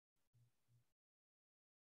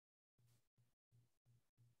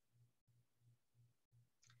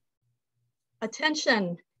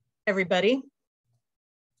Attention, everybody.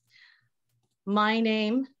 My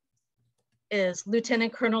name is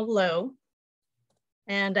Lieutenant Colonel Lowe,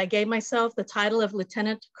 and I gave myself the title of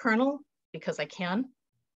Lieutenant Colonel because I can.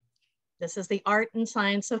 This is the art and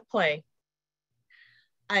science of play.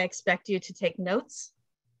 I expect you to take notes.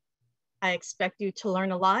 I expect you to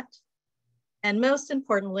learn a lot. And most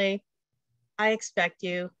importantly, I expect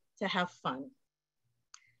you to have fun.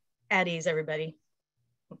 At ease, everybody.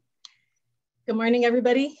 Good morning,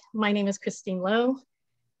 everybody. My name is Christine Lowe,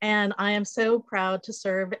 and I am so proud to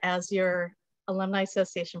serve as your Alumni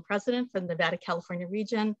Association President for the Nevada, California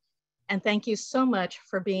region. And thank you so much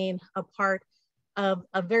for being a part of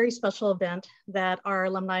a very special event that our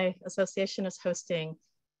Alumni Association is hosting,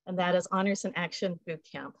 and that is Honors in Action Boot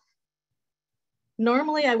Camp.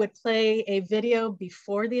 Normally, I would play a video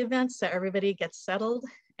before the event so everybody gets settled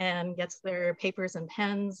and gets their papers and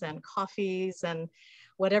pens and coffees and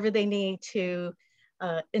whatever they need to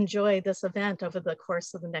enjoy this event over the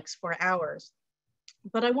course of the next 4 hours.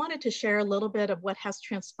 But I wanted to share a little bit of what has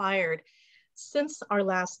transpired since our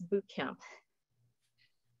last boot camp.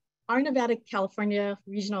 Our Nevada, California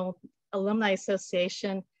Regional Alumni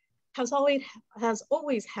Association has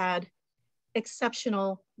always had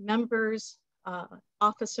exceptional members,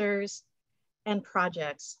 officers, and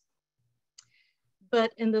projects.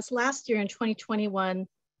 But in this last year, in 2021,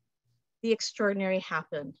 the extraordinary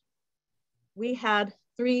happened. We had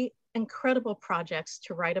 3 incredible projects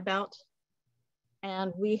to write about,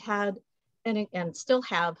 and we had, and still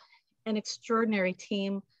have, an extraordinary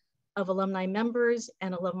team of alumni members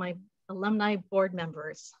and alumni board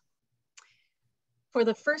members. For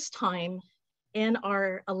the first time in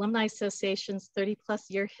our Alumni Association's 30+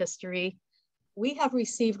 year history, we have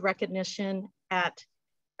received recognition at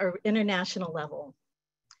an international level.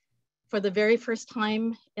 For the very first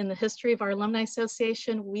time in the history of our Alumni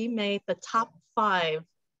Association, we made the top 5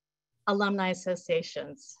 alumni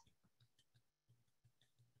associations.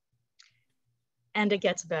 And it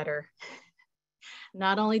gets better.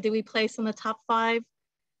 Not only did we place in the top 5,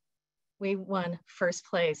 we won first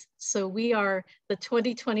place. So we are the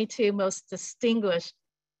 2022 most distinguished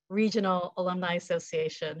regional alumni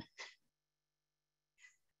association.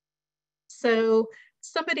 So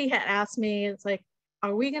somebody had asked me, it's like,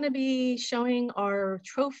 are we gonna be showing our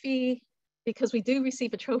trophy? Because we do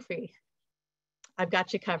receive a trophy. I've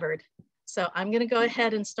got you covered. So I'm gonna go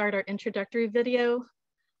ahead and start our introductory video.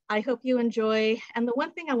 I hope you enjoy. And the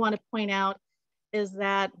one thing I wanna point out is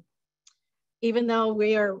that even though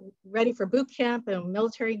we are ready for boot camp and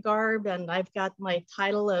military garb, and I've got my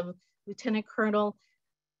title of Lieutenant Colonel,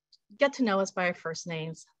 get to know us by our first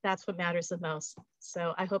names. That's what matters the most.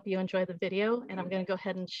 So I hope you enjoy the video, and I'm gonna go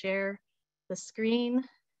ahead and share the screen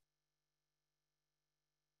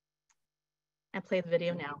and play the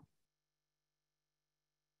video now.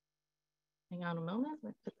 Hang on a moment,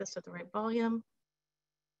 let's put this at the right volume.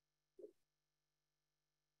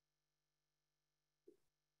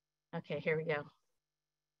 Okay, here we go.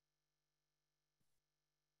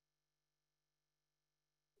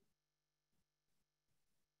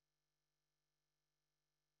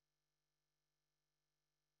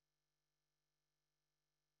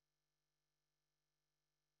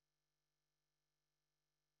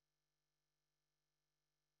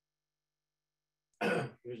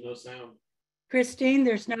 There's no sound. Christine,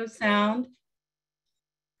 there's no sound.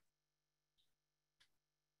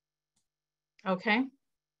 Okay.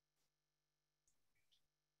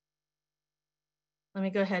 Let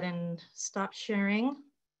me go ahead and stop sharing.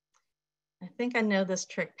 I think I know this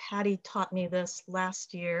trick. Patty taught me this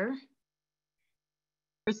last year.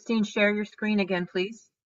 Christine, share your screen again, please.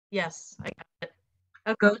 Yes, I got it.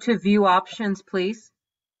 Okay. Go to view options, please.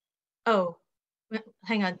 Oh,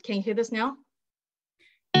 hang on. Can you hear this now?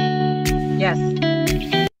 Yes.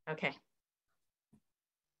 Okay.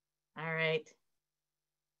 All right.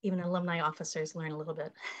 Even alumni officers learn a little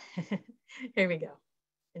bit. Here we go.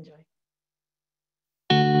 Enjoy.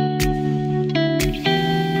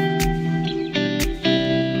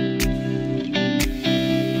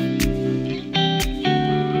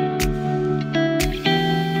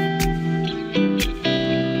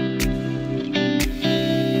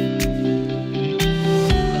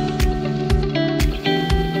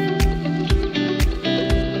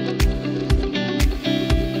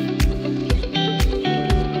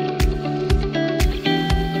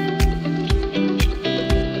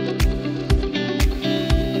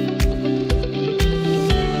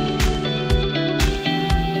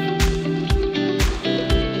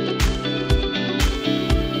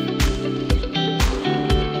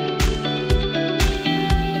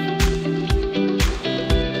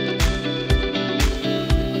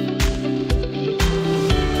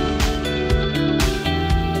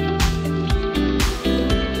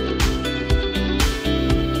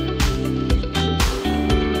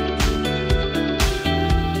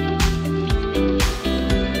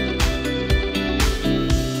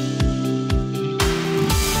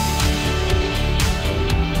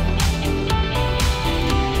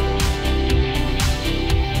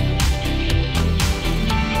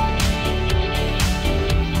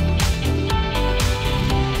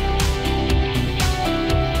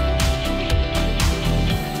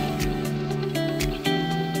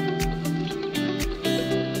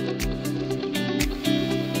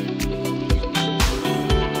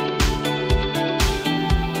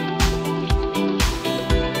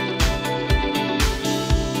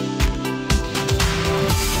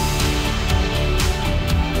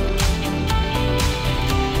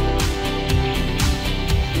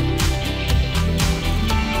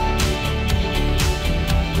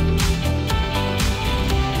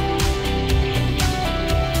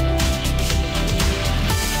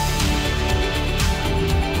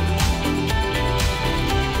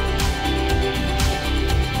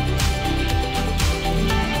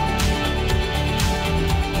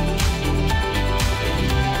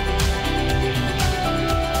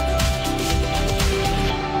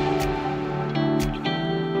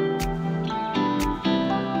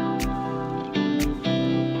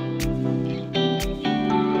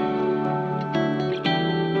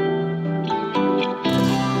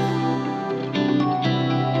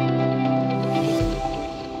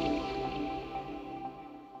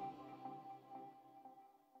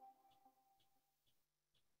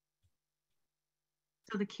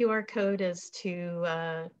 So the QR code is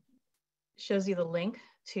to, shows you the link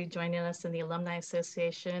to joining us in the Alumni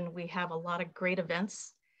Association. We have a lot of great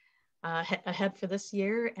events ahead for this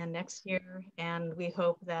year and next year. And we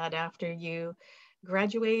hope that after you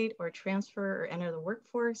graduate or transfer or enter the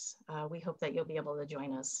workforce, we hope that you'll be able to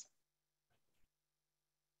join us.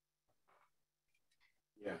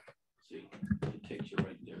 Yeah, see, it takes you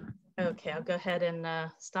right there. Okay, I'll go ahead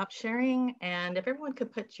and stop sharing. And if everyone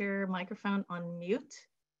could put your microphone on mute,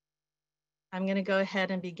 I'm going to go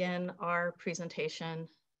ahead and begin our presentation.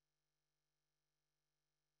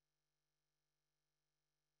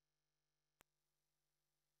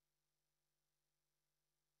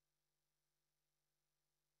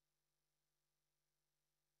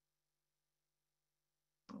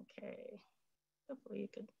 Okay, hopefully you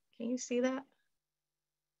could, can you see that?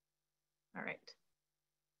 All right.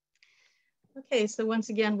 Okay, so once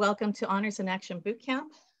again, welcome to Honors in Action Bootcamp.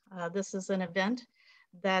 This is an event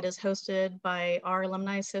that is hosted by our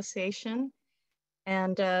Alumni Association.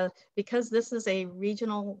 And because this is a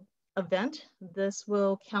regional event, this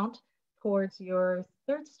will count towards your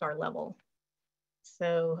 3rd star level.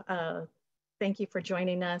 So thank you for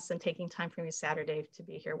joining us and taking time from your Saturday to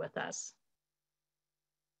be here with us.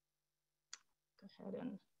 Go ahead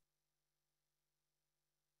and,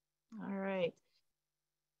 all right.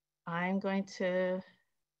 I'm going to,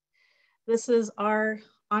 this is our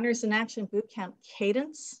Honors in Action Bootcamp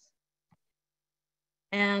cadence.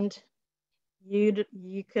 And you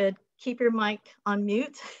could keep your mic on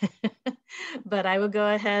mute, but I will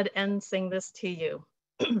go ahead and sing this to you.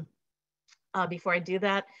 Before I do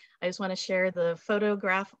that, I just want to share the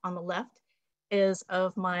photograph on the left is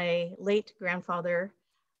of my late grandfather,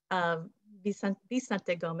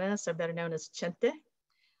 Vicente Gomez, or better known as Chente.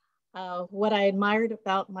 What I admired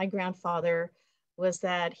about my grandfather was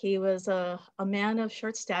that he was a man of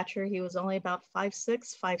short stature. He was only about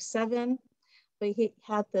 5'6", 5'7", but he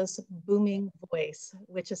had this booming voice,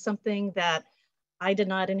 which is something that I did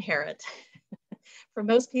not inherit. For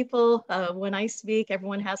most people, when I speak,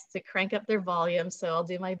 everyone has to crank up their volume, so I'll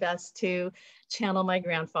do my best to channel my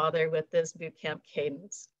grandfather with this bootcamp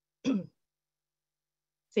cadence.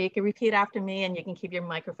 So you can repeat after me, and you can keep your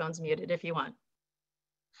microphones muted if you want.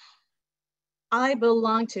 I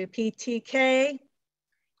belong to PTK.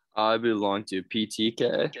 I belong to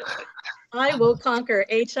PTK. I will conquer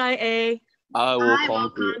HIA. I will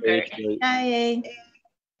conquer HIA.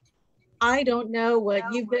 I don't know what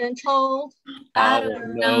you've been told. I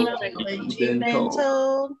don't know what you've been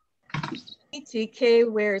told. PTK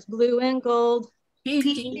wears blue and gold.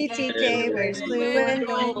 PTK wears blue and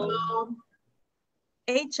gold.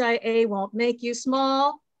 HIA won't make you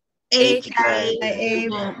small. HIA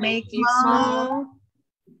won't make you small.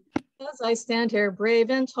 As I stand here brave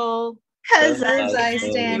and tall. Cause as I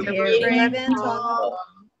stand here brave and tall.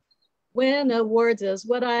 Win awards is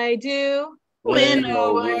what I do. Win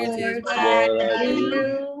awards is what I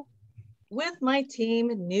do. With my team,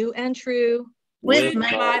 new and true. With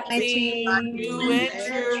my team, new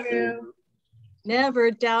and true. Never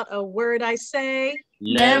doubt a word I say.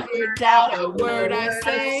 Never doubt a word I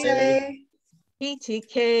say.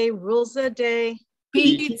 PTK rules the day.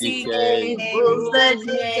 PTK rules the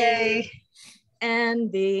day.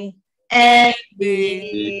 NB.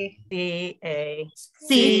 NB.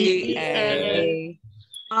 CA.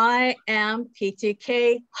 I am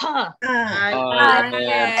PTK. Ha! I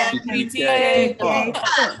am PTK.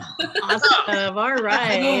 Awesome. All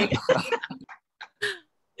right.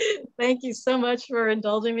 Thank you so much for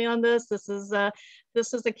indulging me on this. This is a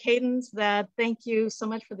cadence that, thank you so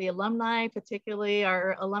much for the alumni, particularly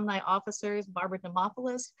our alumni officers, Barbara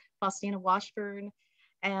Demopoulos, Faustina Washburn,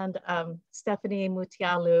 and Stephanie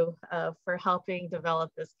Mutialu for helping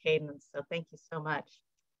develop this cadence. So thank you so much.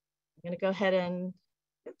 I'm gonna go ahead and,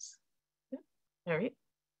 oops, all right.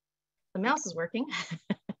 The mouse is working.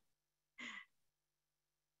 All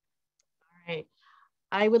right.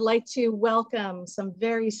 I would like to welcome some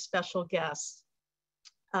very special guests.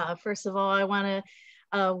 First of all, I want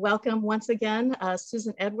to welcome once again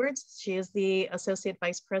Susan Edwards. She is the Associate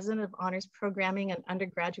Vice President of Honors Programming and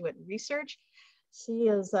Undergraduate Research. She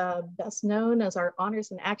is best known as our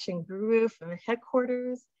Honors in Action guru from the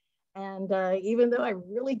headquarters. And even though I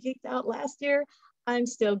really geeked out last year, I'm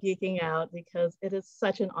still geeking out because it is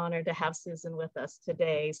such an honor to have Susan with us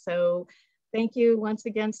today. So thank you once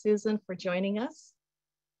again, Susan, for joining us.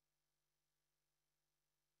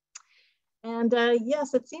 And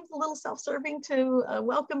yes, it seems a little self-serving to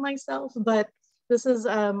welcome myself, but this is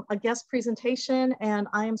a guest presentation, and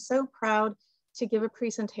I am so proud to give a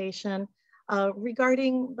presentation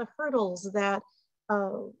regarding the hurdles that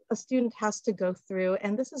a student has to go through,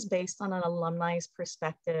 and this is based on an alumni's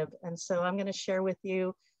perspective. And so I'm going to share with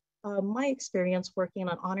you my experience working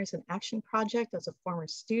on Honors in Action project as a former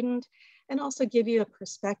student, and also give you a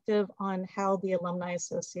perspective on how the Alumni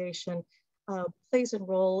Association plays a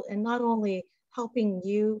role in not only helping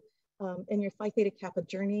you in your Phi Theta Kappa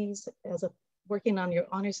journeys as a working on your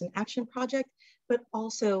Honors in Action project, but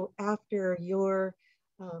also after your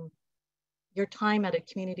time at a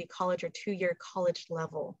community college or two-year college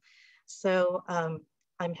level. So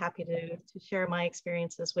I'm happy to share my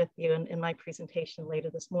experiences with you in my presentation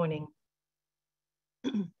later this morning.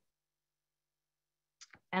 And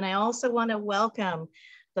I also want to welcome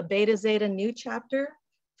the Beta Zeta new chapter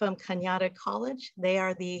from Cañada College. They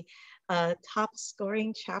are the top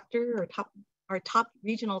scoring chapter, or our top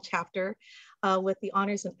regional chapter with the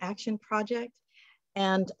Honors in Action project.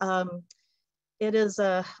 And it is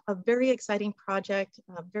a very exciting project,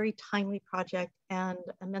 a very timely project, and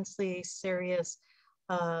immensely serious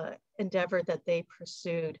endeavor that they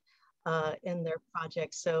pursued in their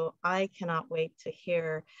project. So I cannot wait to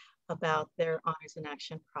hear about their Honors in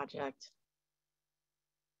Action project.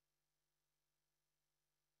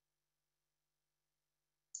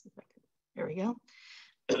 Here we go.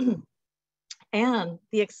 And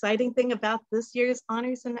the exciting thing about this year's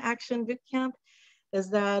Honors in Action Bootcamp is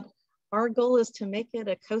that our goal is to make it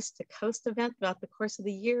a coast-to-coast event throughout the course of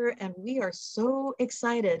the year, and we are so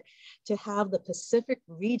excited to have the Pacific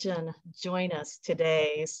region join us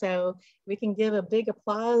today. So we can give a big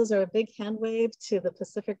applause or a big hand wave to the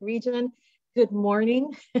Pacific region. Good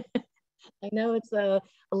morning. I know it's a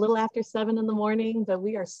little after 7 in the morning, but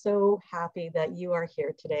we are so happy that you are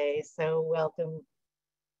here today. So welcome.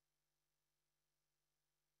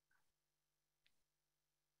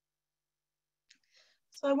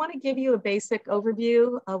 So I want to give you a basic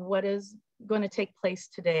overview of what is going to take place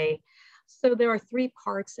today. So there are 3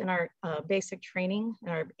 parts in our basic training, in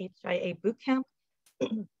our HIA bootcamp.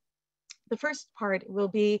 The first part will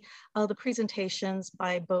be the presentations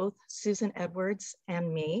by both Susan Edwards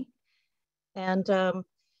and me. And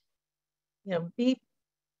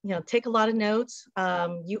take a lot of notes.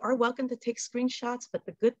 You are welcome to take screenshots, but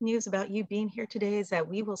the good news about you being here today is that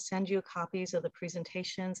we will send you copies of the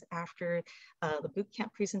presentations after the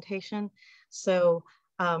bootcamp presentation. So,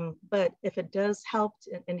 but if it does help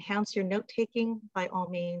enhance your note-taking, by all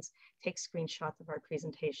means, take screenshots of our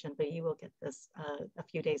presentation, but you will get this a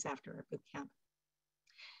few days after our bootcamp.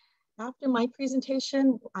 After my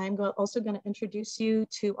presentation, I'm also going to introduce you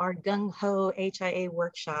to our Gung Ho HIA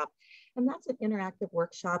workshop. And that's an interactive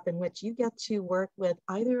workshop in which you get to work with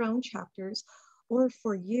either your own chapters, or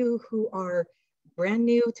for you who are brand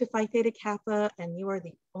new to Phi Theta Kappa and you are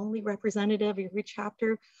the only representative of your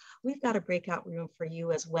chapter, we've got a breakout room for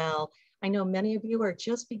you as well. I know many of you are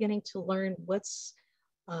just beginning to learn what's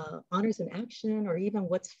Honors in Action, or even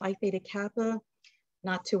what's Phi Theta Kappa.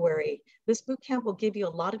 Not to worry. This bootcamp will give you a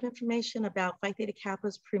lot of information about Phi Theta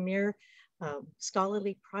Kappa's premier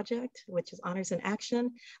scholarly project, which is Honors in Action,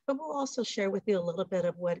 but we'll also share with you a little bit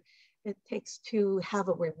of what it takes to have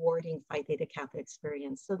a rewarding Phi Theta Kappa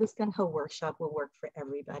experience. So this Gung Ho workshop will work for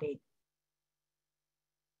everybody.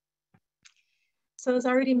 So as I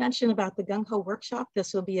already mentioned about the Gung Ho workshop,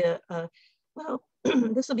 this will be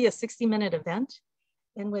this will be a 60-minute event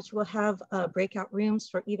in which we'll have breakout rooms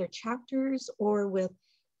for either chapters or with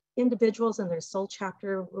individuals in their soul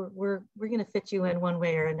chapter. We're going to fit you in one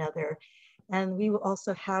way or another. And we will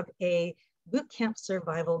also have a bootcamp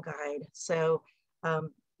survival guide. So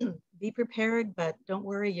be prepared, but don't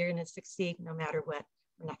worry, you're going to succeed no matter what.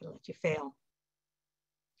 We're not going to let you fail.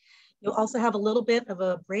 You'll also have a little bit of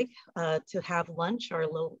a break to have lunch or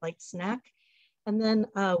a little light snack. And then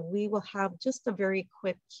we will have just a very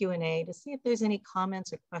quick Q&A to see if there's any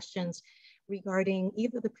comments or questions regarding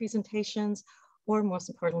either the presentations or, most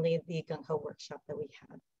importantly, the Gung Ho workshop that we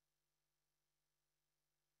had.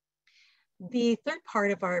 The third part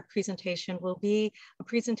of our presentation will be a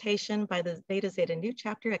presentation by the Beta Zeta new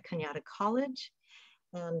chapter at Cañada College.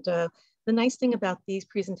 And the nice thing about these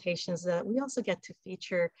presentations is that we also get to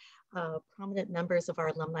feature prominent members of our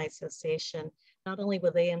Alumni Association. Not only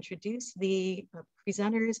will they introduce the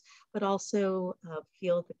presenters, but also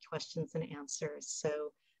field the questions and answers.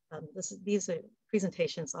 So these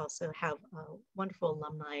presentations also have wonderful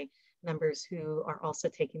alumni members who are also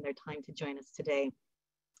taking their time to join us today.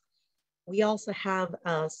 We also have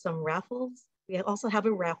some raffles. We also have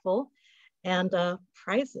a raffle and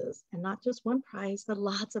prizes, and not just one prize, but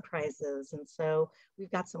lots of prizes. And so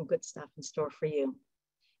we've got some good stuff in store for you.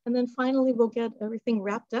 And then finally, we'll get everything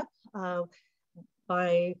wrapped up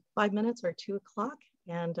by 5 minutes or 2 o'clock.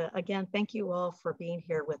 And again, thank you all for being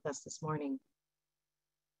here with us this morning.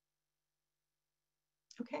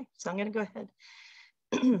 Okay, so I'm going to go ahead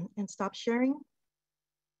and stop sharing.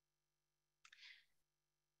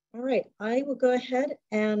 All right, I will go ahead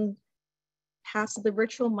and pass the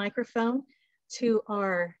virtual microphone to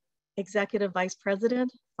our Executive Vice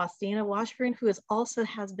President, Faustina Washburn, who also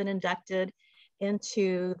has been inducted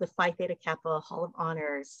into the Phi Theta Kappa Hall of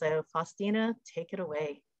Honors. So Faustina, take it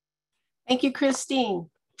away. Thank you, Christine.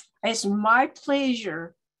 It's my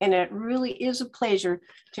pleasure, and it really is a pleasure,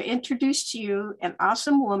 to introduce to you an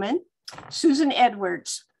awesome woman, Susan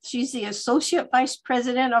Edwards. She's the Associate Vice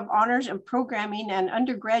President of Honors and Programming and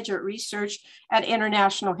Undergraduate Research at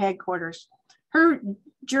International Headquarters. Her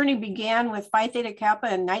journey began with Phi Theta Kappa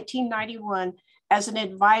in 1991 as an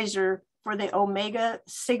advisor for the Omega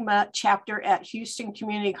Sigma chapter at Houston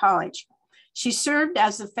Community College. She served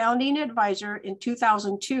as the founding advisor in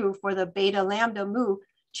 2002 for the Beta Lambda Mu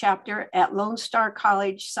chapter at Lone Star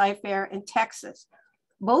College, Cy-Fair in Texas.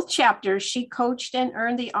 Both chapters, she coached and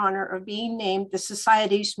earned the honor of being named the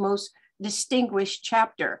Society's most distinguished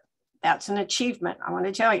chapter. That's an achievement, I want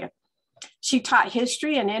to tell you. She taught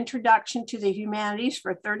history and introduction to the humanities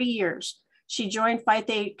for 30 years. She joined Phi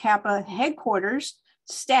Theta Kappa headquarters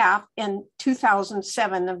staff in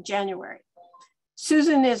 2007 of January.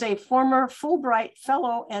 Susan is a former Fulbright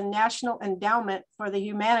Fellow and National Endowment for the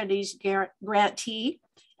Humanities grantee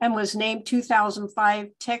and was named 2005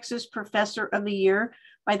 Texas Professor of the Year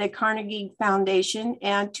by the Carnegie Foundation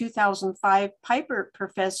and 2005 Piper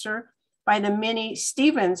Professor by the Minnie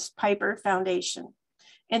Stevens Piper Foundation.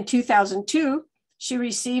 In 2002, she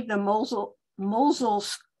received the Mosel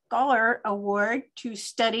Scholar Award to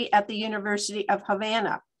study at the University of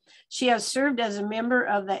Havana. She has served as a member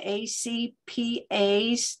of the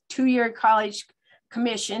ACPA's two-year college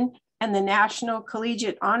commission and the National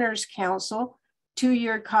Collegiate Honors Council,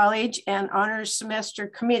 two-year college and honors semester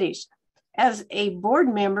committees. As a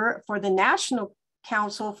board member for the National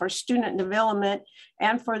Council for Student Development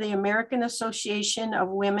and for the American Association of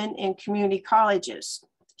Women in Community Colleges.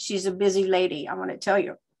 She's a busy lady, I want to tell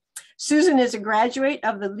you. Susan is a graduate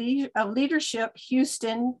of the Leadership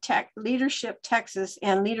Houston, Leadership Texas,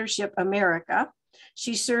 and Leadership America.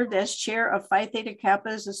 She served as chair of Phi Theta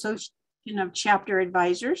Kappa's Association of Chapter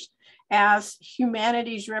Advisors, as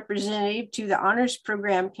humanities representative to the Honors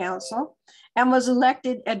Program Council, and was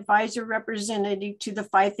elected advisor representative to the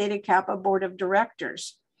Phi Theta Kappa Board of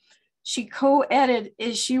Directors. She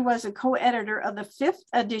was a co-editor of the 5th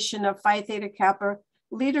edition of Phi Theta Kappa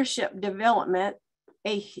Leadership Development,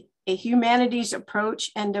 a humanities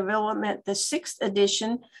approach and development, the 6th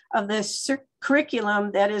edition of the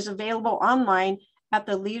curriculum that is available online at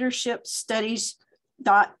the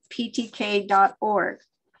leadershipstudies.ptk.org.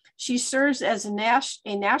 She serves as a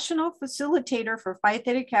national facilitator for Phi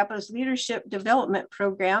Theta Kappa's Leadership Development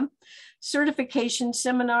Program, certification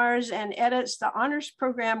seminars, and edits the Honors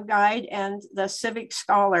Program Guide and the Civic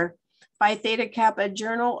Scholar, Phi Theta Kappa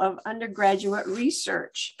Journal of Undergraduate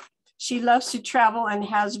Research. She loves to travel and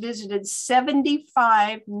has visited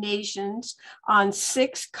 75 nations on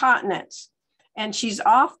 6 continents. And she's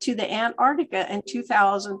off to the Antarctica in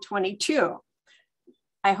 2022.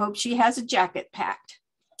 I hope she has a jacket packed.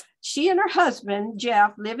 She and her husband,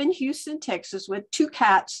 Jeff, live in Houston, Texas with 2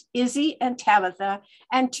 cats, Izzy and Tabitha,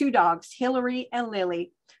 and 2 dogs, Hillary and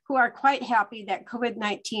Lily, who are quite happy that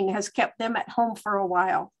COVID-19 has kept them at home for a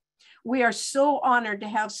while. We are so honored to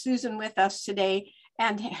have Susan with us today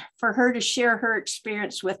and for her to share her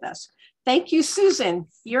experience with us. Thank you, Susan.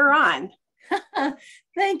 You're on.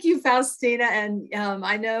 Thank you, Faustina. And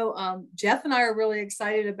I know Jeff and I are really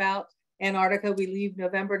excited about Antarctica. We leave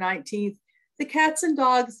November 19th. The cats and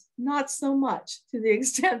dogs, not so much, to the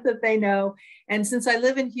extent that they know. And since I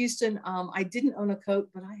live in Houston, I didn't own a coat,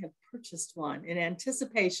 but I have purchased one in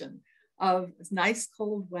anticipation of nice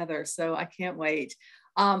cold weather. So I can't wait.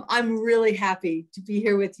 I'm really happy to be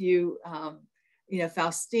here with you,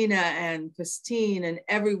 Faustina and Christine and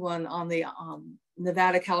everyone on the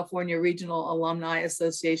Nevada, California Regional Alumni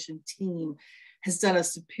Association team has done a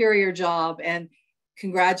superior job. And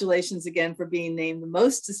congratulations again for being named the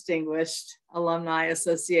most distinguished alumni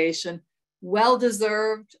association.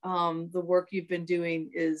 Well-deserved. The work you've been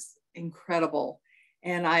doing is incredible.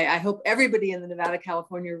 And I hope everybody in the Nevada,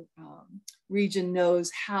 California region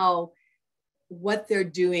knows how what they're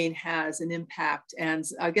doing has an impact. And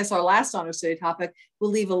I guess our last honor study topic will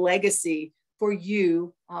leave a legacy for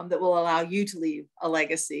you that will allow you to leave a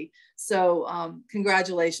legacy. So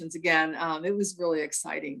congratulations again. It was really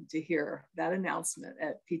exciting to hear that announcement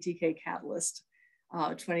at PTK Catalyst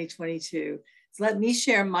 2022. So let me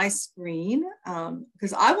share my screen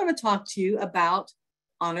because I want to talk to you about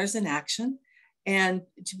honors in action. And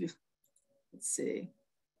let's see.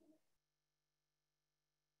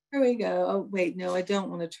 There we go. Oh, wait, no, I don't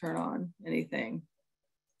want to turn on anything.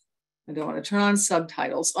 I don't want to turn on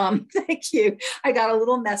subtitles. Thank you. I got a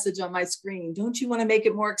little message on my screen. Don't you want to make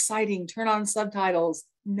it more exciting? Turn on subtitles.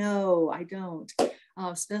 No, I don't,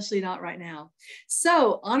 especially not right now.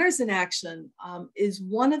 So Honors in Action is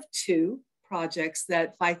one of two projects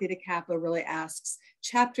that Phi Theta Kappa really asks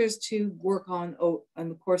chapters to work on in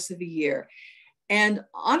the course of a year. And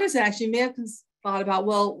Honors in Action, you may have thought about,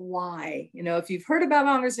 well, why? You know, if you've heard about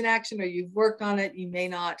Honors in Action or you've worked on it, you may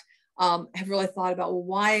not have really thought about, well,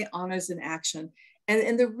 why Honors in Action?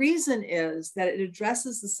 And the reason is that it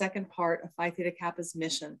addresses the second part of Phi Theta Kappa's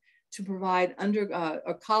mission to provide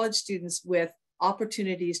or college students with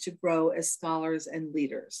opportunities to grow as scholars and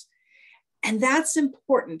leaders. And that's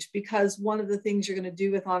important because one of the things you're going to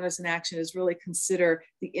do with Honors in Action is really consider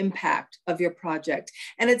the impact of your project.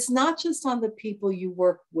 And it's not just on the people you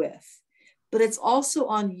work with, but it's also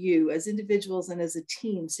on you as individuals and as a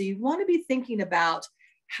team. So you want to be thinking about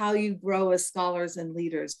how you grow as scholars and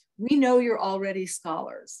leaders. We know you're already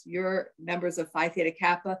scholars. You're members of Phi Theta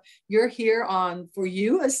Kappa. You're here on, for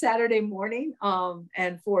you, a Saturday morning,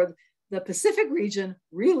 and for the Pacific region,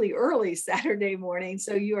 really early Saturday morning.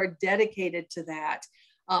 So you are dedicated to that.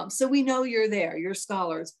 So we know you're there, you're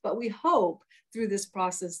scholars, but we hope through this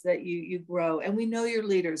process that you grow. And we know you're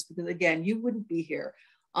leaders because again, you wouldn't be here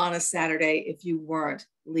on a Saturday if you weren't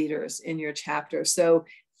leaders in your chapter. So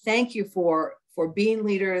thank you for being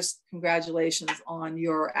leaders. Congratulations on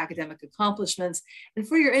your academic accomplishments and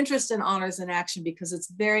for your interest in Honors in Action because it's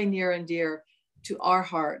very near and dear to our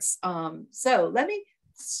hearts. So let me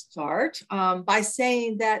start by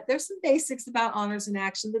saying that there's some basics about Honors in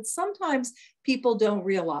Action that sometimes people don't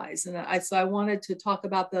realize. And so I wanted to talk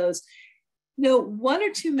about those. You know, 1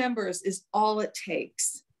 or 2 members is all it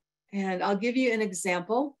takes. And I'll give you an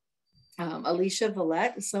example. Alicia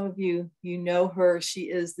Vallette, some of you know her. She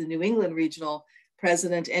is the New England Regional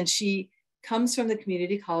President, and she comes from the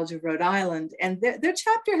Community College of Rhode Island. And their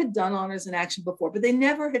chapter had done Honors in Action before, but they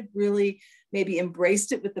never had really maybe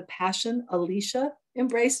embraced it with the passion Alicia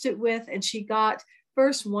embraced it with. And she got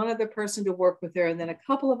first one other person to work with her and then a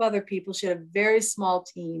couple of other people. She had a very small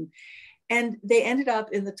team. And they ended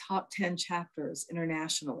up in the top 10 chapters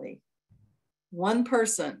internationally. One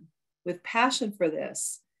person with passion for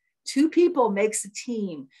this. 2 people makes a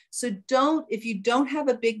team. So if you don't have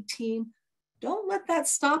a big team, don't let that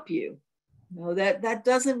stop you. No, that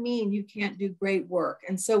doesn't mean you can't do great work.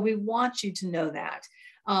 And so we want you to know that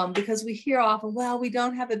because we hear often, well, we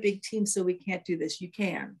don't have a big team, so we can't do this. You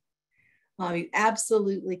can. You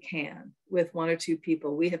absolutely can with 1 or 2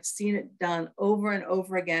 people. We have seen it done over and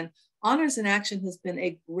over again. Honors in Action has been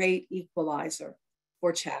a great equalizer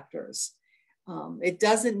for chapters. It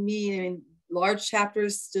doesn't mean, large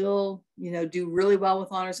chapters still, do really well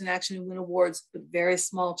with Honors in Action and win awards, but very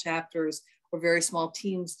small chapters or very small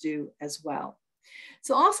teams do as well.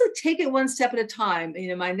 So also take it one step at a time.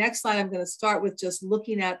 My next slide, I'm going to start with just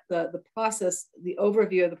looking at the process, the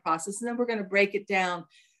overview of the process, and then we're going to break it down.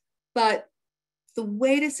 But the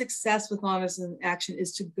way to success with Honors in Action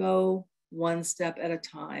is to go one step at a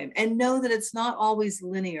time and know that it's not always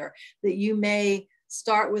linear, that you may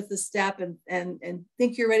start with the step and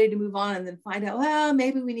think you're ready to move on and then find out, well,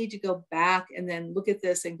 maybe we need to go back and then look at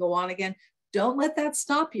this and go on again. Don't let that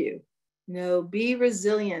stop you. Be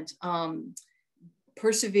resilient,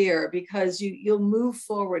 persevere, because you'll move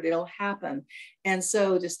forward, it'll happen. And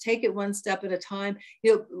so just take it one step at a time,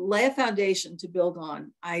 lay a foundation to build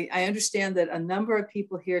on. I understand that a number of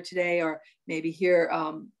people here today are maybe here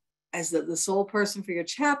as the sole person for your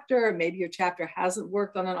chapter. Maybe your chapter hasn't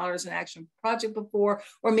worked on an Honors in Action project before,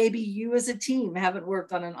 or maybe you as a team haven't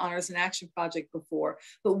worked on an Honors in Action project before.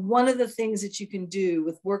 But one of the things that you can do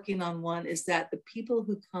with working on one is that the people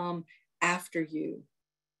who come after you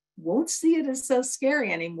won't see it as so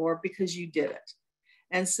scary anymore because you did it.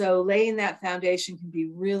 And so laying that foundation can be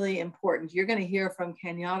really important. You're going to hear from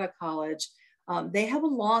Kenyatta College. They have a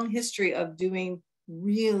long history of doing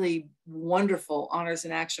really wonderful Honors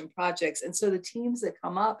in Action projects. And so the teams that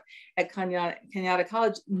come up at Kenyatta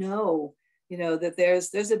College know, that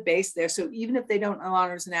there's a base there. So even if they don't know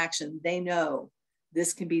Honors in Action, they know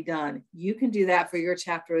this can be done. You can do that for your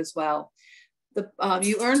chapter as well.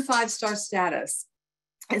 You earn 5-star status.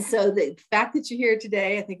 And so the fact that you're here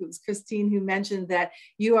today, I think it was Christine who mentioned that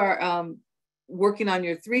you are working on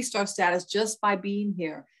your 3-star status just by being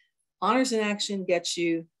here. Honors in Action gets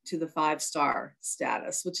you to the 5-star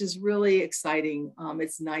status, which is really exciting.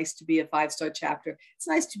 It's nice to be a 5-star chapter. It's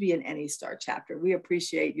nice to be an any star chapter. We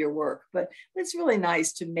appreciate your work, but it's really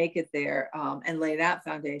nice to make it there and lay that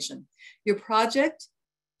foundation. Your project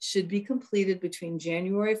should be completed between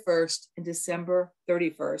January 1st and December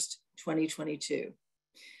 31st, 2022.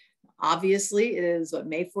 Obviously, it is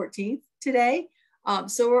May 14th today.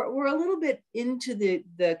 So we're a little bit into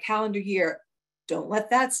the calendar year. Don't let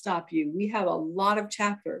that stop you. We have a lot of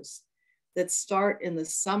chapters that start in the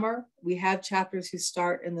summer. We have chapters who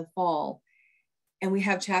start in the fall. And we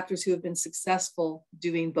have chapters who have been successful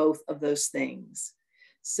doing both of those things.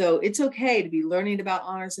 So it's okay to be learning about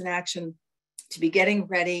honors in action, to be getting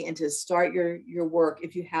ready and to start your work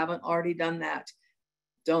if you haven't already done that.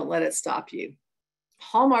 Don't let it stop you.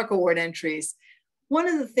 Hallmark Award entries. One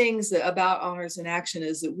of the things about honors in action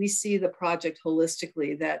is that we see the project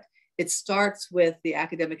holistically, that it starts with the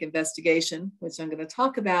academic investigation, which I'm going to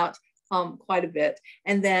talk about quite a bit,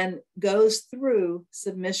 and then goes through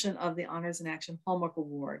submission of the Honors in Action Hallmark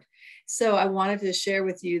Award. So I wanted to share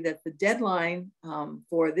with you that the deadline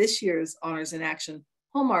for this year's Honors in Action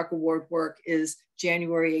Hallmark Award work is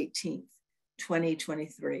January 18th,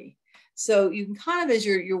 2023. So you can kind of, as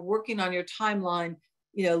you're working on your timeline,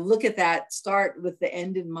 look at that, start with the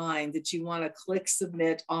end in mind, that you want to click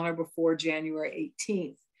submit on or before January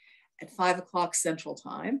 18th at 5 o'clock Central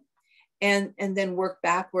Time. And then work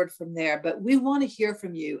backward from there. But we want to hear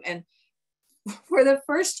from you. And for the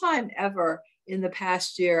first time ever in the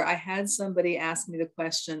past year, I had somebody ask me the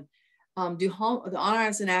question, do the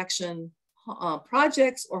Honors in Action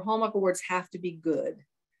projects or Hallmark Awards have to be good?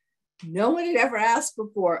 No one had ever asked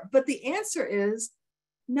before, but the answer is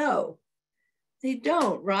no, they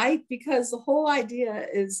don't, right? Because the whole idea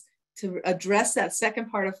is to address that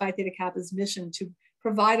second part of Phi Theta Kappa's mission, to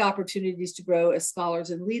provide opportunities to grow as scholars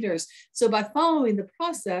and leaders. So by following the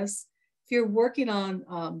process, if you're working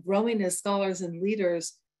on growing as scholars and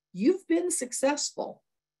leaders, you've been successful.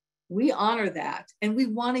 We honor that. And we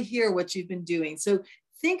want to hear what you've been doing. So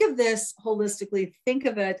think of this holistically. Think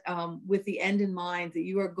of it with the end in mind, that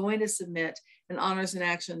you are going to submit an Honors in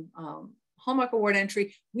Action Hallmark Award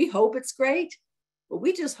entry. We hope it's great, but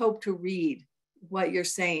we just hope to read what you're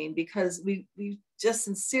saying, because we just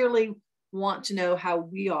sincerely want to know how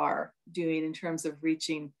we are doing in terms of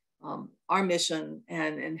reaching our mission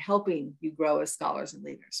and helping you grow as scholars and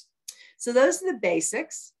leaders. So those are the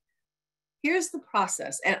basics. Here's the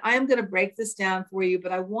process. And I am going to break this down for you,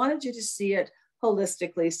 but I wanted you to see it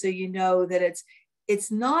holistically so you know that it's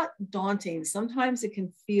not daunting. Sometimes it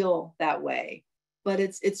can feel that way, but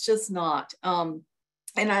it's just not.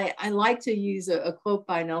 And I like to use a quote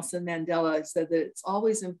by Nelson Mandela. It said that it's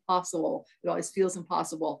always impossible. It always feels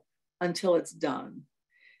impossible until it's done.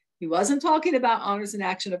 He wasn't talking about Honors in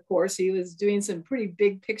Action, of course. He was doing some pretty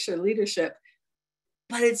big picture leadership,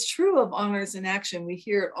 but it's true of Honors in Action. We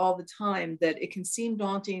hear it all the time, that it can seem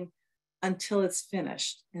daunting until it's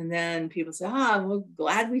finished. And then people say, we're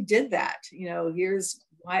glad we did that. Here's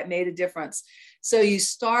why it made a difference. So you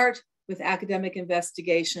start with academic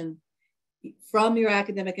investigation. From your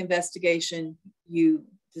academic investigation, you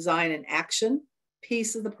design an action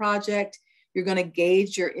piece of the project. You're going to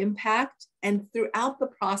gauge your impact, and throughout the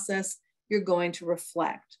process, you're going to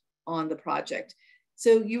reflect on the project.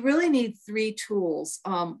 So you really need 3 tools.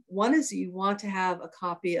 One is you want to have a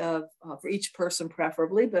copy of, for each person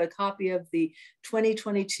preferably, but a copy of the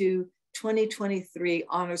 2022-2023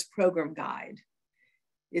 Honors Program Guide.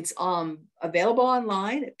 It's available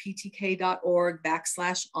online at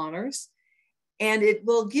ptk.org/honors, and it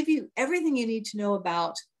will give you everything you need to know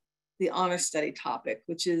about the honor study topic,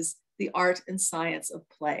 which is the art and science of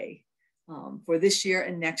play. For this year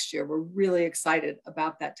and next year, we're really excited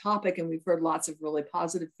about that topic, and we've heard lots of really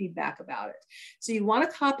positive feedback about it. So you want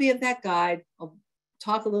a copy of that guide. I'll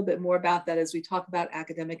talk a little bit more about that as we talk about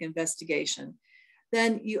academic investigation.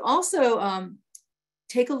 Then you also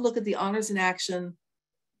take a look at the Honors in Action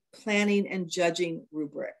Planning and Judging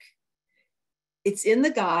rubric. It's in the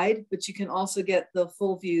guide, but you can also get the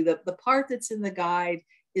full view. The part that's in the guide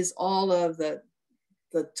is all of the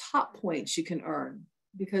top points you can earn,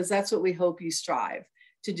 because that's what we hope you strive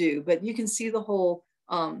to do. But you can see the whole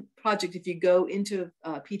project if you go into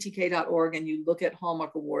ptk.org and you look at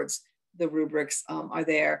Hallmark Awards. The rubrics are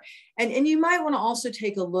there. And you might want to also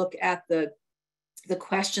take a look at the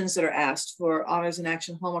questions that are asked for Honors in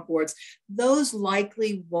Action Hallmark Awards. Those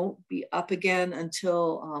likely won't be up again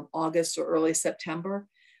until August or early September.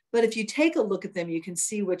 But if you take a look at them, you can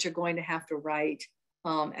see what you're going to have to write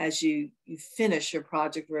as you finish your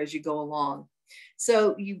project or as you go along.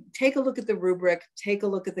 So you take a look at the rubric, take a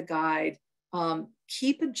look at the guide,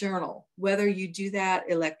 keep a journal, whether you do that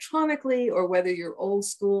electronically or whether you're old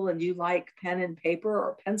school and you like pen and paper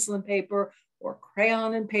or pencil and paper or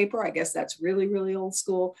crayon and paper. I guess that's really, really old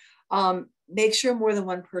school. Make sure more than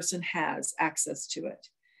one person has access to it.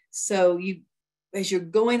 So you as you're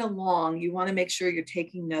going along, you want to make sure you're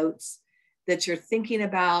taking notes, that you're thinking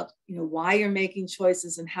about, why you're making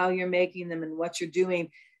choices and how you're making them and what you're doing.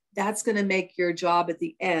 That's going to make your job at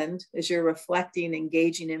the end, as you're reflecting,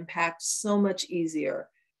 engaging impact, so much easier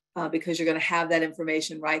because you're going to have that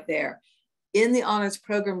information right there. In the Honors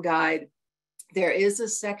Program Guide, there is a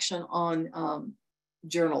section on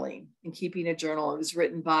journaling and keeping a journal. It was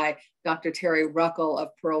written by Dr. Terry Ruckel of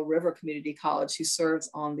Pearl River Community College, who serves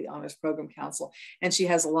on the Honors Program Council. And she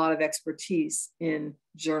has a lot of expertise in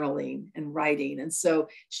journaling and writing. And so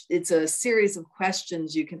it's a series of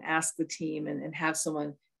questions you can ask the team and have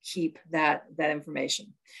someone keep that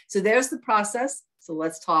information. So there's the process. So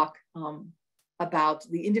let's talk about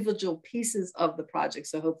the individual pieces of the project.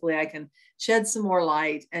 So hopefully I can shed some more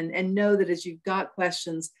light and know that as you've got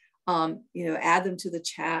questions, add them to the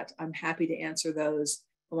chat. I'm happy to answer those.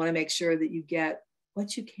 I want to make sure that you get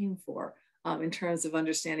what you came for in terms of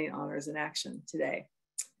understanding honors in action today.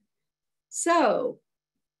 So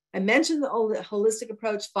I mentioned the holistic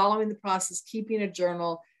approach, following the process, keeping a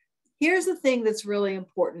journal. Here's the thing that's really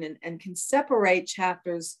important and can separate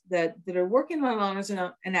chapters that are working on honors in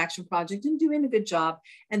an action project and doing a good job,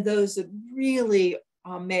 and those that really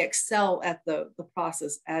may excel at the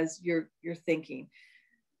process as you're thinking.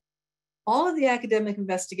 All of the academic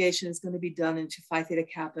investigation is going to be done into Phi Theta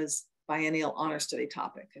Kappa's biennial honor study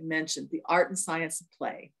topic. I mentioned the art and science of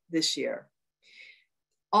play this year.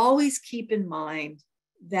 Always keep in mind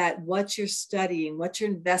that what you're studying, what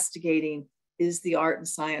you're investigating is the art and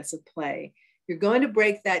science of play. You're going to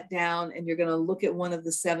break that down and you're going to look at one of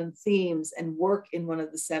the 7 themes and work in one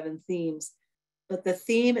of the 7 themes. But the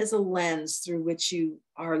theme is a lens through which you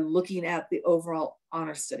are looking at the overall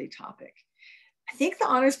honor study topic. I think the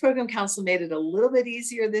Honors Program Council made it a little bit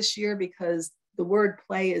easier this year because the word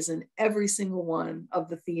play is in every single one of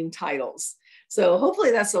the theme titles. So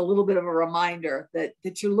hopefully that's a little bit of a reminder that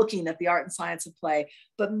you're looking at the art and science of play,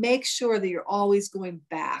 but make sure that you're always going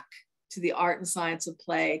back to the art and science of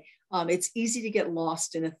play. It's easy to get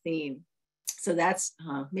lost in a theme. So that's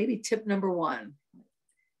maybe tip number 1.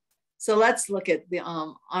 So let's look at the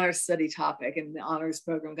honors study topic and the Honors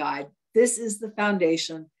Program Guide. This is the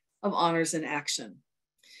foundation of honors in action.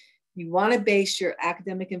 You want to base your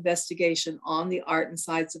academic investigation on the art and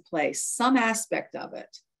science of play, some aspect of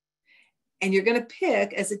it. And you're going to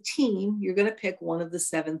pick, as a team, you're going to pick one of the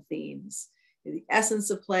 7 themes: the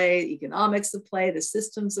essence of play, the economics of play, the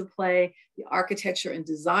systems of play, the architecture and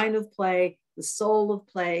design of play, the soul of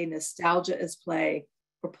play, nostalgia as play,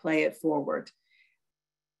 or play it forward.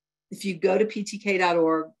 If you go to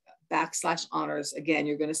ptk.org/honors, again,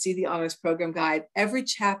 you're going to see the Honors Program Guide. Every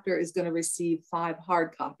chapter is going to receive 5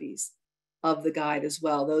 hard copies of the guide as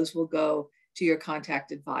well. Those will go to your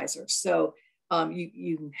contact advisor. So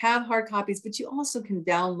you can have hard copies, but you also can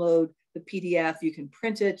download the PDF. You can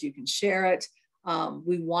print it, you can share it.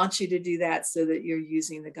 We want you to do that so that you're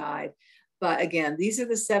using the guide. But again, these are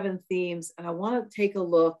the 7 themes, and I want to take a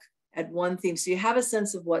look at one theme so you have a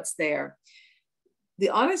sense of what's there. The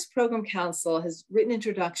Honors Program Council has written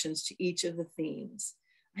introductions to each of the themes.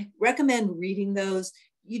 I recommend reading those.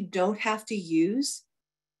 You don't have to use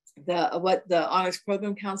what the Honors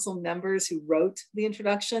Program Council members who wrote the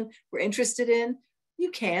introduction were interested in. You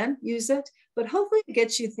can use it, but hopefully it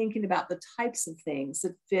gets you thinking about the types of things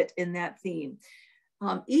that fit in that theme.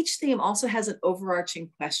 Each theme also has an overarching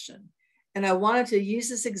question. And I wanted to use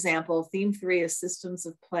this example. Theme 3 is systems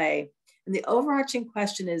of play. And the overarching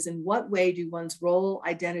question is, in what way do one's role,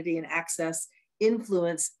 identity, and access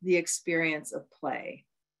influence the experience of play?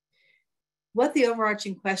 What the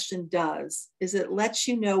overarching question does is it lets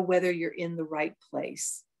you know whether you're in the right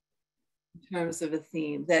place in terms of a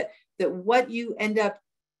theme, that what you end up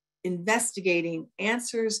investigating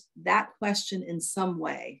answers that question in some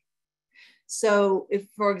way. So if,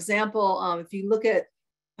 for example, if you look at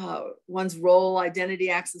one's role,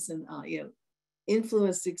 identity, access, and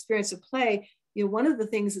influence the experience of play, one of the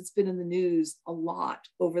things that's been in the news a lot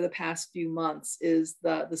over the past few months is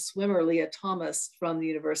the swimmer Leah Thomas from the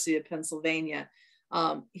University of Pennsylvania.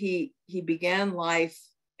 He began life,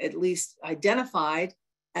 at least identified,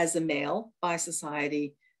 as a male by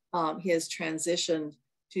society. He has transitioned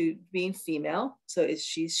to being female, so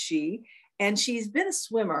she's she, and she's been a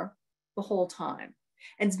swimmer the whole time,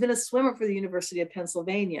 and has been a swimmer for the University of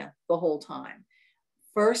Pennsylvania the whole time.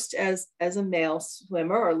 First as a male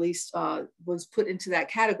swimmer, or at least was put into that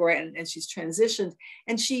category, and she's transitioned,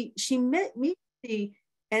 and she meets the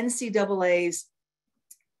NCAA's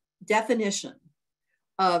definition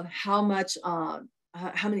of how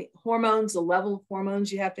many hormones, the level of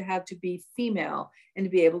hormones you have to be female and to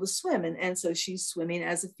be able to swim. And so she's swimming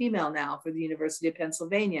as a female now for the University of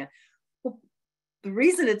Pennsylvania. Well, the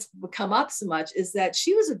reason it's come up so much is that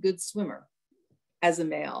she was a good swimmer as a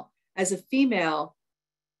male. As a female,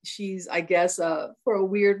 she's, I guess, for a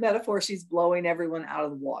weird metaphor, she's blowing everyone out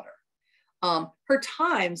of the water. Her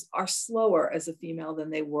times are slower as a female than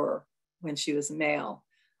they were when she was a male,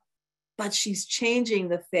 but she's changing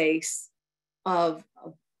the face of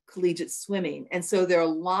collegiate swimming. And so there are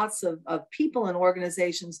lots of people and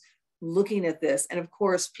organizations looking at this. And of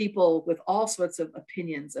course, people with all sorts of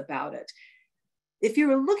opinions about it. If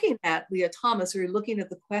you're looking at Leah Thomas, or you're looking at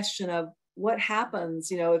the question of what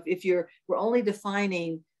happens, if we're only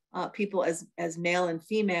defining people as male and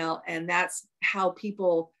female, and that's how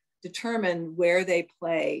people determine where they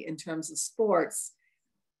play in terms of sports,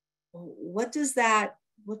 what does that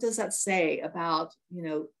say about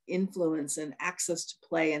influence and access to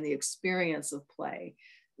play and the experience of play?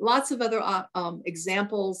 Lots of other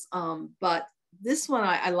examples, but this one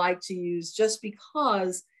I like to use just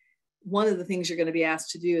because one of the things you're going to be asked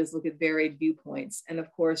to do is look at varied viewpoints. And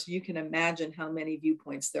of course, you can imagine how many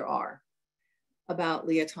viewpoints there are about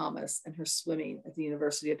Leah Thomas and her swimming at the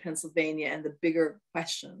University of Pennsylvania, and the bigger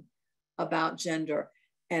question about gender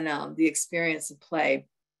and the experience of play.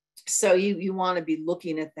 So you want to be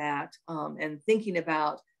looking at that and thinking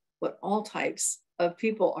about what all types of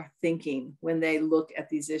people are thinking when they look at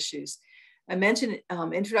these issues. I mentioned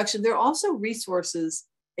introduction. There are also resources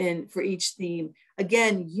for each theme.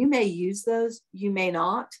 Again, you may use those, you may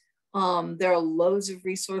not. There are loads of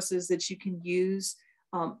resources that you can use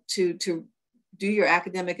to do your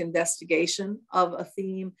academic investigation of a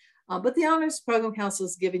theme. But the Honors Program Council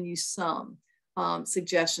has given you some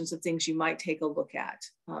suggestions of things you might take a look at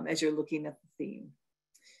as you're looking at the theme.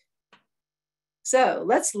 So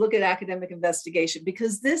let's look at academic investigation,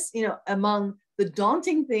 because this, among the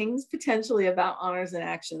daunting things potentially about honors in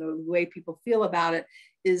action, or the way people feel about it,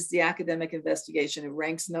 is the academic investigation. It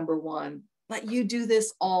ranks number one, but you do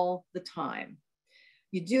this all the time.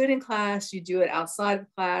 You do it in class, you do it outside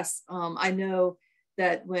of class. I know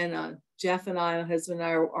that when Jeff and I, my husband and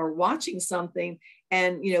I, are watching something,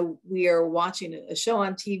 and we are watching a show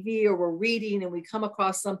on TV, or we're reading and we come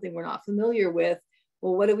across something we're not familiar with,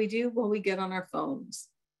 well, what do? Well, we get on our phones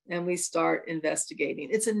and we start investigating.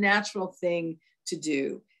 It's a natural thing to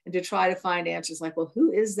do, and to try to find answers like, well,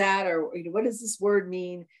 who is that? Or what does this word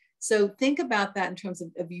mean? So think about that in terms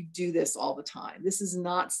of you do this all the time. This is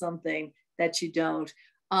not something that you don't.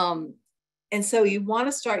 And so you want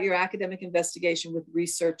to start your academic investigation with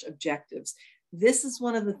research objectives. This is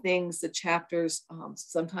one of the things that chapters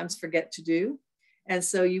sometimes forget to do. And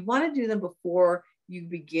so you want to do them before you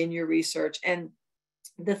begin your research. And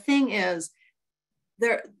the thing is,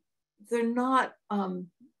 they're not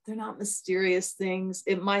mysterious things.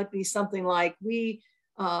 It might be something like, we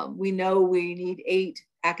know we need 8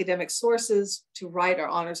 academic sources to write our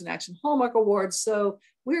Honors in Action Hallmark Awards. So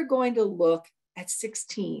we're going to look at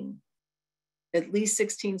 16, at least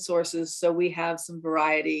 16 sources. So we have some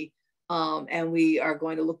variety, and we are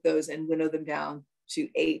going to look those and winnow them down to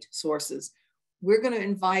 8 sources. We're going to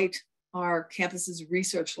invite our campus's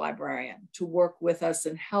research librarian to work with us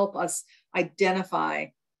and help us identify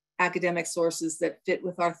academic sources that fit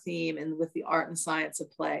with our theme and with the art and science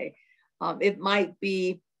of play. It might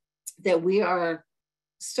be that we are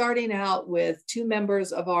starting out with 2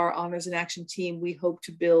 members of our Honors in Action team. We hope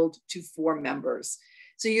to build to 4 members.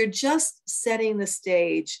 So you're just setting the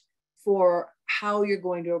stage for how you're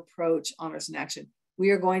going to approach Honors in Action. We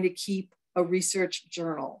are going to keep a research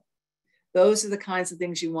journal. Those are the kinds of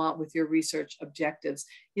things you want with your research objectives.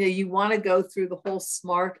 You want to go through the whole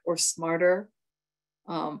SMART or SMARTER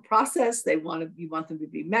process. You want them to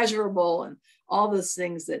be measurable and all those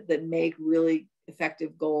things that make really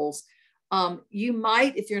effective goals. You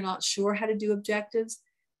might, if you're not sure how to do objectives,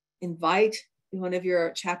 invite one of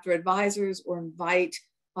your chapter advisors, or invite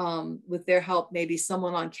with their help, maybe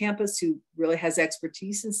someone on campus who really has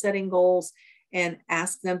expertise in setting goals, and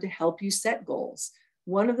ask them to help you set goals.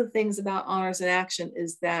 One of the things about Honors in Action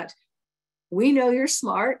is that we know you're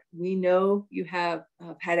smart. We know you have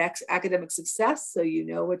had academic success, so you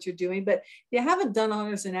know what you're doing. But if you haven't done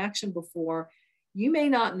Honors in Action before, you may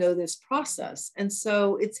not know this process. And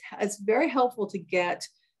so it's very helpful to get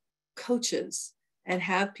coaches and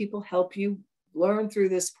have people help you learn through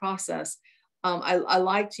this process. I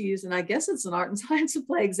like to use, and I guess it's an art and science of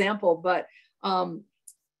play example, but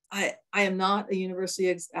I am not a University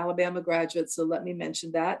of Alabama graduate, so let me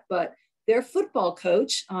mention that. But their football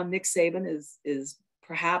coach, Nick Saban, is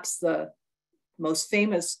perhaps the most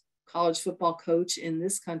famous college football coach in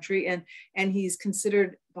this country, and he's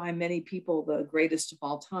considered by many people the greatest of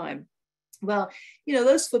all time. Well,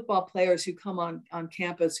 those football players who come on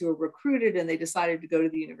campus, who are recruited and they decided to go to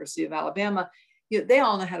the University of Alabama, they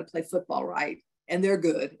all know how to play football, right? And they're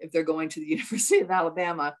good if they're going to the University of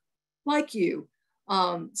Alabama, like you.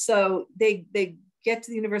 So they get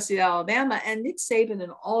to the University of Alabama, and Nick Saban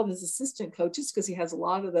and all of his assistant coaches, because he has a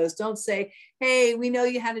lot of those, don't say, hey, we know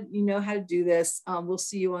you know how to do this. We'll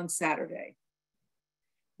see you on Saturday.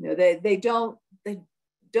 They don't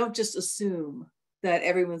just assume that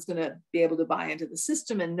everyone's going to be able to buy into the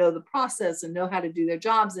system and know the process and know how to do their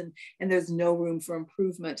jobs, and there's no room for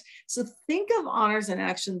improvement. So think of Honors in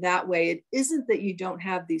Action that way. It isn't that you don't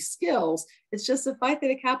have these skills. It's just that Phi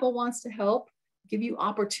Theta Kappa wants to help give you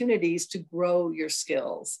opportunities to grow your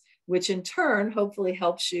skills, which in turn hopefully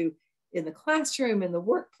helps you in the classroom, in the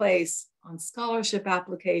workplace, on scholarship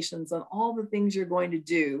applications, on all the things you're going to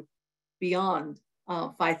do beyond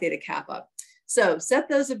Phi Theta Kappa. So set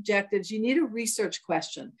those objectives. You need a research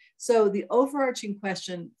question. So the overarching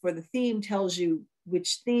question for the theme tells you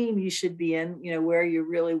which theme you should be in, where you're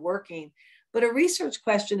really working. But a research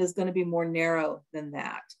question is going to be more narrow than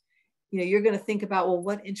that. You're going to think about, well,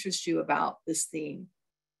 what interests you about this theme?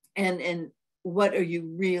 And what are you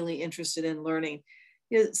really interested in learning?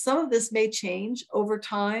 Some of this may change over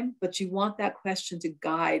time, but you want that question to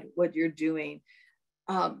guide what you're doing.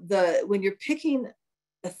 When you're picking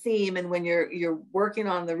a theme and when you're working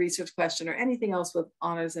on the research question or anything else with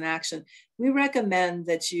Honors in Action, we recommend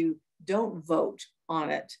that you don't vote on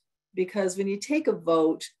it, because when you take a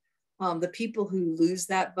vote, the people who lose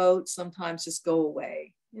that vote sometimes just go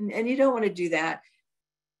away. And you don't want to do that.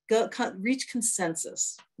 Reach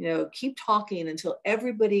consensus, keep talking until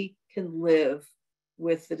everybody can live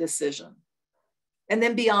with the decision. And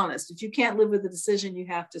then be honest. If you can't live with the decision, you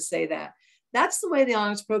have to say that. That's the way the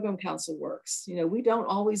Honors Program Council works. We don't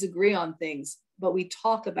always agree on things, but we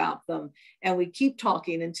talk about them and we keep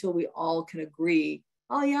talking until we all can agree,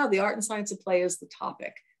 oh yeah, the art and science of play is the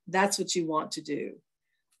topic. That's what you want to do.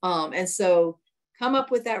 And so come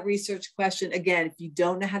up with that research question. Again, if you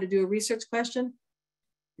don't know how to do a research question,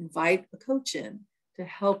 invite a coach in to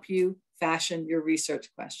help you fashion your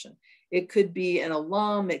research question. It could be an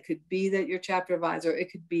alum, it could be that your chapter advisor,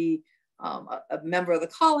 it could be a member of the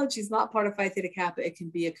college who's not part of Phi Theta Kappa, it can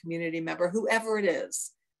be a community member, whoever it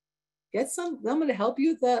is. Get someone to help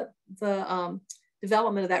you with the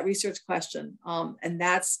development of that research question. And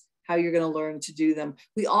that's how you're going to learn to do them.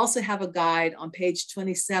 We also have a guide on page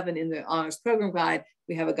 27 in the Honors Program Guide.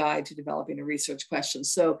 We have a guide to developing a research question.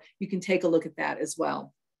 So you can take a look at that as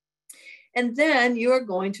well. And then you're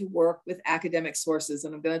going to work with academic sources,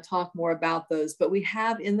 and I'm going to talk more about those, but we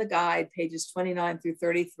have in the guide, pages 29 through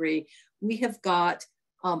 33, we have got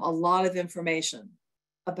a lot of information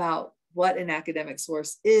about what an academic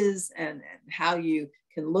source is and how you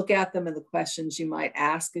can look at them and the questions you might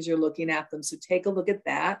ask as you're looking at them. So take a look at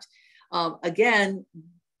that. Again,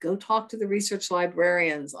 go talk to the research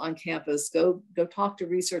librarians on campus. Go talk to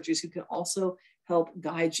researchers who can also help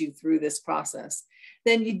guide you through this process.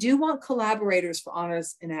 Then you do want collaborators for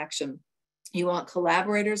Honors in Action. You want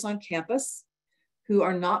collaborators on campus who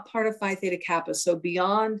are not part of Phi Theta Kappa. So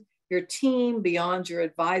beyond your team, beyond your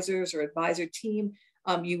advisors or advisor team,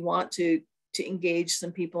 you want to engage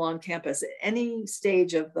some people on campus at any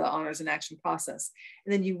stage of the Honors in Action process.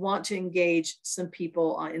 And then you want to engage some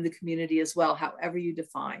people in the community as well, however you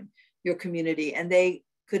define your community. And they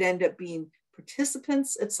could end up being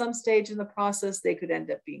participants at some stage in the process. They could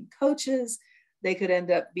end up being coaches. They could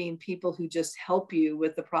end up being people who just help you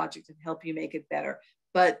with the project and help you make it better.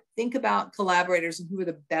 But think about collaborators and who are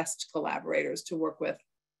the best collaborators to work with.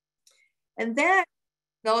 And then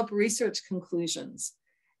develop research conclusions.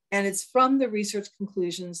 And it's from the research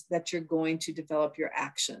conclusions that you're going to develop your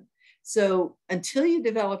action. So until you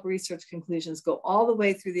develop research conclusions, go all the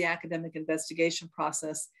way through the academic investigation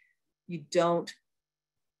process, you don't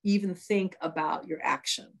even think about your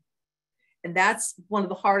action. And that's one of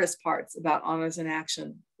the hardest parts about Honors in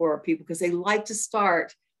Action for people, because they like to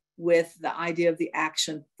start with the idea of the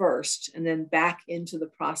action first and then back into the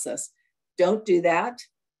process. Don't do that.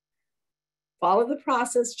 Follow the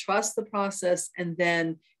process, trust the process, and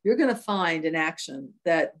then you're going to find an action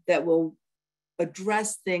that will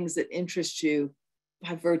address things that interest you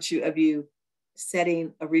by virtue of you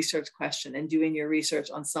setting a research question and doing your research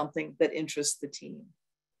on something that interests the team.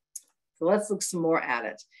 So let's look some more at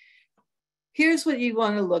it. Here's what you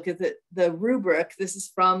want to look at, the rubric. This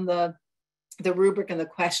is from the rubric and the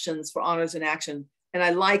questions for Honors in Action. And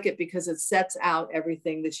I like it because it sets out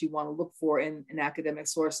everything that you want to look for in academic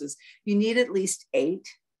sources. You need at least 8,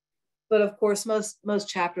 but of course, most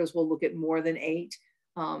chapters will look at more than 8,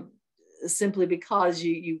 simply because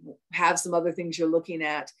you have some other things you're looking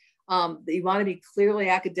at. You want to be clearly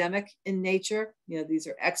academic in nature. These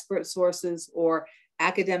are expert sources or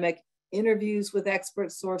academic interviews with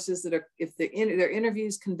expert sources that are, if they're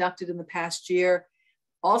interviews conducted in the past year.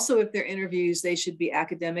 Also, if they're interviews, they should be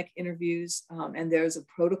academic interviews, and there's a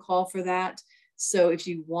protocol for that. So if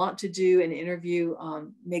you want to do an interview,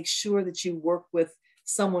 make sure that you work with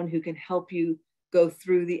someone who can help you go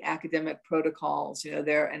through the academic protocols. You know,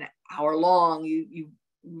 they're an hour long. You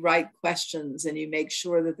write questions and you make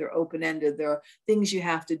sure that they're open-ended. There are things you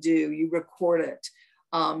have to do. You record it,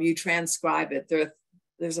 you transcribe it.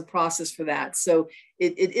 There's a process for that. So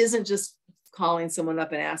it isn't just calling someone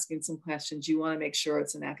up and asking some questions. You want to make sure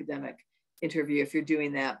it's an academic interview if you're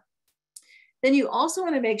doing that. Then you also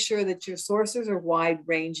want to make sure that your sources are wide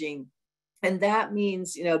ranging. And that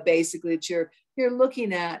means, you know, basically that you're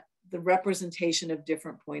looking at the representation of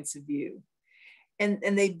different points of view. And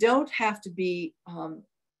they don't have to be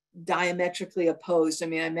diametrically opposed. I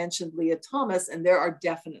mean, I mentioned Leah Thomas, and there are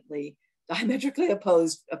definitely diametrically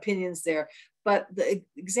opposed opinions there. But the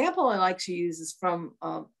example I like to use is from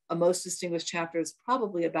a Most Distinguished Chapters,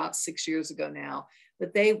 probably about 6 years ago now,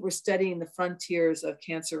 but they were studying the frontiers of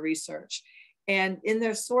cancer research. And in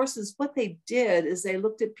their sources, what they did is they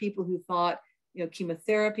looked at people who thought, you know,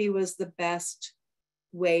 chemotherapy was the best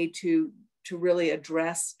way to really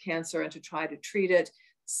address cancer and to try to treat it.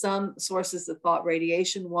 Some sources that thought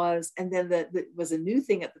radiation was, and then that was a new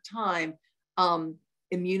thing at the time,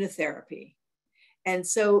 immunotherapy. And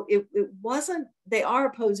so it wasn't, they are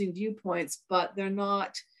opposing viewpoints, but they're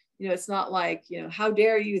not, you know, it's not like, you know, how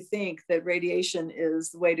dare you think that radiation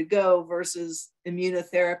is the way to go versus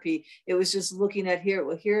immunotherapy. It was just looking at here,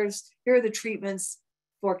 well, here are the treatments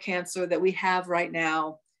for cancer that we have right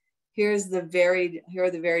now. Here are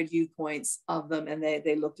the varied viewpoints of them, and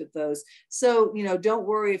they looked at those. So, you know, don't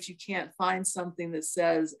worry if you can't find something that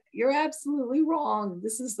says, you're absolutely wrong,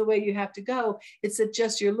 this is the way you have to go. It's that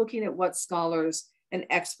just you're looking at what scholars and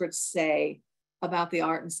experts say about the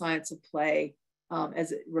art and science of play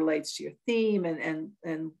as it relates to your theme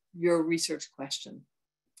and your research question.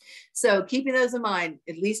 So keeping those in mind,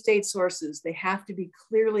 at least 8 sources, they have to be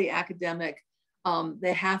clearly academic,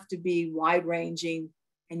 they have to be wide-ranging,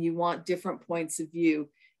 and you want different points of view.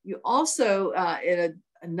 You also,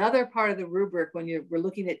 another part of the rubric, when we're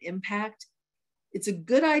looking at impact, it's a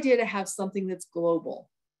good idea to have something that's global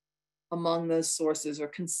among those sources or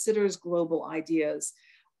considers global ideas.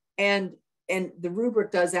 And the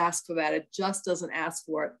rubric does ask for that. It just doesn't ask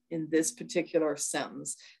for it in this particular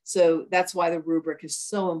sentence. So that's why the rubric is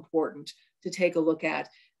so important to take a look at.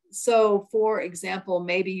 So for example,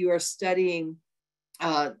 maybe you are studying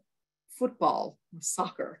football,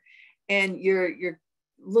 soccer, and you're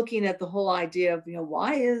looking at the whole idea of, you know,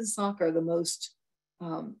 why is soccer the most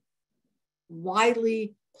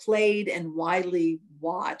widely played and widely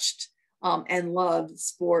watched and loved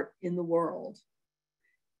sport in the world?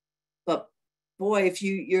 But boy, if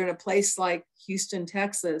you're in a place like Houston,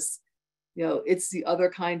 Texas, you know, it's the other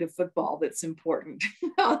kind of football that's important.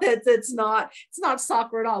 It's not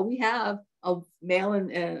soccer at all. We have a male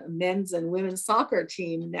and men's and women's soccer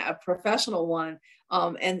team, a professional one,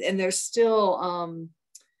 and there's still,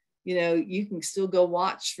 you know, you can still go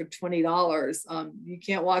watch for $20. You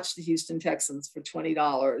can't watch the Houston Texans for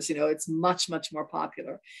 $20. You know, it's much, much more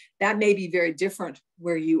popular. That may be very different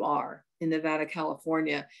where you are in Nevada,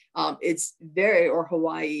 California. It's very, or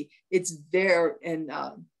Hawaii, it's very, and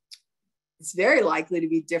it's very likely to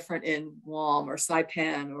be different in Guam or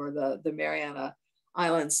Saipan or the Mariana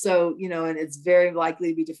Islands. So, you know, and it's very likely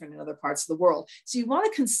to be different in other parts of the world. So you want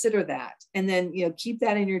to consider that, and then, you know, keep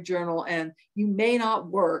that in your journal. And you may not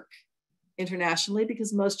work internationally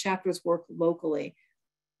because most chapters work locally,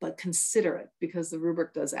 but consider it because the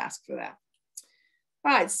rubric does ask for that.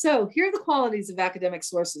 All right, so here are the qualities of academic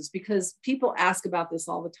sources, because people ask about this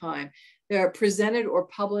all the time. They're presented or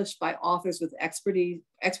published by authors with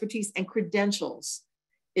expertise and credentials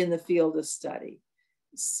in the field of study.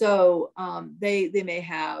 So they may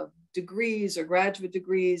have degrees or graduate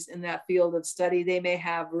degrees in that field of study. They may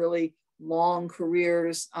have really long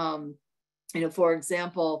careers. You know, for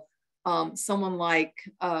example, someone like,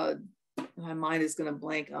 my mind is going to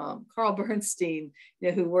blank, Carl Bernstein, you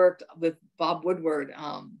know, who worked with Bob Woodward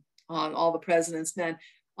on All the President's Men.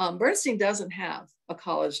 Bernstein doesn't have a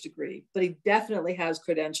college degree, but he definitely has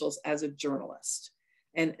credentials as a journalist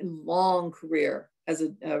and a long career as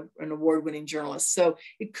an award-winning journalist. So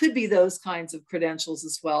it could be those kinds of credentials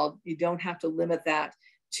as well. You don't have to limit that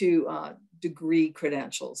to degree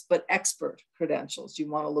credentials, but expert credentials you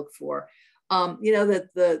want to look for. You know,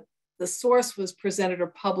 that the source was presented or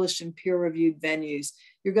published in peer-reviewed venues.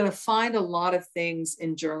 You're going to find a lot of things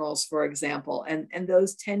in journals, for example, and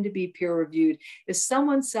those tend to be peer-reviewed. If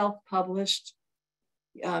someone self-published,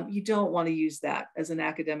 you don't want to use that as an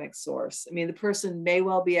academic source. I mean, the person may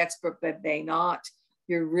well be expert, but may not.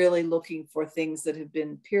 You're really looking for things that have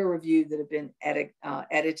been peer reviewed, that have been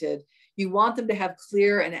edited. You want them to have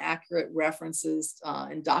clear and accurate references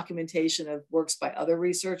and documentation of works by other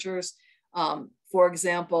researchers. For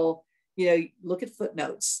example, look at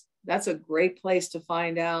footnotes. That's a great place to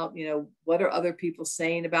find out, what are other people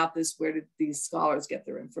saying about this? Where did these scholars get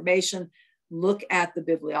their information? Look at the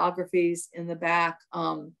bibliographies in the back.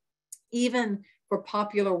 Even for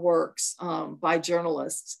popular works by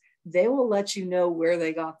journalists, they will let you know where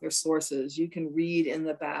they got their sources. You can read in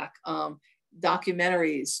the back.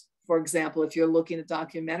 Documentaries, for example, if you're looking at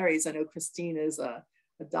documentaries, I know Christine is a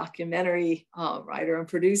documentary writer and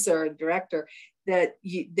producer and director, that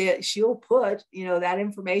she'll put that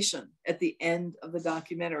information at the end of the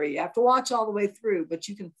documentary. You have to watch all the way through, but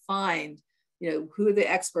you can find who are the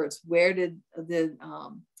experts, where did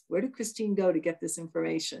Christine go to get this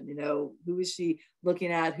information, who is she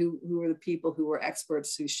looking at, who are the people who were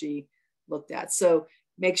experts who she looked at. So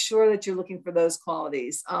make sure that you're looking for those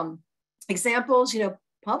qualities. Examples,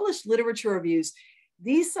 published literature reviews.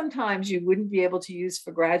 These sometimes you wouldn't be able to use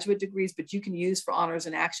for graduate degrees, but you can use for honors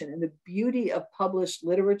in action. And the beauty of published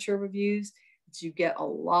literature reviews is you get a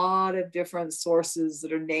lot of different sources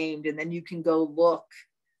that are named, and then you can go look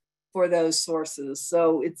for those sources.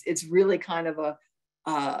 So it's really kind of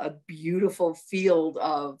a beautiful field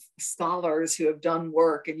of scholars who have done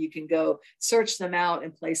work, and you can go search them out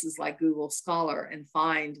in places like Google Scholar and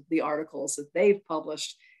find the articles that they've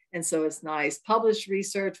published. And so it's nice. Published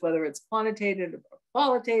research, whether it's quantitative or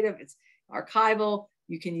qualitative, it's archival,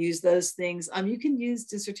 you can use those things. You can use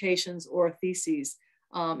dissertations or theses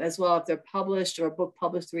as well if they're published, or a book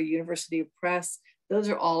published through a university or press. Those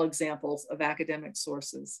are all examples of academic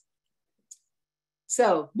sources.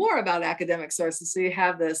 So more about academic sources. So you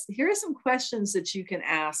have this. Here are some questions that you can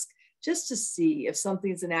ask just to see if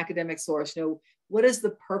something's an academic source. What is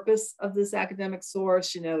the purpose of this academic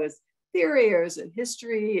source? Is theory, or is it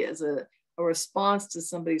history? Is it a response to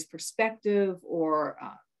somebody's perspective, or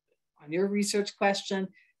on your research question?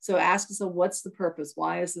 So ask yourself, what's the purpose?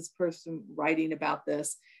 Why is this person writing about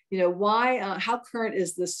this? How current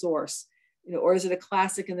is this source? Or is it a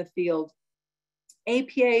classic in the field?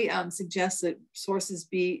 APA suggests that sources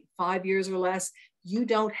be 5 years or less. You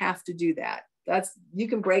don't have to do that. You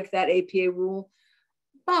can break that APA rule.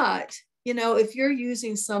 But, if you're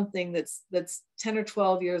using something that's 10 or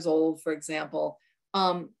 12 years old, for example,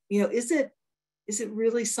 is it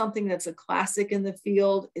really something that's a classic in the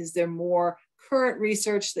field? Is there more current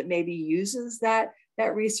research that maybe uses that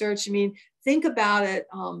research? Think about it,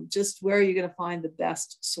 just where are you going to find the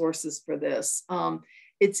best sources for this?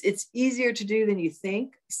 It's easier to do than you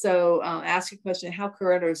think. So ask a question, how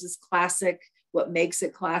current, or is this classic? What makes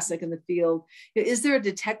it classic in the field? Is there a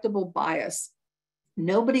detectable bias?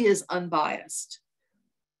 Nobody is unbiased,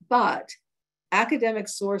 but academic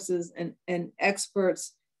sources and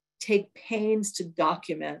experts take pains to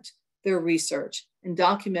document their research and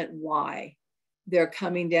document why they're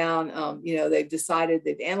coming down. They've decided,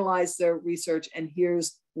 they've analyzed their research, and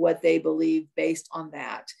here's what they believe based on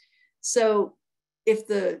that. So if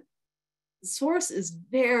the source is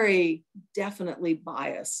very definitely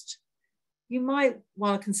biased, you might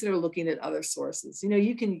want to consider looking at other sources.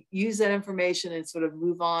 You can use that information and sort of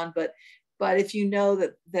move on, but if you know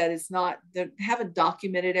that it's not, they haven't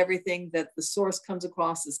documented everything, that the source comes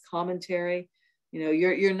across as commentary,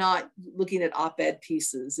 you're not looking at op-ed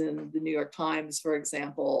pieces in the New York Times, for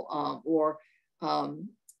example, or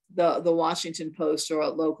the Washington Post or a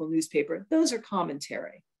local newspaper. Those are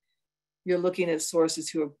commentary. You're looking at sources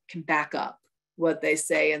who can back up what they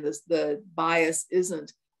say, and the bias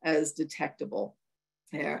isn't as detectable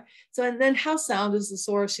there. So, and then how sound is the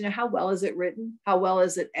source? How well is it written? How well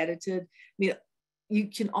is it edited? You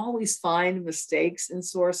can always find mistakes in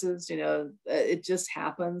sources, it just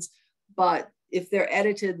happens. But if they're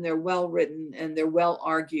edited and they're well written and they're well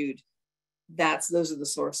argued, those are the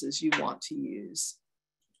sources you want to use.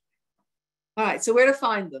 All right, so where to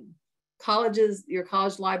find them? Colleges, your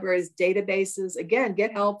college libraries, databases. Again,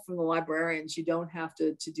 get help from the librarians. You don't have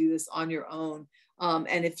to do this on your own.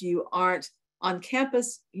 And if you aren't on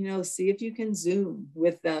campus, see if you can Zoom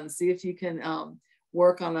with them. See if you can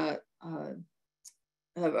work on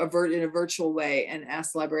in a virtual way and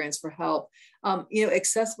ask librarians for help.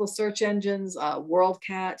 Accessible search engines,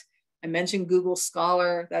 WorldCat. I mentioned Google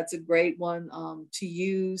Scholar. That's a great one to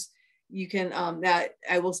use. You can,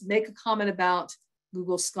 I will make a comment about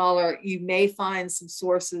Google Scholar. You may find some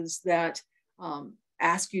sources that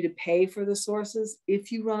ask you to pay for the sources.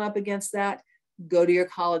 If you run up against that, go to your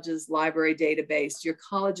college's library database. Your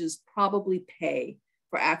colleges probably pay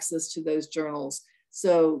for access to those journals.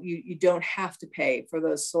 So you don't have to pay for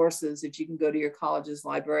those sources if you can go to your college's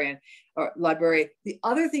librarian or library. The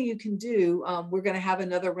other thing you can do, we're going to have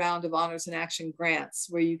another round of Honors in Action grants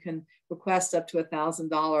where you can request up to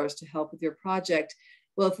 $1,000 to help with your project.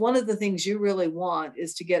 Well, if one of the things you really want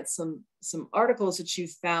is to get some articles that you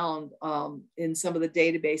found in some of the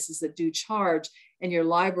databases that do charge, and your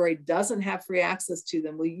library doesn't have free access to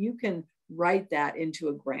them, well, you can write that into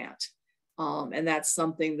a grant. And that's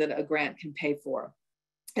something that a grant can pay for.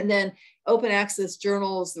 And then open access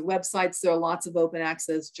journals, the websites, there are lots of open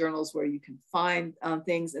access journals where you can find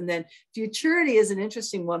things. And then Futurity is an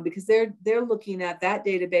interesting one because they're looking at that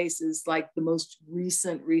database is like the most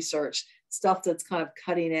recent research, stuff that's kind of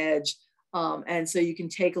cutting edge. And so you can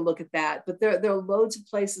take a look at that. But there are loads of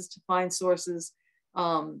places to find sources.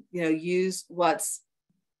 Use what's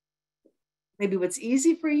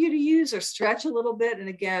easy for you to use or stretch a little bit. And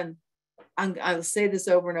again, I'll say this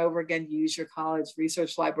over and over again, use your college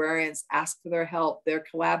research librarians, ask for their help. They're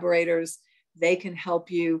collaborators, they can help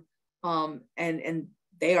you, and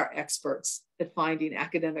they are experts at finding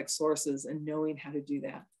academic sources and knowing how to do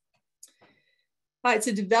that. All right,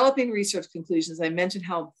 so developing research conclusions. I mentioned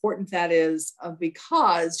how important that is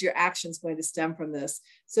because your action is going to stem from this.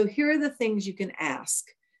 So here are the things you can ask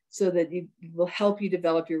so that it will help you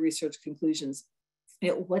develop your research conclusions.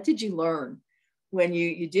 What did you learn? When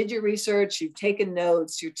you did your research, you've taken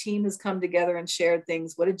notes, your team has come together and shared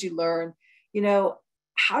things. What did you learn?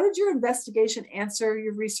 How did your investigation answer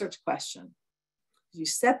your research question? Did you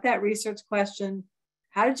set that research question?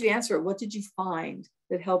 How did you answer it? What did you find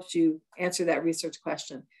that helped you answer that research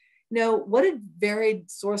question? What did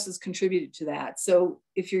varied sources contribute to that? So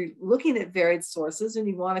if you're looking at varied sources and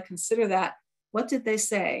you want to consider that, what did they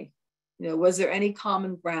say? Was there any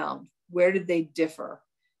common ground? Where did they differ?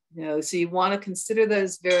 So you want to consider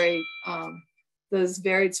those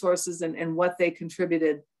varied sources and what they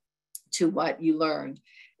contributed to what you learned.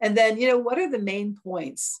 And then, what are the main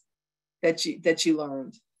points that you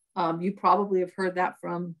learned? You probably have heard that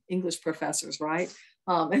from English professors, right?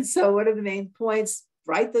 And so what are the main points?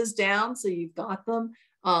 Write those down so you've got them.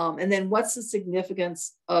 And then what's the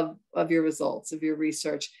significance of your results, of your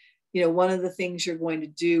research? One of the things you're going to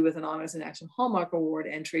do with an Honors in Action Hallmark Award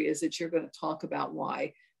entry is that you're going to talk about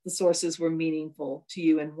why the sources were meaningful to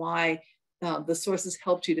you and why the sources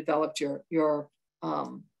helped you develop your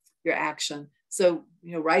action. So,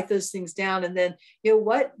 write those things down. And then,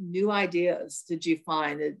 what new ideas did you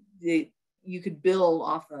find that you could build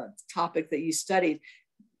off a topic that you studied?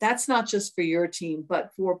 That's not just for your team,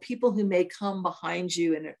 but for people who may come behind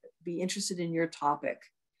you and be interested in your topic.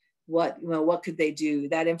 What could they do?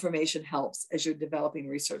 That information helps as you're developing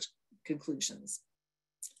research conclusions.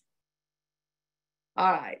 All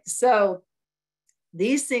right, so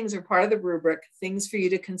these things are part of the rubric, things for you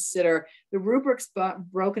to consider. The rubric's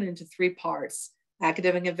broken into 3 parts: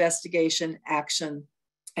 academic investigation, action,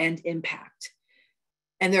 and impact.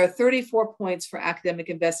 And there are 34 points for academic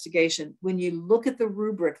investigation. When you look at the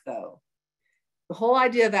rubric though, the whole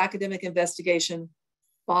idea of academic investigation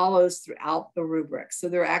follows throughout the rubric. So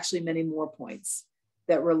there are actually many more points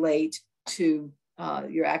that relate to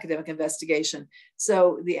your academic investigation.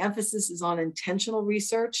 So the emphasis is on intentional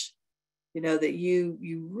research, that you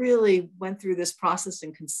really went through this process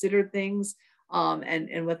and considered things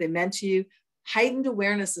and what they meant to you. Heightened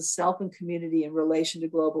awareness of self and community in relation to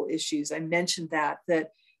global issues. I mentioned that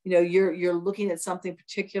you're looking at something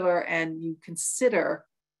particular and you consider,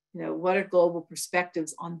 what are global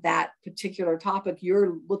perspectives on that particular topic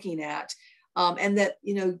you're looking at. And that,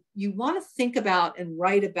 you want to think about and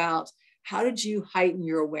write about how did you heighten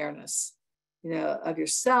your awareness, of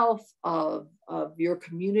yourself, of your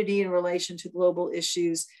community in relation to global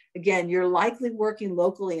issues. Again, you're likely working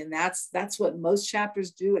locally, and that's what most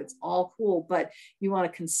chapters do. It's all cool, but you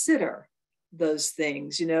want to consider those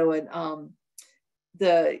things, and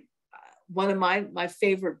one of my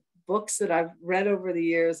favorite books that I've read over the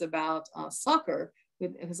years about soccer,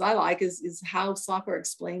 because I like is how soccer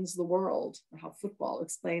explains the world, or how football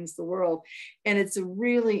explains the world. And it's a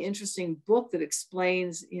really interesting book that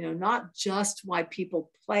explains, not just why people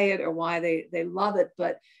play it or why they love it,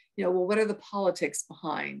 but, what are the politics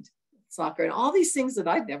behind soccer and all these things that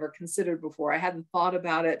I'd never considered before. I hadn't thought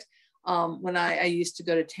about it when I used to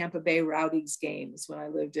go to Tampa Bay Rowdies games when I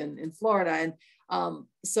lived in Florida. And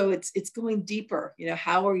so it's going deeper.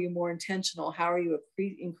 How are you more intentional? How are you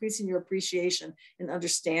increasing your appreciation and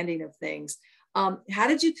understanding of things? How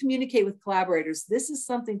did you communicate with collaborators? This is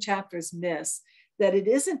something chapters miss, that it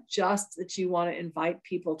isn't just that you want to invite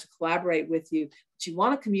people to collaborate with you, but you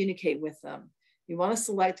want to communicate with them. You want to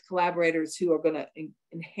select collaborators who are going to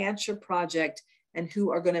enhance your project and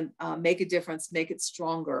who are going to make a difference, make it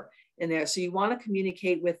stronger in there. So you want to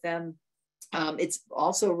communicate with them. It's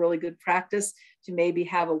also a really good practice to maybe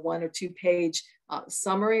have a 1 or 2 page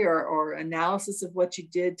summary or analysis of what you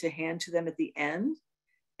did to hand to them at the end,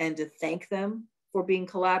 and to thank them for being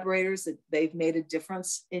collaborators, that they've made a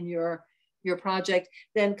difference in your project.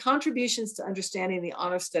 Then contributions to understanding the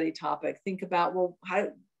honor study topic. Think about, well, how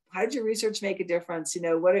did your research make a difference? You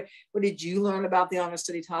know, what did you learn about the honor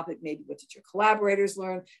study topic? Maybe what did your collaborators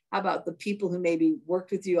learn? How about the people who maybe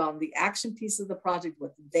worked with you on the action piece of the project?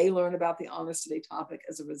 What did they learn about the honor study topic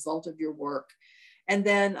as a result of your work? And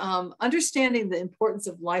then understanding the importance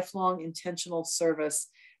of lifelong intentional service.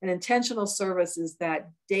 And intentional service is that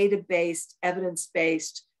data-based,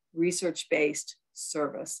 evidence-based, research-based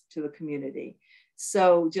service to the community.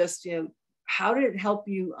 So just, you know, how did it help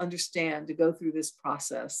you understand to go through this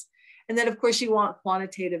process? And then of course you want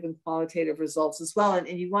quantitative and qualitative results as well. And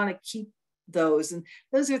you want to keep those. And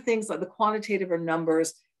those are things like the quantitative are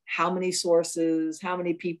numbers, how many sources, how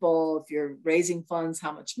many people, if you're raising funds,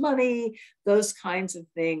 how much money, those kinds of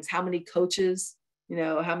things, how many coaches, you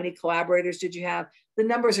know, how many collaborators did you have? The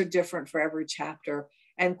numbers are different for every chapter.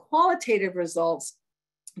 And qualitative results,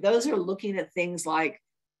 those are looking at things like,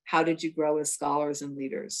 how did you grow as scholars and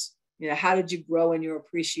leaders? You know, how did you grow in your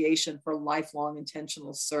appreciation for lifelong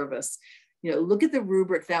intentional service? You know, look at the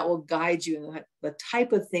rubric that will guide you in the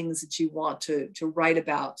type of things that you want to write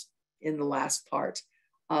about in the last part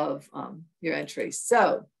of your entry.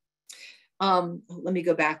 So let me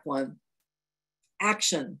go back one.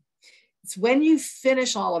 Action. It's when you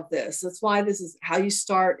finish all of this. That's why this is how you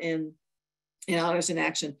start in Honors in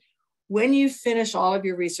Action. When you finish all of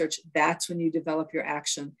your research, that's when you develop your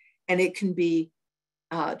action. And it can be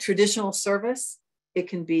traditional service, it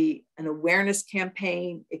can be an awareness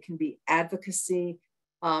campaign, it can be advocacy,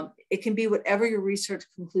 it can be whatever your research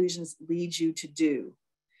conclusions lead you to do.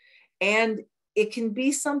 And it can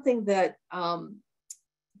be something that,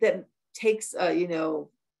 that takes, you know,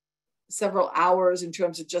 several hours in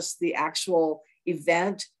terms of just the actual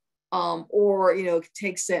event, or, you know, it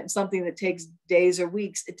takes something that takes days or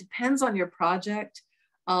weeks. It depends on your project,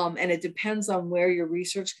 and it depends on where your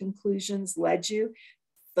research conclusions led you.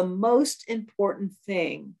 The most important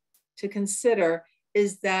thing to consider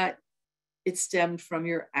is that it stemmed from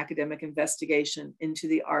your academic investigation into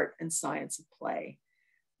the art and science of play.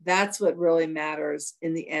 That's what really matters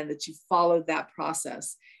in the end, that you followed that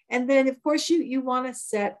process. And then of course you want to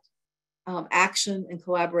set action and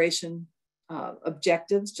collaboration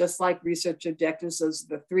objectives, just like research objectives. Those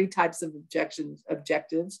are the 3 types of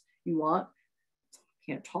objectives you want.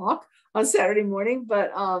 Can't talk on Saturday morning,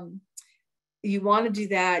 but you want to do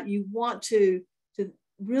that. You want to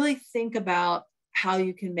really think about how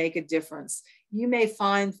you can make a difference. You may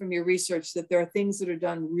find from your research that there are things that are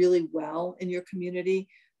done really well in your community.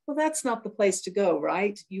 Well, that's not the place to go,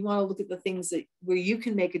 right? You want to look at the things where you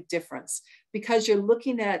can make a difference, because you're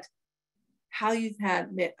looking at how you've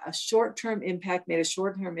had a short-term impact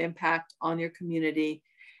on your community,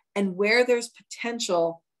 and where there's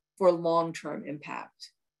potential for long-term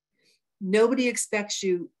impact. Nobody expects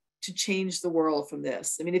you to change the world from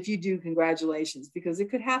this. I mean, if you do, congratulations, because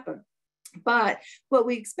it could happen. But what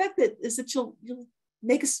we expect is that you'll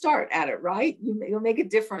make a start at it, right? You'll make a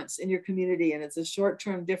difference in your community, and it's a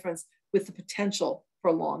short-term difference with the potential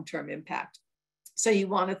for long-term impact. So you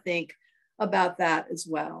want to think about that as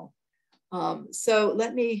well. So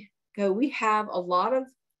let me go. We have a lot of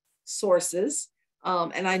sources,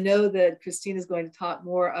 and I know that Christine is going to talk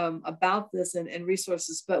more about this and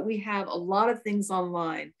resources, but we have a lot of things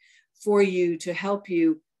online for you to help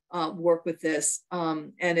you work with this.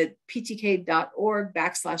 And at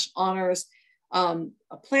ptk.org/honors, a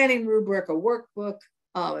planning rubric, a workbook,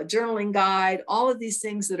 a journaling guide, all of these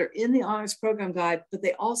things that are in the honors program guide, but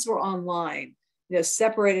they also are online, you know,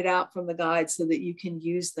 separated out from the guide so that you can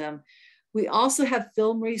use them. We also have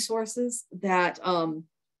film resources that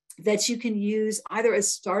that you can use either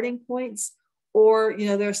as starting points, or, you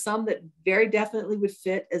know, there are some that very definitely would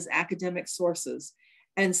fit as academic sources.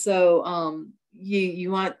 And so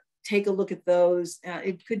you want to take a look at those.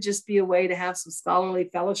 It could just be a way to have some scholarly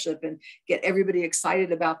fellowship and get everybody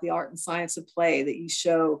excited about the art and science of play, that you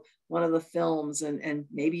show one of the films, and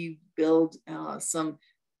maybe you build some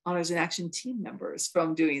Honors in Action team members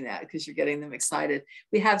from doing that, because you're getting them excited.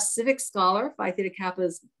 We have Civic Scholar, Phi Theta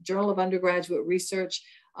Kappa's Journal of Undergraduate Research.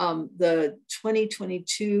 The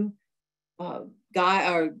 2022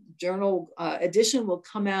 journal edition will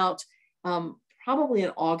come out probably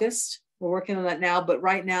in August. We're working on that now, but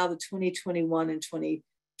right now the 2021 and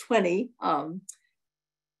 2020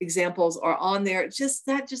 examples are on there.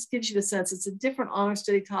 That just gives you a sense. It's a different honor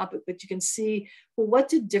study topic, but you can see, well, what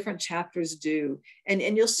did different chapters do? And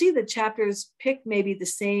you'll see that chapters picked maybe the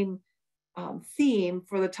same theme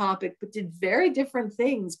for the topic, but did very different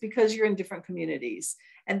things because you're in different communities.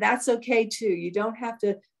 And that's okay too. You don't have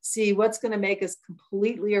to see what's going to make us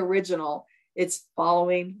completely original. It's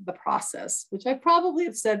following the process, which I probably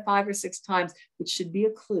have said 5 or 6 times, which should be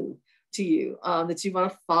a clue to you that you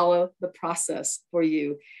want to follow the process for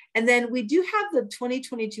you. And then we do have the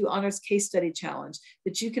 2022 Honors Case Study Challenge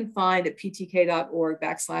that you can find at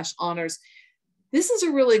ptk.org/honors. This is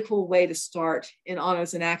a really cool way to start in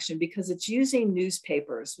Honors in Action because it's using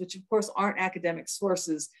newspapers, which of course aren't academic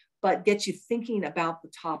sources, but get you thinking about the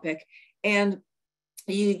topic. And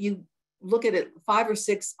you look at it, 5 or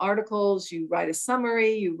 6 articles, you write a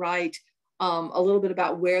summary, you write a little bit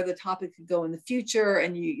about where the topic could go in the future,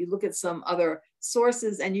 and you look at some other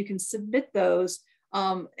sources, and you can submit those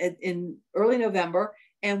in early November,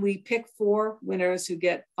 and we pick 4 winners who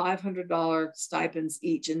get $500 stipends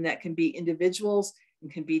each, and that can be individuals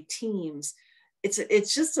and can be teams.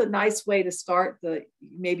 It's just a nice way to start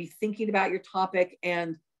maybe thinking about your topic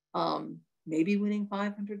and maybe winning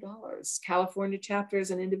 $500. California chapters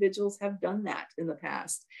and individuals have done that in the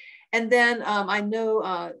past. And then I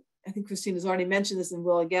know, I think Christina's already mentioned this and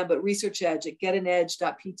will again, but Research Edge at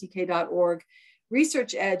getanedge.ptk.org.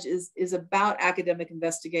 Research Edge is about academic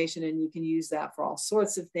investigation, and you can use that for all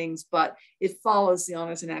sorts of things, but it follows the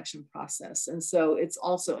Honors in Action process. And so it's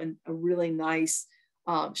also a really nice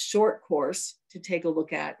short course to take a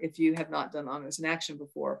look at if you have not done Honors in Action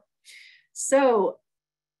before. So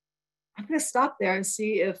I'm going to stop there and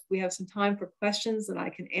see if we have some time for questions that I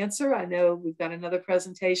can answer. I know we've got another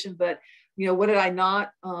presentation, but what did I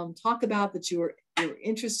not talk about that you were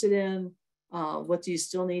interested in? What do you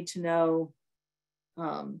still need to know?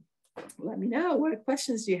 Let me know. What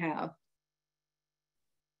questions do you have?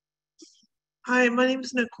 Hi, my name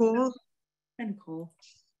is Nicole. Hi, Nicole.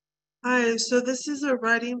 Hi, so this is a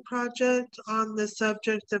writing project on the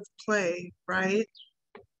subject of play, right?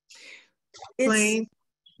 Playing.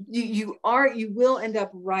 You will end up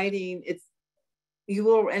writing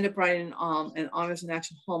an Honors in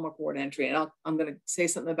Action Hallmark Award entry, and I'm going to say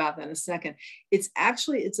something about that in a second. It's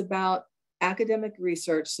about academic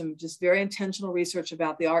research, some just very intentional research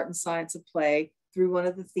about the art and science of play through one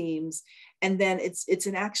of the themes, and then it's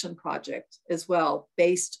an action project as well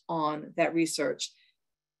based on that research.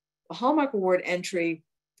 A Hallmark Award entry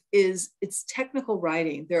it's technical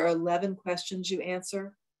writing. There are 11 questions you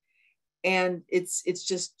answer, and it's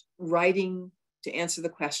just writing to answer the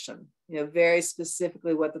question, very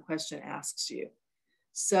specifically what the question asks you.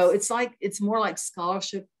 So it's more like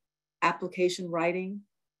scholarship application writing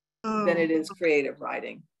than it is creative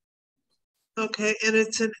writing. Okay, and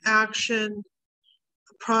it's an action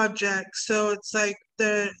project, so it's like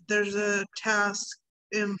there's a task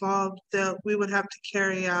involved that we would have to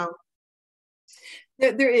carry out.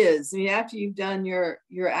 There is. I mean, after you've done your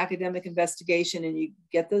academic investigation and you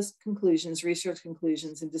get those conclusions, research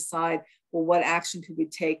conclusions, and decide, well, what action could we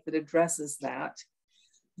take that addresses that,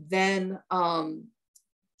 then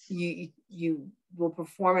you will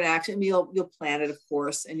perform an action. You'll plan it, of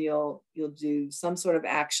course, and you'll do some sort of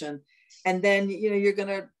action, and then you're going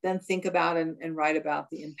to then think about and write about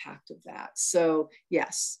the impact of that. So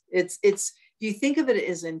yes, it's you think of it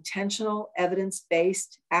as intentional,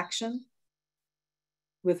 evidence-based action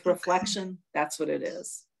with reflection. Okay. That's what it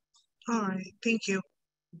is. All right, thank you.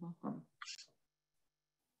 You're welcome.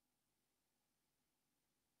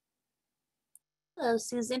 Hello,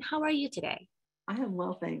 Susan. How are you today? I am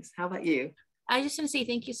well, thanks. How about you? I just want to say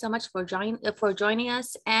thank you so much for joining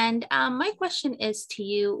us. And my question is to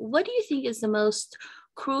you: what do you think is the most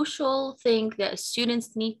crucial thing that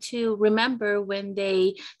students need to remember when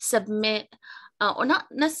they submit, or not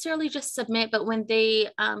necessarily just submit, but when they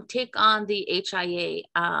take on the HIA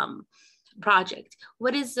project?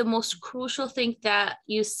 What is the most crucial thing that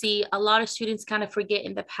you see a lot of students kind of forget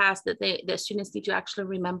in the past that students need to actually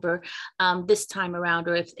remember this time around,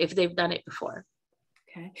 or if they've done it before?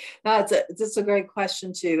 Okay, that's a great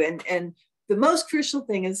question too. And the most crucial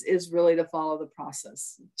thing is really to follow the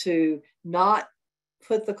process, to not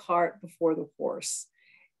put the cart before the horse.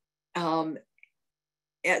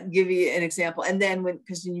 Give you an example. And then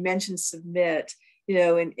because you mentioned submit,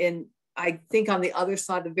 and I think on the other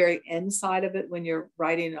side, the very end side of it, when you're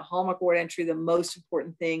writing a Hallmark Award entry, the most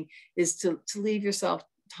important thing is to leave yourself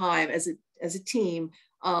time as a team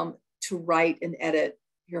to write and edit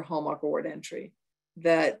your Hallmark Award entry.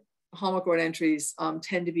 That Hallmark Award entries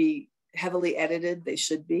tend to be heavily edited. They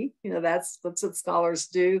should be, that's what scholars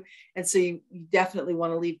do. And so you definitely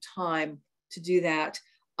want to leave time to do that.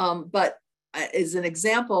 But as an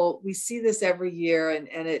example, we see this every year,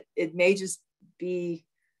 and it may just be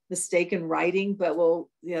mistaken writing, but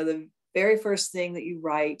the very first thing that you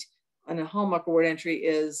write on a Hallmark Award entry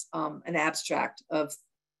is an abstract of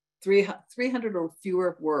 300 or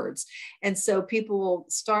fewer words. And so people will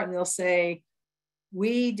start and they'll say,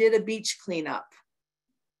 we did a beach cleanup.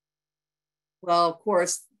 Well, of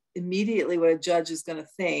course, immediately what a judge is going to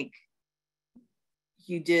think,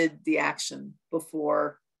 you did the action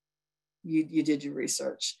before you did your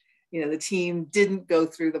research. The team didn't go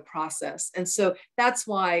through the process. And so that's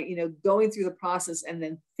why, going through the process and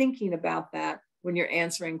then thinking about that when you're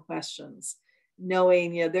answering questions,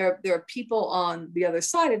 knowing, there are people on the other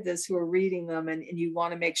side of this who are reading them, and you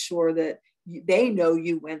want to make sure that they know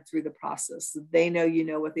you went through the process, that they know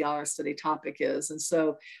what the honor study topic is. And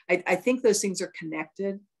so I think those things are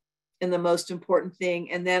connected in the most important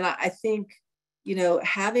thing. And then I think,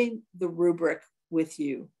 having the rubric with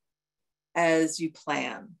you as you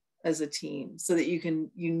plan as a team, so that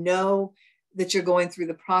you know that you're going through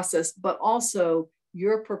the process, but also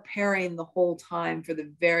you're preparing the whole time for the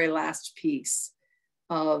very last piece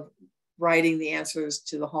of writing the answers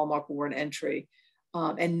to the Hallmark Award entry,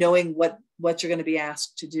 and knowing what you're going to be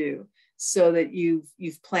asked to do, so that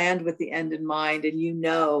you've planned with the end in mind, and you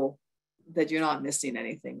know that you're not missing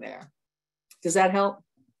anything there. Does that help?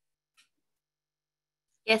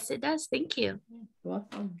 Yes, it does. Thank you. You're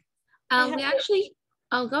welcome. We actually,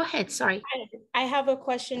 oh, go ahead. Sorry. I have a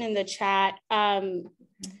question in the chat.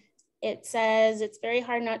 It says, it's very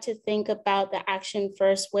hard not to think about the action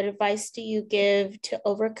first. What advice do you give to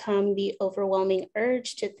overcome the overwhelming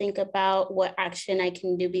urge to think about what action I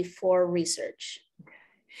can do before research?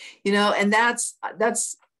 And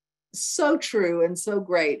that's so true and so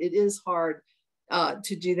great. It is hard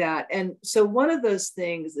to do that. And so one of those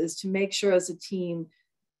things is to make sure as a team,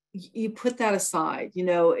 you put that aside.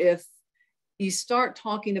 If you start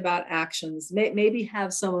talking about actions, maybe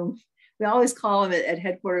have someone, we always call them at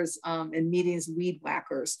headquarters and meetings, weed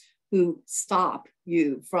whackers, who stop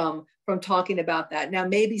you from talking about that. Now,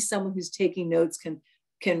 maybe someone who's taking notes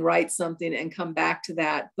can write something and come back to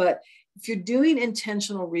that. But if you're doing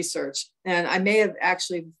intentional research, and I may have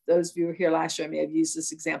actually, those of you who were here last year, I may have used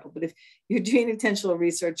this example, but if you're doing intentional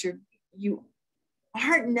research, you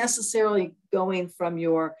aren't necessarily going from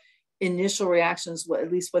your initial reactions,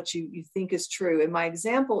 at least what you think is true. And my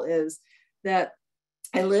example is that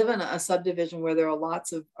I live in a subdivision where there are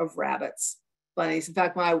lots of rabbits, bunnies. In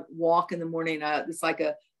fact, when I walk in the morning, it's like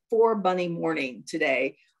a 4 bunny morning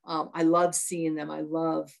today. I love seeing them. I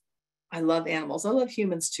love animals. I love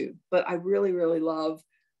humans too, but I really, really love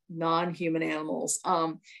non-human animals.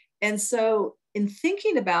 And so in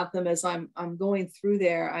thinking about them as I'm going through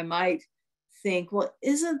there, I might think, well,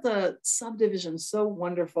 isn't the subdivision so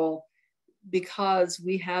wonderful because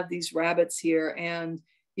we have these rabbits here? And,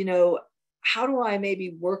 how do I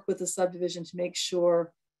maybe work with the subdivision to make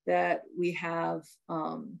sure that we have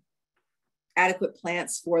adequate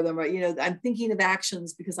plants for them? Right? I'm thinking of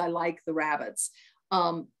actions because I like the rabbits.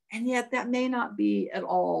 And yet that may not be at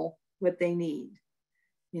all what they need.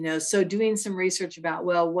 So doing some research about,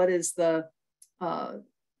 well, what is the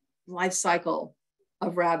life cycle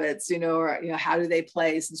of rabbits, or how do they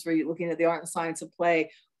play, since we're looking at the art and science of play,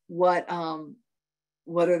 what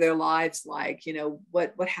are their lives like?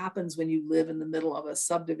 What happens when you live in the middle of a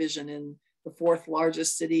subdivision in the 4th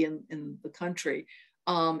largest city in the country?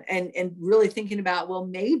 And really thinking about, well,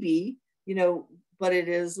 maybe, what it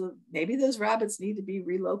is, maybe those rabbits need to be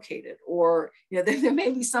relocated, or, there may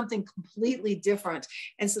be something completely different.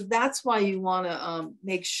 And so that's why you want to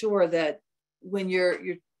make sure that when you're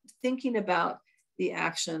thinking about the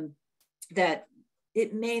action, that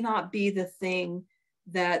it may not be the thing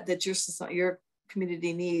that your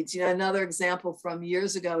community needs. Another example from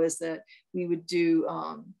years ago is that we would do,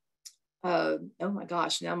 oh my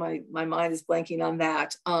gosh, now my mind is blanking on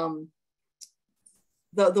that.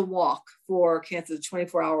 The walk for cancer, the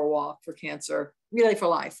 24-hour walk for cancer, Relay for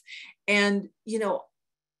Life. And,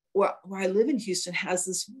 where I live in Houston has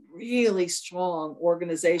this really strong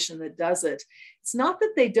organization that does it. It's not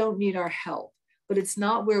that they don't need our help, but it's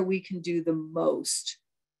not where we can do the most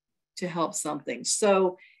to help something.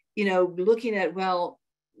 So, looking at, well,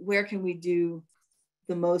 where can we do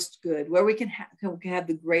the most good, where we can have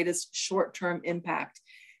the greatest short-term impact.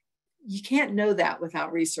 You can't know that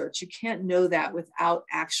without research. You can't know that without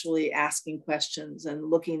actually asking questions and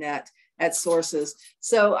looking at sources.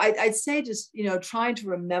 So I'd say just, trying to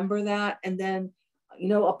remember that, and then,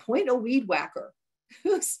 appoint a weed whacker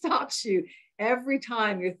who stops you every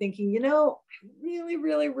time you're thinking, I really,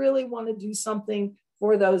 really, really want to do something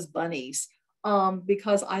for those bunnies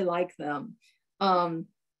because I like them.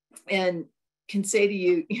 and can say to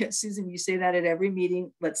you, Susan, you say that at every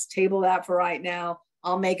meeting. Let's table that for right now.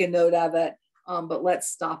 I'll make a note of it, but let's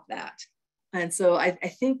stop that. And so I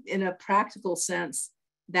think in a practical sense,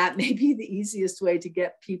 that may be the easiest way to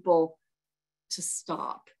get people to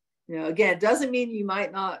stop. Again, it doesn't mean you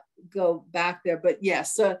might not go back there, but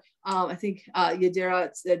yes. So I think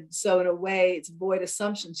Yadira said, so in a way, it's avoid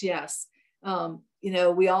assumptions. Yes.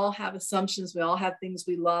 We all have assumptions. We all have things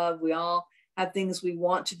we love. We all have things we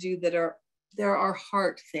want to do that are, there are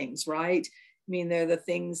heart things, right? I mean, they're the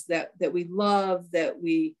things that we love, that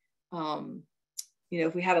we,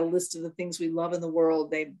 if we had a list of the things we love in the world,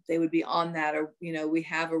 they would be on that, or, we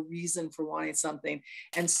have a reason for wanting something.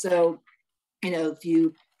 And so, if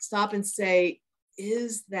you stop and say,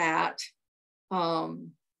 is that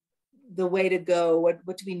the way to go?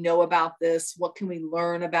 What do we know about this? What can we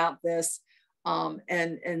learn about this? And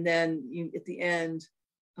then you, at the end,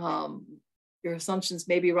 your assumptions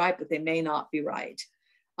may be right, but they may not be right.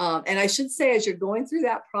 And I should say, as you're going through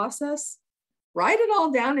that process, write it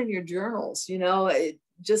all down in your journals.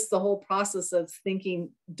 Just the whole process of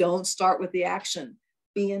thinking, don't start with the action,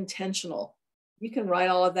 be intentional. You can write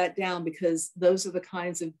all of that down, because those are the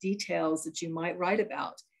kinds of details that you might write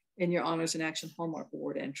about in your Honors in Action Hallmark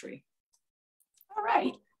Award entry. All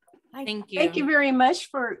right. Thank you. Thank you very much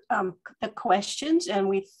for the questions. And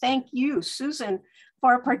we thank you, Susan,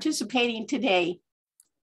 for participating today.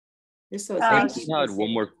 So I had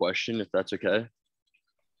one more question, if that's okay.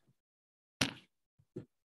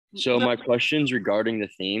 So my question's regarding the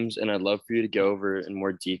themes, and I'd love for you to go over in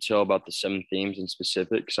more detail about the 7 themes in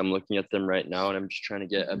specific, because I'm looking at them right now and I'm just trying to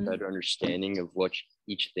get a better understanding of what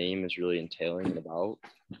each theme is really entailing and about.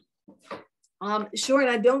 Sure, and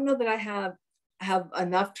I don't know that I have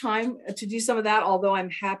enough time to do some of that, although I'm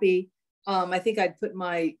happy. I think I'd put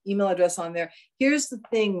my email address on there. Here's the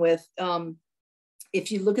thing with,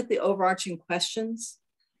 if you look at the overarching questions,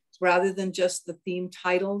 rather than just the theme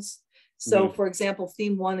titles. So for example,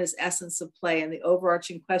 theme 1 is essence of play, and the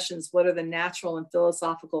overarching questions, what are the natural and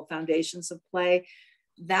philosophical foundations of play?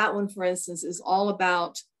 That one, for instance, is all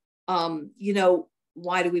about,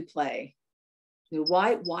 why do we play?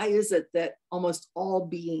 Why is it that almost all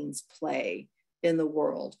beings play in the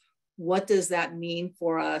world? What does that mean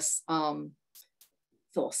for us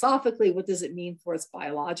philosophically? What does it mean for us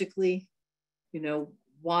biologically?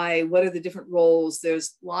 What are the different roles?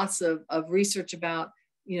 There's lots of research about,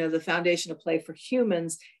 the foundation of play for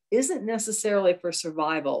humans isn't necessarily for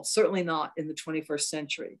survival, certainly not in the 21st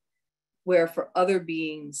century, where for other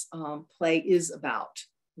beings, play is about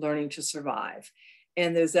learning to survive.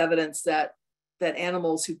 And there's evidence that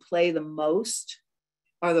animals who play the most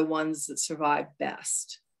are the ones that survive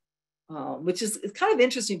best, which is kind of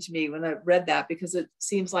interesting to me when I read that, because it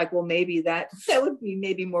seems like, well, maybe that would be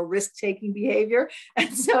maybe more risk-taking behavior.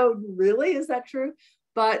 And so really, is that true?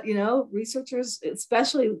 But, researchers,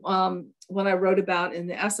 especially when I wrote about in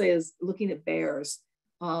the essay, is looking at bears,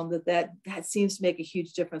 that seems to make a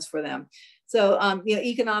huge difference for them. So,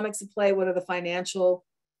 economics of play, what are the financial,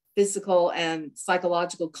 physical, and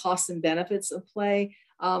psychological costs and benefits of play?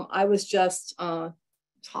 I was just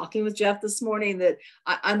talking with Jeff this morning that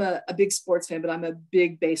I'm a big sports fan, but I'm a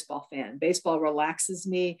big baseball fan. Baseball relaxes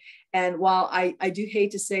me. And while I do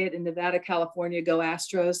hate to say it, in Nevada, California, go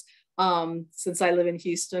Astros, since I live in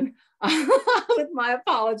Houston, with my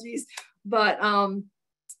apologies. But,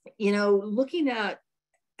 looking at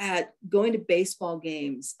going to baseball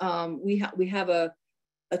games, we have a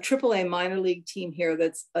AAA minor league team here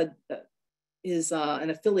that's an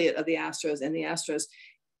affiliate of the Astros, and the Astros,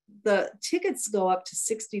 the tickets go up to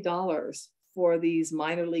 $60 for these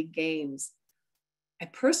minor league games. I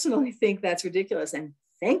personally think that's ridiculous. And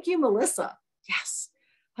thank you, Melissa. Yes.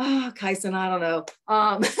 Kyson, I don't know.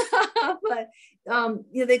 But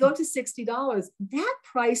they go up to $60. That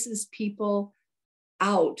prices people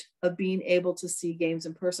out of being able to see games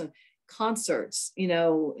in person. Concerts,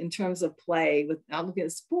 in terms of play, without looking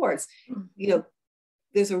at sports,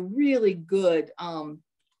 there's a really good,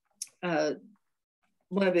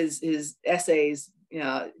 one of his essays,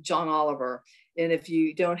 John Oliver. And if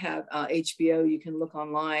you don't have HBO, you can look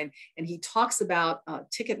online. And he talks about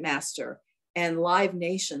Ticketmaster and Live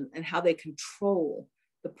Nation and how they control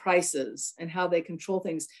the prices and how they control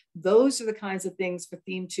things. Those are the kinds of things for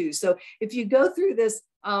theme 2. So if you go through this,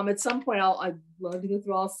 at some point, I'd love to go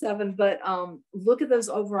through all 7, but look at those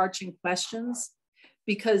overarching questions,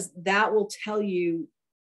 because that will tell you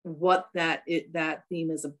what that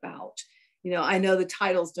theme is about. I know the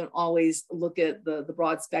titles don't always look at the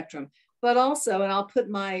broad spectrum, but also, and I'll put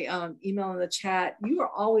my email in the chat, you are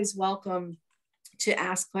always welcome to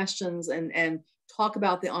ask questions and talk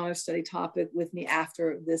about the honor study topic with me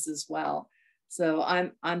after this as well. So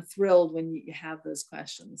I'm thrilled when you have those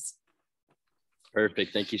questions.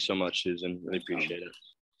 Perfect. Thank you so much, Susan. Really appreciate it.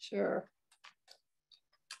 Sure.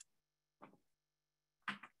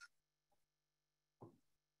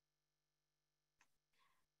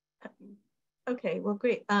 Okay, well,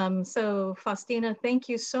 great. So Faustina, thank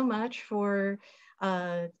you so much for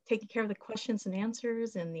taking care of the questions and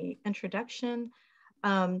answers and the introduction.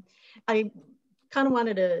 I kind of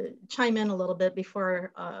wanted to chime in a little bit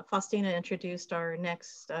before Faustina introduced our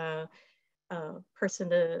next person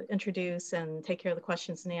to introduce and take care of the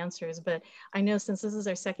questions and answers. But I know since this is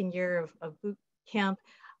our second year of boot camp,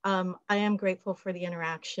 I am grateful for the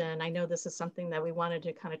interaction. I know this is something that we wanted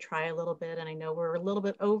to kind of try a little bit, and I know we're a little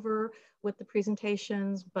bit over with the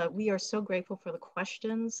presentations, but we are so grateful for the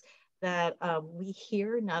questions that we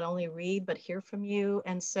hear, not only read, but hear from you.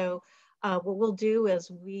 And so what we'll do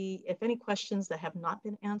is if any questions that have not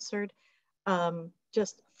been answered,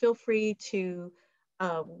 just feel free to,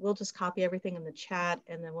 we'll just copy everything in the chat,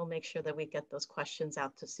 and then we'll make sure that we get those questions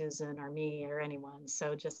out to Susan or me or anyone.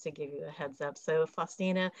 So just to give you a heads up. So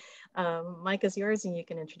Faustina, mic is yours and you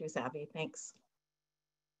can introduce Abby. Thanks.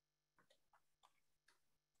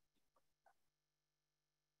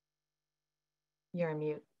 You're on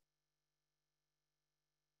mute.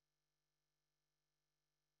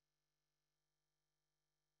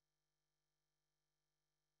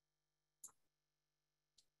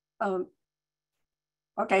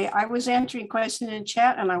 Okay, I was answering questions in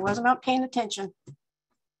chat and I wasn't out paying attention.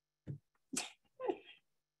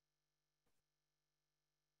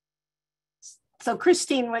 So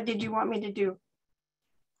Christine, what did you want me to do?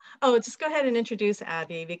 Oh, just go ahead and introduce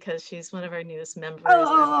Abby because she's one of our newest members.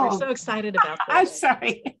 Oh, we're so excited about this. I'm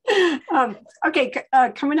sorry. Okay,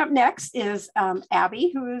 coming up next is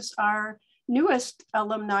Abby, who is our newest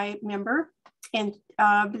alumni member. And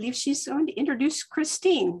I believe she's going to introduce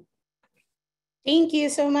Christine. Thank you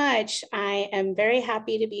so much. I am very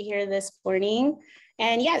happy to be here this morning.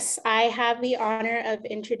 And yes, I have the honor of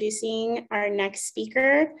introducing our next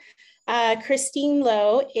speaker. Christine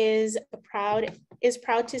Lowe is proud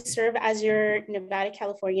to serve as your Nevada,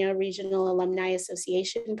 California Regional Alumni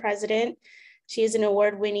Association president. She is an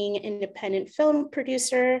award-winning independent film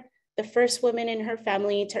producer, the first woman in her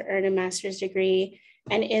family to earn a master's degree,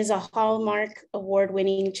 and is a Hallmark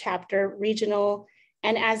award-winning chapter regional,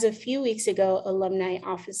 and as a few weeks ago, alumni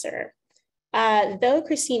officer. Though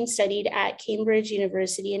Christine studied at Cambridge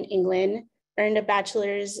University in England, earned a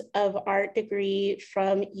Bachelor's of Art degree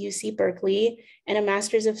from UC Berkeley and a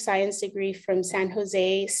Master's of Science degree from San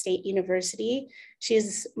Jose State University. She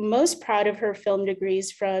is most proud of her film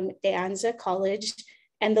degrees from De Anza College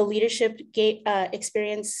and the leadership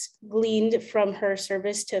experience gleaned from her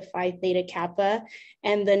service to Phi Theta Kappa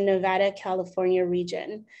and the Nevada, California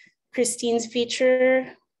region. Christine's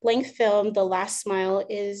feature-length film, The Last Smile,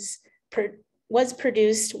 was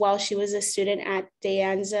produced while she was a student at De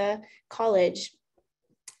Anza College,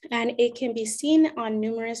 and it can be seen on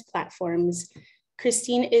numerous platforms.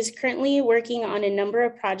 Christine is currently working on a number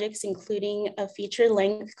of projects, including a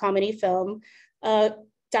feature-length comedy film, a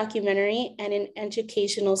documentary, and an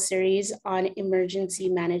educational series on emergency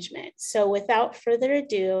management. So without further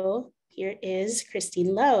ado, here is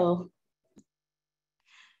Christine Lowe.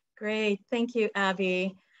 Great, thank you,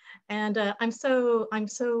 Abby. And I'm so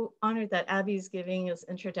honored that Abby's giving us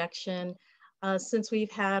introduction. Since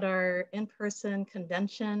we've had our in-person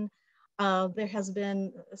convention, there has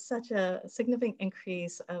been such a significant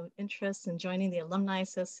increase of interest in joining the Alumni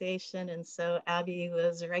Association. And so Abby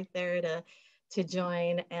was right there to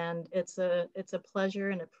join. And it's a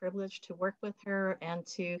pleasure and a privilege to work with her and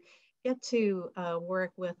to get to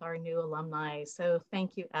work with our new alumni. So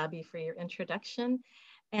thank you, Abby, for your introduction.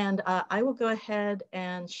 And I will go ahead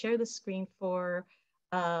and share the screen for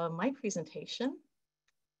my presentation,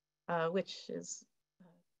 which is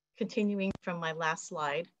continuing from my last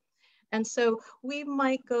slide. And so we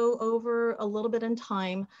might go over a little bit in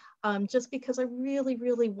time, just because I really,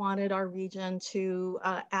 really wanted our region to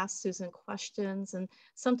ask Susan questions. And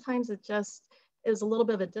sometimes it just is a little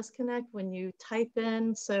bit of a disconnect when you type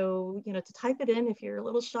in. So, you know, to type it in, if you're a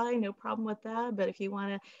little shy, no problem with that. But if you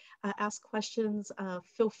want to ask questions,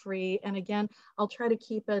 feel free. And again, I'll try to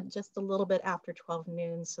keep it just a little bit after 12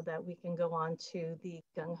 noon so that we can go on to the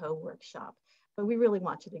Gung Ho workshop. But we really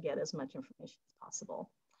want you to get as much information as possible.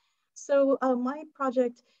 So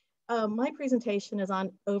my presentation is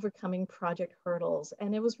on overcoming project hurdles.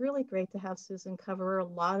 And it was really great to have Susan cover a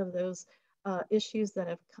lot of those issues that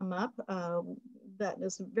have come up. That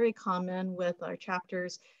is very common with our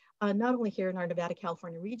chapters, not only here in our Nevada,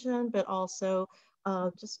 California region, but also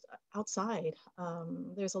just outside.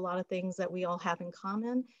 There's a lot of things that we all have in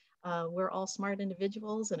common. We're all smart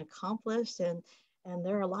individuals and accomplished, and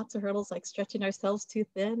there are lots of hurdles like stretching ourselves too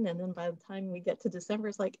thin. And then by the time we get to December,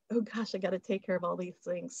 it's like, oh gosh, I got to take care of all these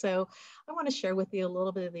things. So I want to share with you a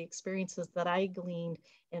little bit of the experiences that I gleaned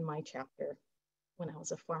in my chapter when I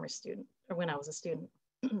was a former student, or when I was a student.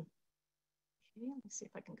 Okay, let me see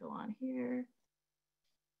if I can go on here.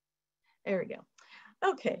 There we go.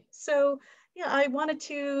 Okay, so yeah, I wanted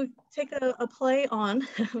to take a play on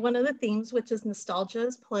one of the themes, which is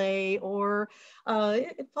nostalgia's play, or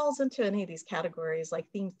it falls into any of these categories like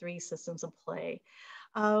theme 3, systems of play.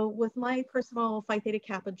 With my personal Phi Theta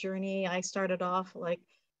Kappa journey, I started off like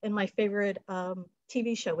in my favorite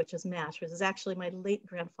TV show, which is MASH, which is actually my late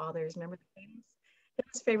grandfather's. Remember the names?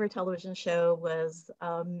 His favorite television show was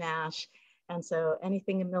MASH. And so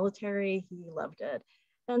anything in military, he loved it.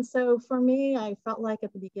 And so for me, I felt like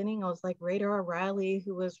at the beginning, I was like Radar O'Reilly,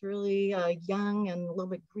 who was really young and a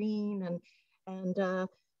little bit green. And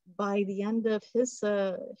by the end of his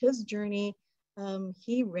journey,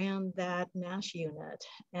 he ran that MASH unit.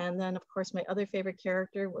 And then of course, my other favorite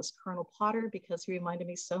character was Colonel Potter, because he reminded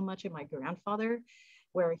me so much of my grandfather,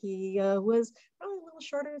 where he was probably a little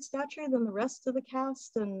shorter in stature than the rest of the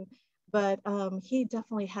cast. But he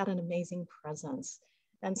definitely had an amazing presence.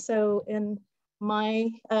 And so in my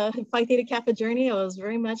Phi Theta Kappa journey, I was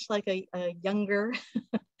very much like a younger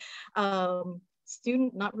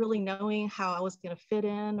student, not really knowing how I was going to fit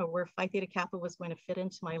in or where Phi Theta Kappa was going to fit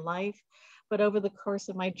into my life. But over the course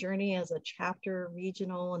of my journey as a chapter,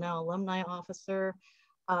 regional, and now alumni officer,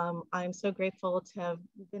 I'm so grateful to have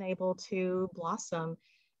been able to blossom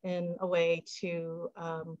in a way to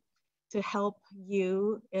help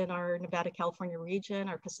you in our Nevada, California region,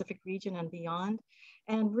 our Pacific region and beyond,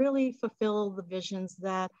 and really fulfill the visions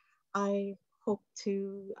that I hope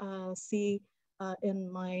to see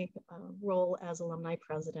in my role as alumni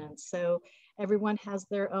president. So everyone has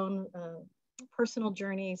their own personal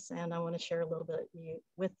journeys, and I want to share a little bit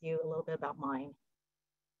with you a little bit about mine.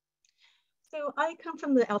 So I come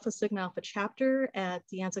from the Alpha Sigma Alpha chapter at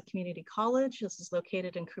De Anza Community College. This is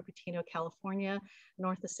located in Cupertino, California,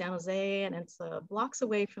 north of San Jose, and it's blocks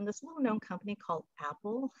away from this little known company called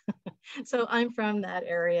Apple. So I'm from that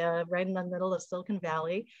area, right in the middle of Silicon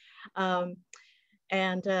Valley. During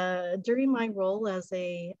my role as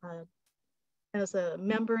a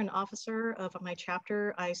member and officer of my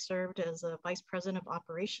chapter, I served as a vice president of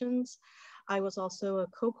operations. I was also a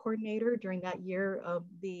co-coordinator during that year of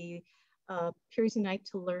the Peers Unite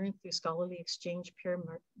to Learn through Scholarly Exchange Peer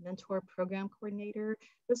Mentor Program Coordinator.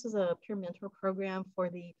 This is a peer mentor program for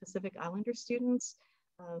the Pacific Islander students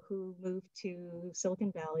who moved to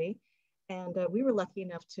Silicon Valley. And we were lucky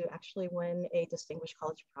enough to actually win a Distinguished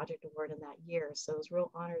College Project Award in that year. So it was a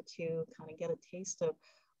real honor to kind of get a taste of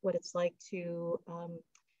what it's like to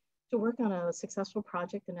work on a successful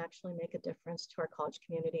project and actually make a difference to our college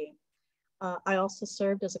community. I also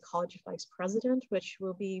served as a college vice president, which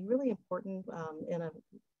will be really important in a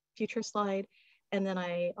future slide. And then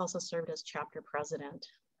I also served as chapter president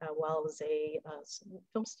while I was a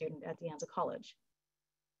film student at De Anza College.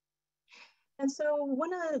 And so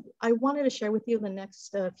I wanted to share with you the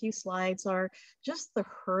next few slides are just the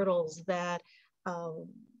hurdles that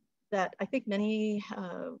I think many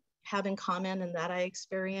have in common and that I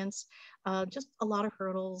experienced. Just a lot of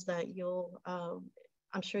hurdles that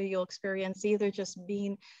I'm sure you'll experience, either just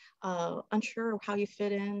being unsure of how you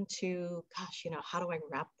fit into, gosh, how do I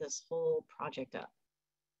wrap this whole project up?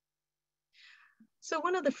 So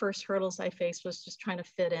one of the first hurdles I faced was just trying to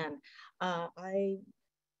fit in. I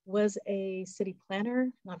was a city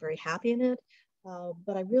planner, not very happy in it,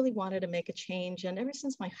 but I really wanted to make a change. And ever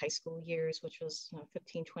since my high school years, which was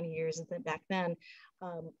 15, 20 years back then,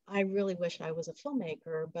 I really wish I was a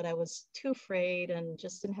filmmaker, but I was too afraid and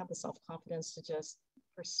just didn't have the self-confidence to just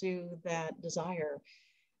pursue that desire.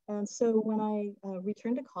 And so when I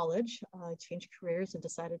returned to college, I changed careers and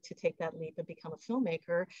decided to take that leap and become a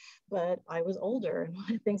filmmaker, but I was older. And one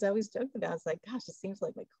of the things I always joked about is like, gosh, it seems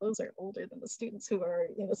like my clothes are older than the students who are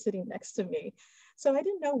sitting next to me. So I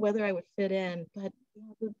didn't know whether I would fit in, but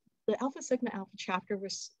the Alpha Sigma Alpha chapter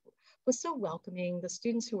was so welcoming. The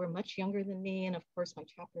students who were much younger than me, and of course my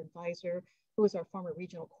chapter advisor, who was our former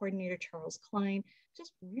regional coordinator, Charles Klein,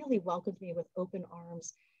 just really welcomed me with open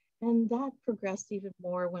arms. And that progressed even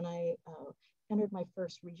more when I entered my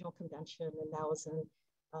first regional convention, and that was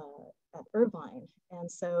at Irvine.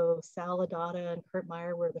 And so Sal Ladata and Kurt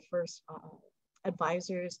Meyer were the first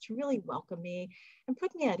advisors to really welcome me and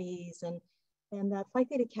put me at ease. And that Phi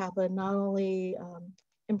Theta Kappa not only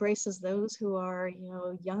embraces those who are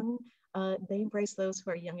young they embrace those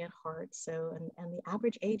who are young at heart. So, and the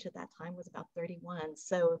average age at that time was about 31.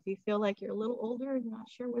 So if you feel like you're a little older and not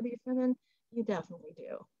sure whether you fit in, you definitely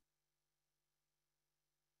do.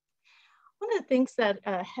 One of the things that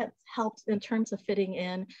has helped in terms of fitting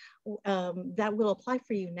in that will apply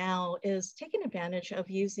for you now is taking advantage of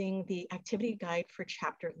using the activity guide for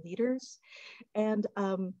chapter leaders. And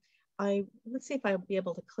let's see if I'll be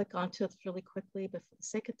able to click onto it really quickly, but for the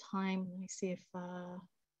sake of time, let me see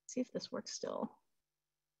if this works still.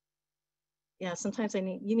 Yeah, sometimes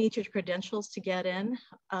you need your credentials to get in,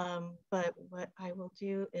 but what I will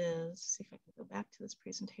do is see if I can go back to this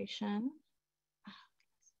presentation.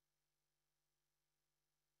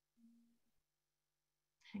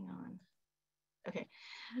 Hang on. Okay,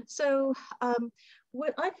 so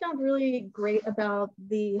what I found really great about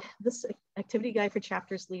this activity guide for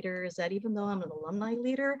chapters leader is that even though I'm an alumni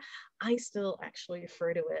leader, I still actually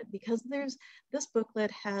refer to it because this booklet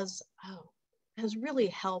has really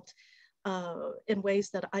helped in ways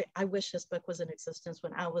that I wish this book was in existence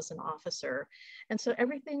when I was an officer. And so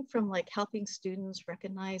everything from like helping students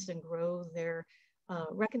recognize and grow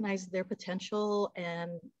recognize their potential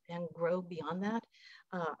and grow beyond that,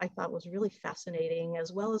 I thought was really fascinating,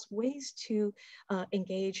 as well as ways to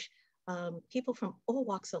engage people from all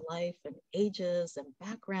walks of life and ages and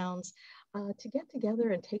backgrounds to get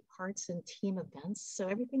together and take parts in team events. So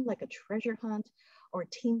everything like a treasure hunt or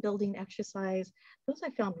team building exercise, those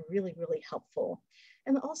I found really, really helpful.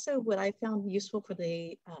 And also what I found useful for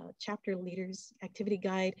the chapter leaders activity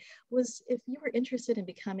guide was if you were interested in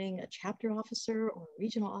becoming a chapter officer or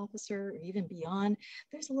regional officer or even beyond,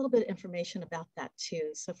 there's a little bit of information about that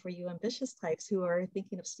too. So for you ambitious types who are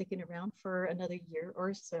thinking of sticking around for another year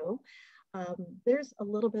or so, there's a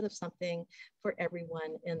little bit of something for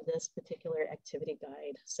everyone in this particular activity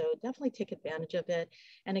guide. So definitely take advantage of it.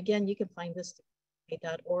 And again, you can find this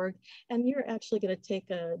at .org, and you're actually going to take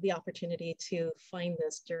the opportunity to find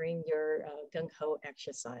this during your gung-ho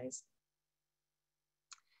exercise.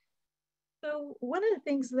 So one of the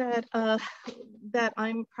things that that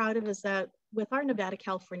I'm proud of is that with our Nevada,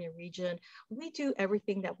 California region, we do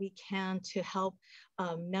everything that we can to help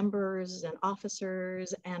members and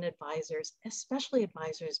officers and advisors, especially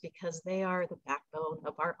advisors, because they are the backbone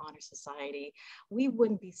of our honor society. We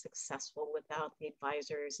wouldn't be successful without the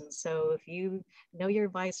advisors. And so if you know your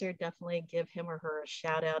advisor, definitely give him or her a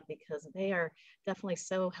shout out, because they are definitely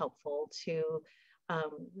so helpful to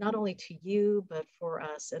not only to you, but for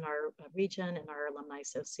us in our region and our alumni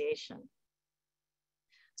association.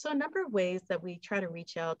 So a number of ways that we try to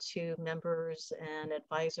reach out to members and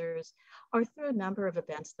advisors are through a number of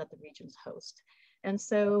events that the regions host. And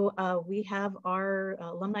so we have our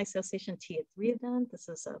Alumni Association TIA 3 event. This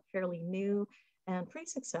is fairly new and pretty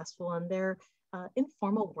successful, and they're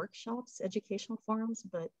informal workshops, educational forums,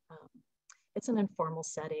 but it's an informal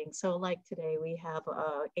setting. So like today we have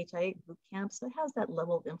HI8 boot camp, so it has that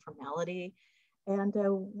level of informality. And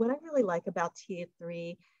what I really like about TIA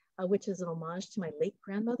 3, which is an homage to my late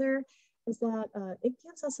grandmother, is that it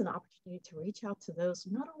gives us an opportunity to reach out to those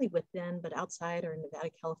not only within, but outside our Nevada,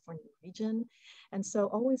 California region. And so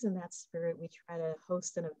always in that spirit, we try to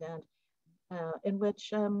host an event in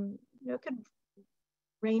which could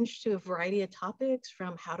range to a variety of topics,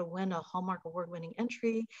 from how to win a Hallmark award-winning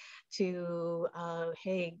entry to,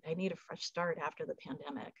 hey, I need a fresh start after the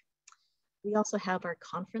pandemic. We also have our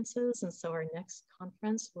conferences, and so our next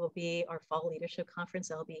conference will be our Fall Leadership Conference.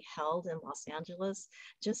 That'll be held in Los Angeles,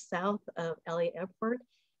 just south of LA Airport,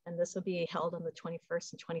 and this will be held on the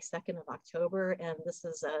 21st and 22nd of October, and this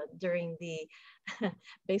is during the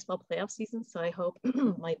baseball playoff season, so I hope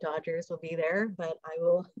my Dodgers will be there, but I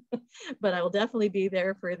will definitely be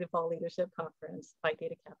there for the Fall Leadership Conference, Phi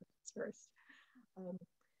Theta Kappa first.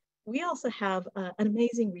 We also have an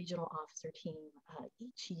amazing regional officer team.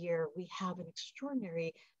 Each year we have an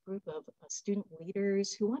extraordinary group of student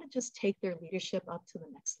leaders who want to just take their leadership up to the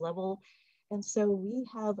next level. And so we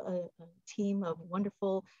have a team of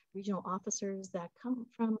wonderful regional officers that come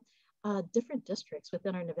from different districts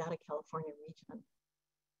within our Nevada, California region.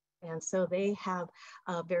 And so they have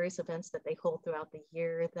various events that they hold throughout the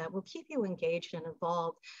year that will keep you engaged and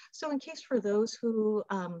involved. So in case for those who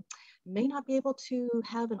may not be able to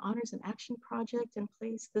have an honors and action project in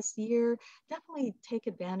place this year, definitely take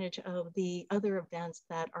advantage of the other events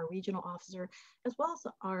that our regional officer, as well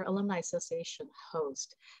as our alumni association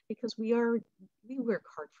host, because we work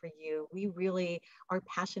hard for you. We really are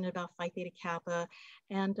passionate about Phi Theta Kappa,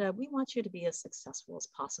 and we want you to be as successful as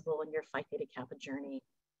possible in your Phi Theta Kappa journey.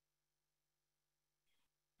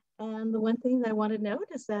 And the one thing that I want to note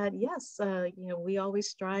is that, yes, we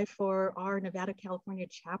always strive for our Nevada, California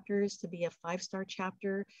chapters to be a 5-star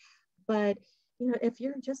chapter. But if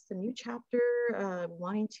you're just a new chapter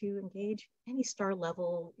wanting to engage, any star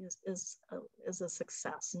level is a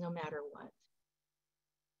success no matter what.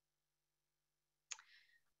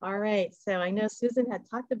 All right, so I know Susan had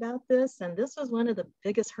talked about this, and this was one of the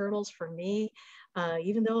biggest hurdles for me,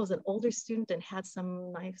 even though I was an older student and had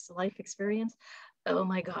some nice life experience. Oh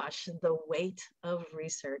my gosh, the weight of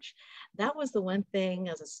research. That was the one thing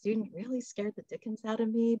as a student really scared the dickens out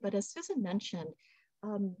of me. But as Susan mentioned,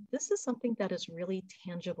 this is something that is really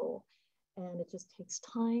tangible, and it just takes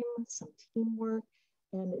time, some teamwork,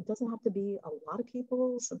 and it doesn't have to be a lot of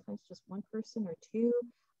people, sometimes just one person or two.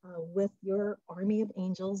 With your army of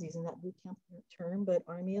angels, using that bootcamp term, but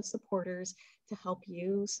army of supporters to help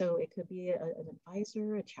you. So it could be an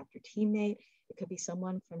advisor, a chapter teammate, it could be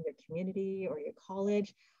someone from your community or your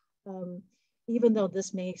college. Even though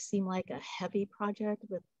this may seem like a heavy project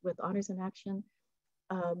with Honors in Action,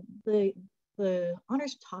 the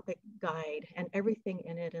honors topic guide and everything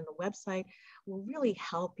in it and the website will really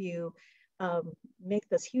help you make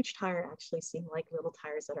this huge tire actually seem like little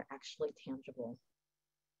tires that are actually tangible.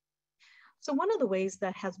 So one of the ways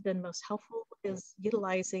that has been most helpful is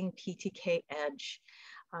utilizing PTK Edge.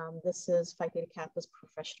 This is Phi Theta Kappa's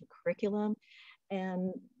professional curriculum.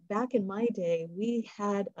 And back in my day, we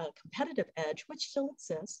had a competitive edge, which still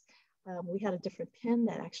exists. We had a different pin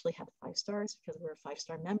that actually had 5 stars because we're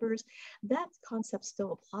 5-star members. That concept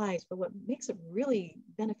still applies, but what makes it really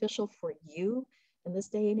beneficial for you in this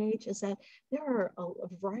day and age is that there are a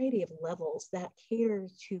variety of levels that cater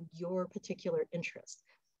to your particular interest.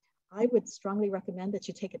 I would strongly recommend that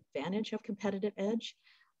you take advantage of Competitive Edge.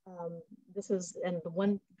 And the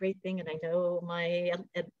one great thing, and I know my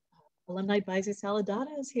alumni advisor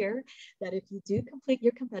Saladata is here, that if you do complete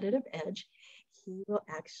your Competitive Edge, he will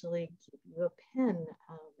actually give you a pin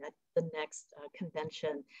at the next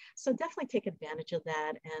convention. So definitely take advantage of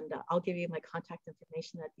that. And I'll give you my contact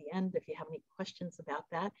information at the end if you have any questions about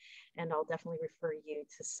that. And I'll definitely refer you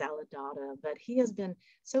to Saladata. But he has been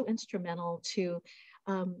so instrumental to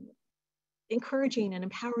encouraging and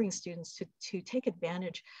empowering students to take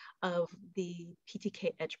advantage of the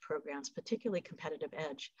PTK Edge programs, particularly Competitive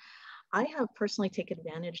Edge. I have personally taken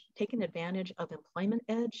advantage of Employment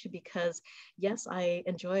Edge because yes, I'm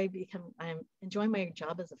enjoying my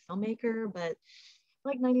job as a filmmaker, but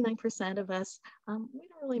like 99% of us, we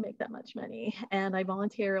don't really make that much money. And I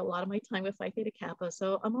volunteer a lot of my time with Phi Theta Kappa.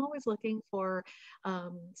 So I'm always looking for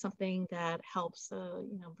something that helps,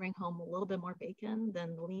 bring home a little bit more bacon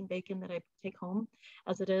than the lean bacon that I take home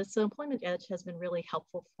as it is. So Employment Edge has been really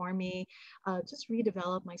helpful for me, just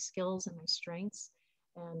redevelop my skills and my strengths.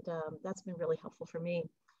 And that's been really helpful for me.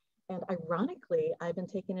 And ironically, I've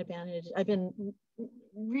been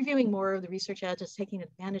reviewing more of the research edges, taking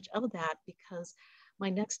advantage of that because my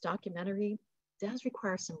next documentary does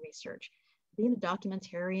require some research. Being a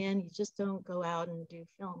documentarian, you just don't go out and do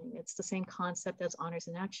filming. It's the same concept as Honors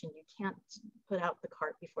in Action. You can't put out the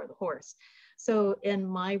cart before the horse. So in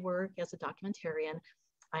my work as a documentarian,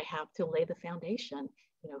 I have to lay the foundation,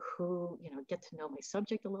 get to know my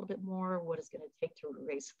subject a little bit more, what it's going to take to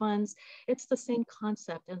raise funds. It's the same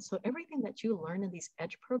concept. And so everything that you learn in these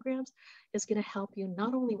EDGE programs is going to help you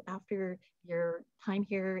not only after your time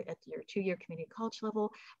here at your 2-year community college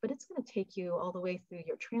level, but it's going to take you all the way through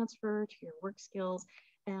your transfer to your work skills.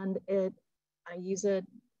 And it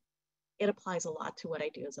applies a lot to what I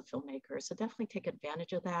do as a filmmaker. So definitely take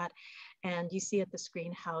advantage of that. And you see at the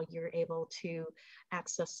screen how you're able to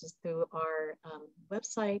access this through our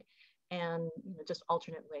website and just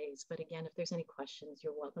alternate ways. But again, if there's any questions,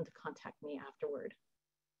 you're welcome to contact me afterward.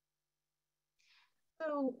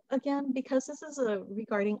 So again, because this is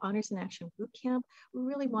regarding Honors in Action Bootcamp, we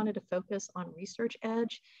really wanted to focus on Research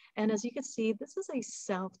Edge. And as you can see, this is a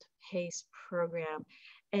self-paced program.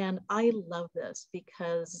 And I love this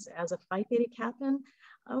because as a Phi Theta Kappan,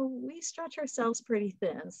 we stretch ourselves pretty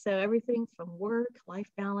thin. So everything from work, life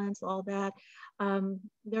balance, all that,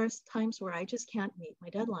 there's times where I just can't meet my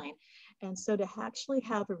deadline. And so to actually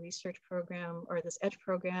have a research program or this EDGE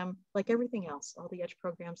program, like everything else, all the EDGE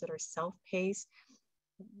programs that are self-paced,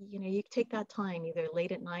 you take that time either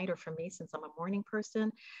late at night or for me, since I'm a morning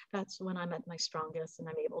person, that's when I'm at my strongest and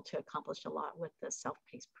I'm able to accomplish a lot with the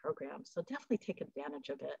self-paced program. So definitely take advantage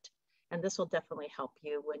of it. And this will definitely help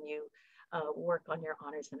you when you work on your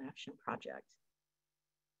Honors in Action project.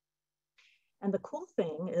 And the cool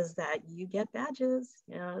thing is that you get badges,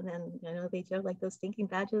 and they joke like those stinking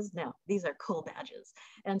badges. No, these are cool badges.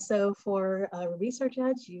 And so for Research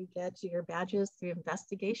Edge, you get your badges through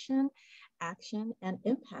investigation, action, and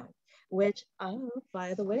impact, which,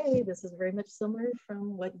 by the way, this is very much similar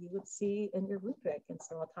from what you would see in your rubric. And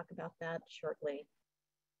so I'll talk about that shortly.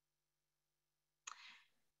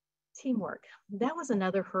 teamwork. That was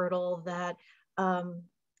another hurdle that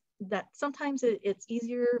that sometimes it's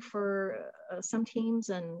easier for some teams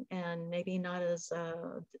and maybe not as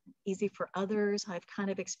easy for others. I've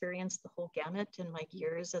kind of experienced the whole gamut in my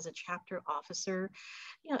years as a chapter officer.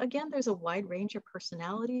 You know, again, there's a wide range of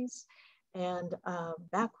personalities and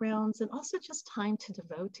backgrounds, and also just time to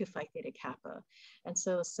devote to Phi Theta Kappa. And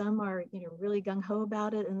so some are, you know, really gung-ho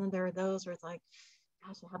about it, and then there are those where it's like,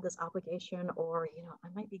 gosh, I have this obligation, or, you know, I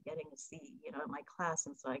might be getting a C, you know, in my class,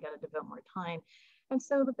 and so I got to devote more time. And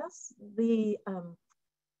so the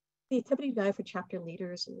activity guide for chapter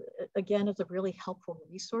leaders, again, is a really helpful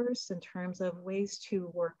resource in terms of ways to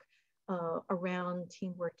work around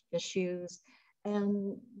teamwork issues.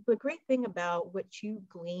 And the great thing about what you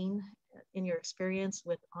glean in your experience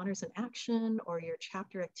with Honors in Action or your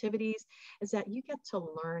chapter activities is that you get to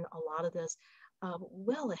learn a lot of this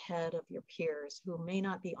well ahead of your peers who may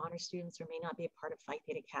not be honor students or may not be a part of Phi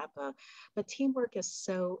Theta Kappa. But teamwork is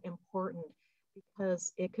so important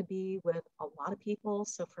because it could be with a lot of people.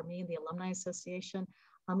 So for me in the Alumni Association,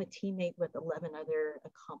 I'm a teammate with 11 other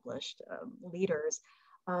accomplished leaders.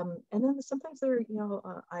 And then sometimes there, you know,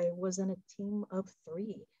 I was in a team of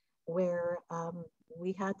 3 where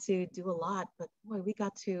we had to do a lot, but boy, we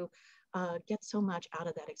got to get so much out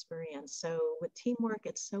of that experience. So with teamwork,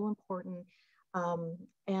 it's so important.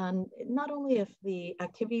 And not only if the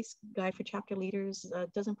activities guide for chapter leaders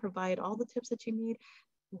doesn't provide all the tips that you need,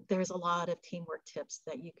 there's a lot of teamwork tips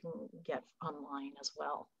that you can get online as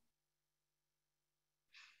well.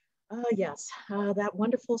 Yes, that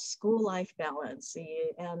wonderful school life balance.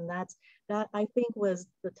 And that I think was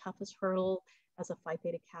the toughest hurdle as a Phi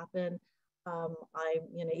Theta Kappan.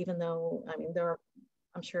 You know, even though, I mean, there are,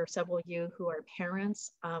 I'm sure several of you who are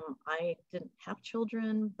parents, I didn't have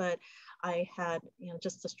children, but I had, you know,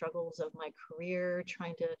 just the struggles of my career,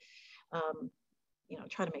 trying to, you know,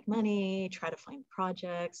 try to make money, try to find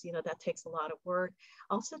projects, you know, that takes a lot of work.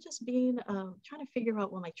 Also just being, trying to figure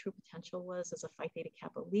out what my true potential was as a Phi Theta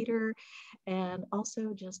Kappa leader, and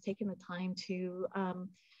also just taking the time to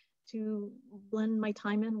blend my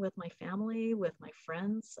time in with my family, with my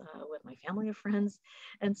friends, with my family of friends.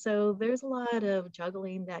 And so there's a lot of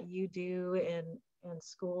juggling that you do in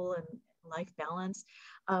school and life balance.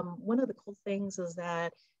 One of the cool things is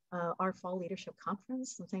that our fall leadership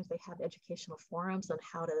conference, sometimes they have educational forums on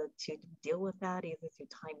how to deal with that, either through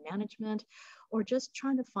time management or just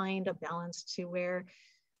trying to find a balance to where,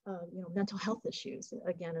 you know, mental health issues,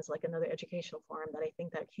 again, is like another educational forum that I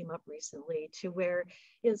think that came up recently, to where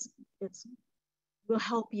it's will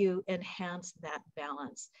help you enhance that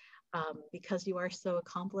balance. Because you are so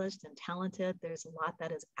accomplished and talented, there's a lot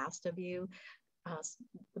that is asked of you.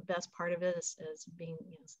 The best part of it is being,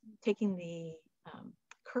 you know, taking the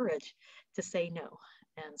courage to say no.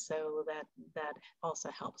 And so that also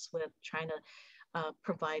helps with trying to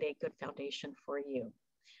provide a good foundation for you.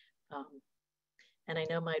 And I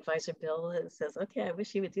know my advisor, Bill, says, okay, I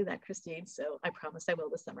wish you would do that, Christine. So I promise I will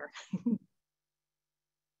this summer.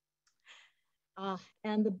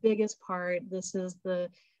 And the biggest part, this is the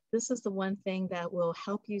one thing that will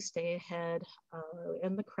help you stay ahead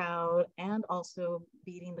in the crowd and also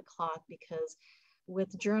beating the clock, because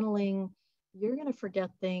with journaling, you're going to forget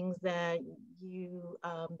things that you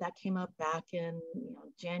that came up back in, you know,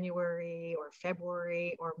 January or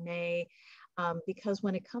February or May, because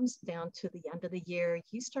when it comes down to the end of the year,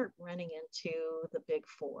 you start running into the big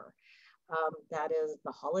 4. That is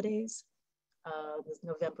the holidays. This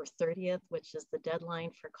November 30th, which is the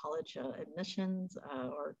deadline for college admissions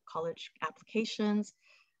or college applications.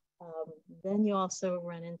 Then you also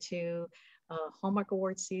run into Hallmark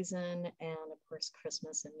Awards season, and of course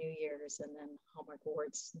Christmas and New Year's, and then Hallmark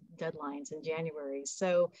Awards deadlines in January.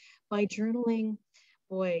 So by journaling,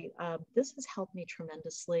 boy, this has helped me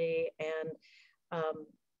tremendously, and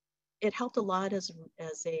it helped a lot as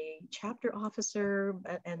a chapter officer,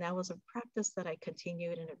 and that was a practice that I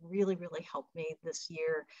continued, and it really, really helped me this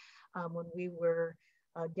year when we were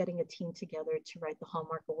getting a team together to write the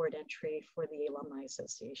Hallmark Award entry for the Alumni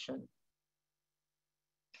Association.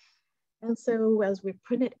 And so as we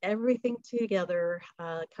put everything together,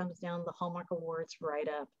 comes down the Hallmark Awards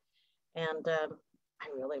write-up. And I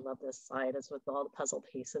really love this slide. It's with all the puzzle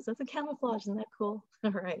pieces. It's a camouflage, isn't that cool?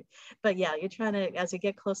 All right. But yeah, you're trying to, as you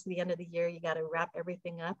get close to the end of the year, you got to wrap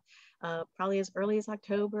everything up, probably as early as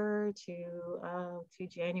October to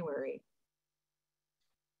January.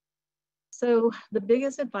 So the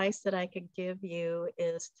biggest advice that I could give you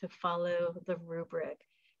is to follow the rubric.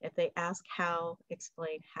 If they ask how,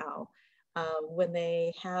 explain how. When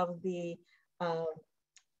they have the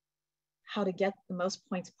how to get the most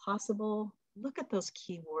points possible, look at those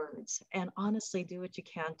keywords and honestly do what you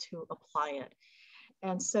can to apply it.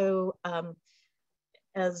 And so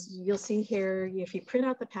as you'll see here, if you print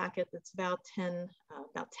out the packet, it's about 10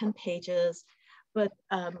 pages. But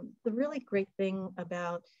the really great thing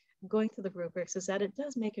about going through the rubrics is that it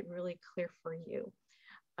does make it really clear for you.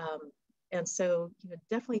 And so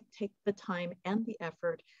definitely take the time and the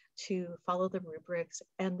effort to follow the rubrics.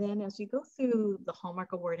 And then as you go through the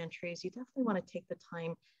Hallmark Award entries, you definitely want to take the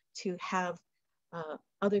time to have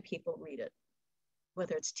other people read it,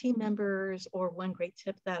 whether it's team members, or one great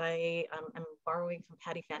tip that I'm borrowing from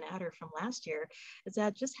Patty Van Adder from last year is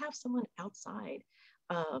that just have someone outside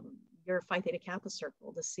your Phi Theta Kappa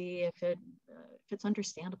circle to see if it's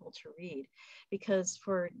understandable to read. Because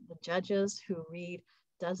for the judges who read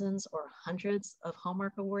dozens or hundreds of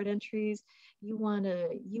Hallmark Award entries, you want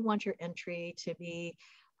your entry to be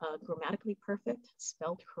grammatically perfect,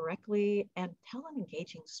 spelled correctly, and tell an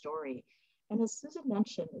engaging story. And as Susan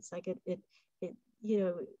mentioned, it's like it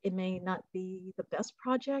may not be the best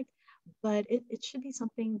project, but it should be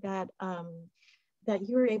something that that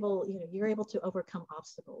you're able to overcome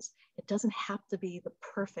obstacles. It doesn't have to be the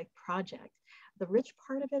perfect project. The rich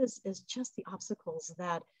part of it is just the obstacles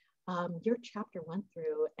that your chapter went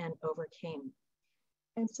through and overcame.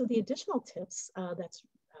 And so the additional tips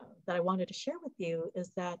that I wanted to share with you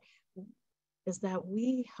is that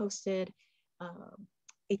we hosted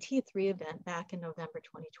a TIA 3 event back in November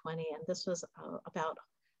 2020, and this was about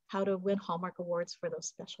how to win Hallmark Awards for those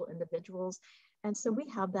special individuals. And so we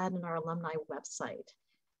have that in our alumni website.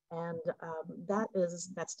 And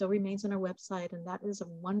that still remains on our website, and that is a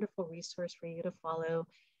wonderful resource for you to follow.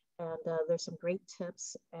 And there's some great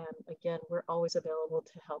tips. And again, we're always available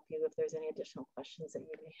to help you if there's any additional questions that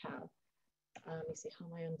you may have. Let me see, how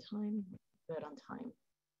am I on time? Good on time.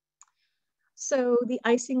 So the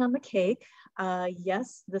icing on the cake,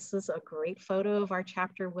 yes, this is a great photo of our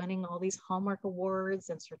chapter winning all these Hallmark Awards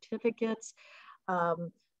and certificates.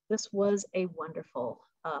 This was a wonderful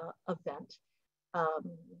event.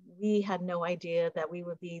 We had no idea that we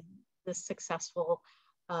would be this successful,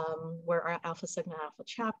 where our Alpha Sigma Alpha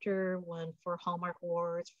chapter won 4 Hallmark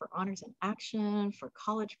Awards for Honors in Action, for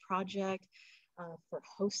College Project, for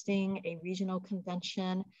hosting a regional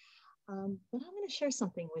convention. But I'm going to share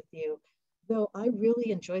something with you. Though I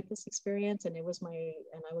really enjoyed this experience, and I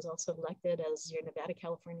was also elected as your Nevada,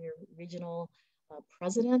 California regional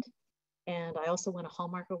president. And I also won a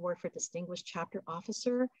Hallmark Award for Distinguished Chapter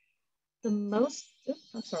Officer. I'm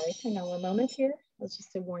sorry, hang on one moment here. That's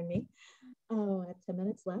just to warn me. Oh, I have 10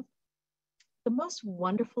 minutes left. The most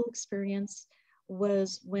wonderful experience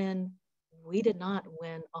was when we did not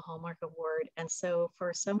win a Hallmark Award. And so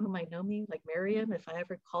for some who might know me, like Miriam, if I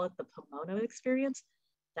ever call it the Pomona experience,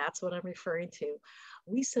 that's what I'm referring to.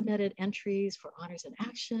 We submitted entries for Honors in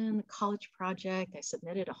Action, College Project. I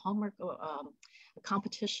submitted a Hallmark a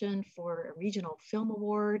competition for a regional film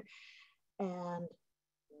award, and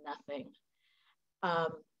nothing.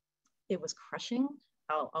 It was crushing.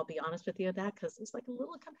 I'll be honest with you with that, because there's like a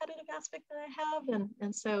little competitive aspect that I have,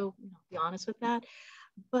 and so be honest with that.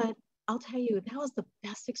 But I'll tell you, that was the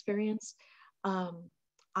best experience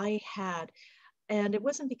I had, and it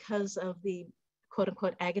wasn't because of the quote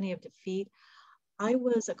unquote agony of defeat. I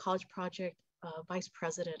was a College Project vice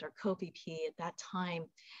president or co-VP at that time.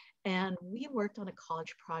 And we worked on a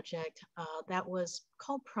college project that was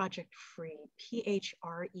called Project Free,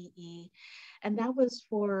 PHREE. And that was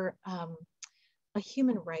for a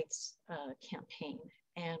human rights campaign.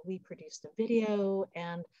 And we produced a video,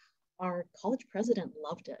 and our college president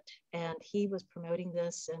loved it. And he was promoting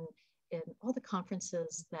this in all the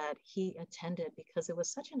conferences that he attended, because it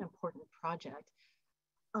was such an important project.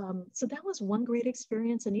 So that was one great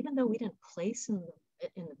experience. And even though we didn't place in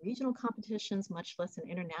the regional competitions, much less in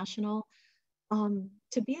international,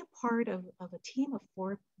 to be a part of a team of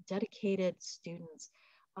 4 dedicated students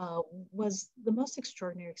was the most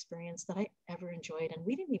extraordinary experience that I ever enjoyed. And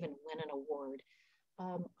we didn't even win an award.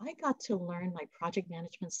 I got to learn my project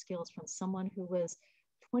management skills from someone who was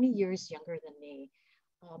 20 years younger than me.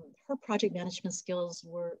 Her project management skills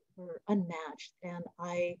were unmatched, and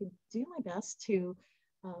I do my best to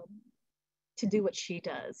do what she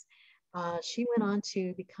does. She went on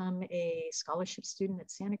to become a scholarship student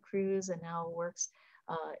at Santa Cruz, and now works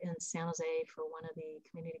in San Jose for one of the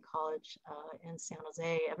community college in San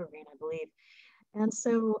Jose, Evergreen, I believe. And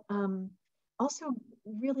so also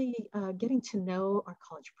really getting to know our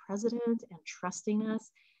college president and trusting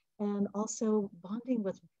us, and also bonding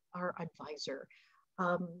with our advisor.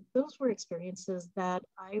 those were experiences that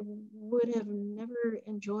I would have never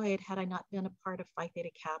enjoyed had I not been a part of Phi Theta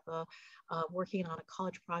Kappa, working on a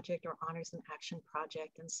college project or honors and action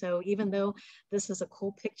project. And so even though this is a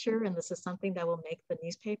cool picture and this is something that will make the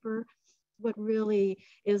newspaper, what really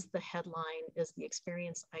is the headline is the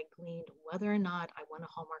experience I gleaned, whether or not I won a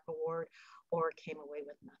Hallmark Award or came away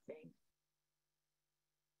with nothing.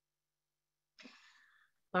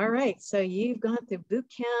 All right, so you've gone through boot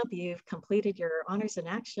camp, you've completed your honors in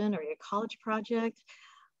action or your college project.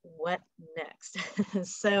 What next?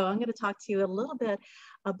 So I'm going to talk to you a little bit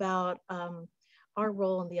about our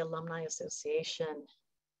role in the Alumni Association.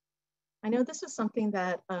 I know this is something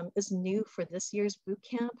that is new for this year's boot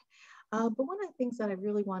camp, but one of the things that I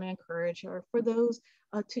really want to encourage are for those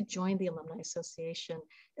to join the Alumni Association,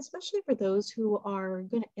 especially for those who are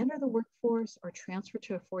going to enter the workforce or transfer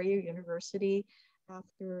to a four-year university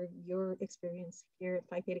after your experience here at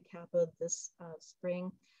Phi Theta Kappa this spring.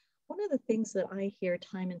 One of the things that I hear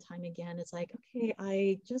time and time again is like, okay,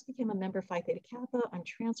 I just became a member of Phi Theta Kappa, I'm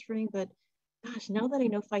transferring, but gosh, now that I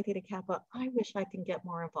know Phi Theta Kappa, I wish I can get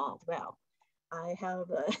more involved. Well, I have,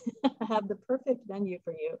 I have the perfect venue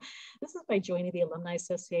for you. This is by joining the Alumni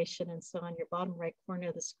Association. And so on your bottom right corner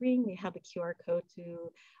of the screen, we have the QR code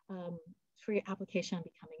for your application on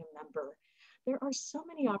becoming a member. There are so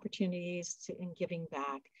many opportunities in giving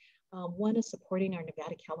back. One is supporting our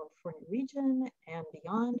Nevada, California region and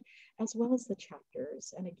beyond, as well as the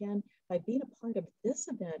chapters. And again, by being a part of this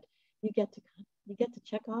event, you get to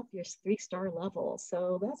check off your 3-star level.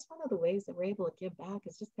 So that's one of the ways that we're able to give back,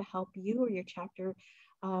 is just to help you or your chapter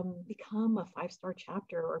become a 5-star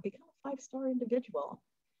chapter or become a 5-star individual.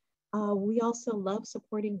 We also love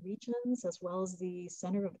supporting regions as well as the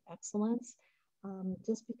Center of Excellence,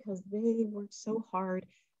 just because they work so hard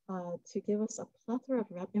to give us a plethora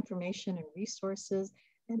of information and resources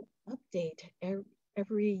and update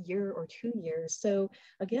every year or 2 years. So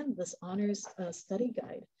again, this honors study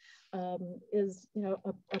guide is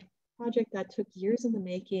a project that took years in the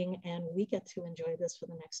making, and we get to enjoy this for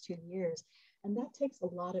the next 2 years. And that takes a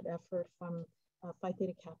lot of effort from Phi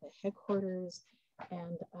Theta Kappa headquarters,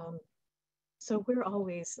 and so we're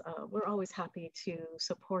always happy to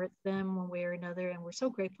support them one way or another, and we're so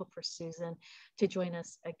grateful for Susan to join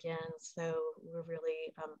us again. So we're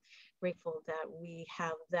really grateful that we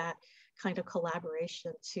have that kind of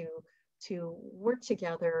collaboration to work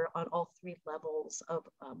together on all 3 levels of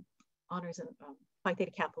honors and Phi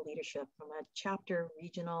Theta Kappa leadership, from a chapter,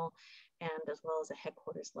 regional, and as well as a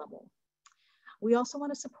headquarters level. We also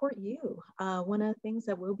want to support you. One of the things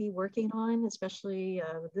that we'll be working on, especially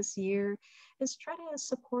this year, is try to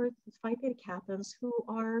support the Phi Theta Kappas who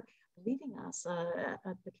are leaving us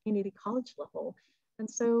at the community college level. And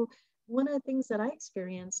so one of the things that I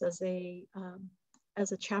experienced as a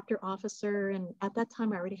chapter officer, and at that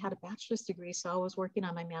time I already had a bachelor's degree, so I was working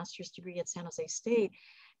on my master's degree at San Jose State.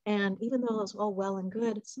 And even though it's all well and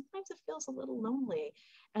good, sometimes it feels a little lonely.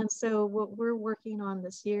 And so what we're working on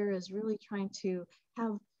this year is really trying to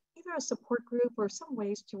have either a support group or some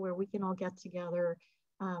ways to where we can all get together,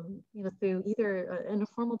 through either an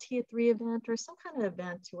informal Tia 3 event or some kind of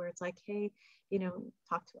event to where it's like, hey,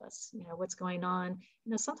 talk to us, what's going on.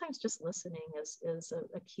 Sometimes just listening is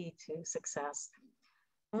a key to success.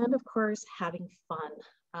 And of course, having fun.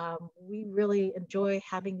 We really enjoy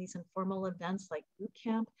having these informal events like boot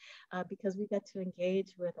camp because we get to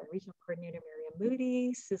engage with our regional coordinator, Miriam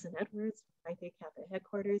Moody, Susan Edwards from Phi Theta Kappa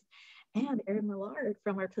headquarters, and Erin Millard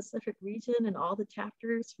from our Pacific region and all the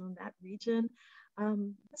chapters from that region.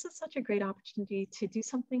 This is such a great opportunity to do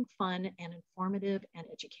something fun and informative and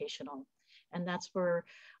educational. And that's where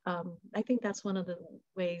I think that's one of the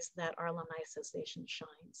ways that our Alumni Association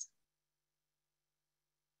shines.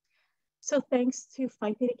 So thanks to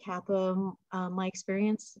Phi Theta Kappa, my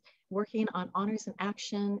experience working on honors in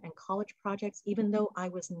action and college projects, even though I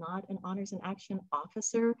was not an honors in action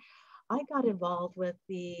officer, I got involved with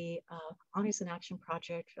the honors in action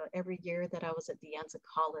project every year that I was at De Anza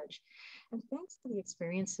College. And thanks to the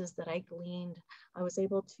experiences that I gleaned, I was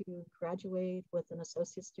able to graduate with an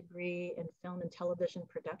associate's degree in film and television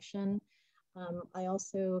production. I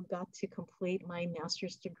also got to complete my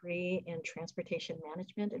master's degree in transportation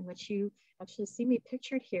management, in which you actually see me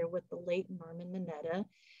pictured here with the late Norman Mineta.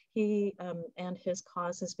 He and his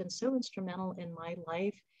cause has been so instrumental in my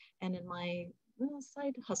life and in my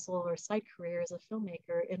side hustle or side career as a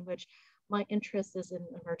filmmaker, in which my interest is in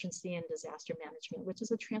emergency and disaster management, which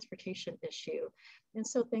is a transportation issue. And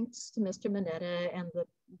so thanks to Mr. Mineta and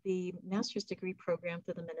the master's degree program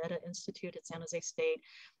through the Mineta Institute at San Jose State,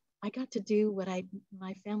 I got to do what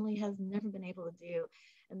my family has never been able to do,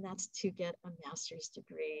 and that's to get a master's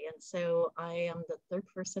degree. And so I am the third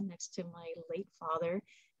person next to my late father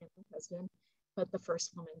and my husband, but the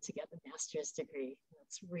first woman to get a master's degree.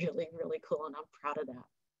 That's really, really cool, and I'm proud of that.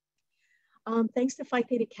 Thanks to Phi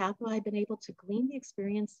Theta Kappa, I've been able to glean the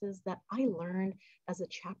experiences that I learned as a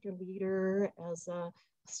chapter leader, as a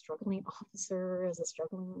struggling officer, as a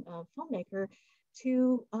struggling filmmaker,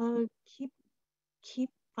 to keep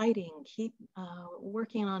fighting, keep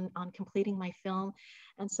working on completing my film.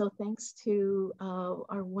 And so thanks to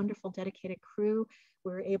our wonderful dedicated crew,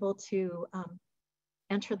 we were able to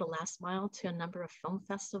enter the last mile to a number of film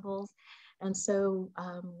festivals. And so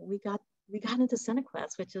we got into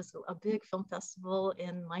Cinequest, which is a big film festival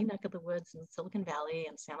in my neck of the woods in Silicon Valley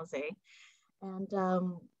and San Jose. And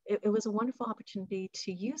it was a wonderful opportunity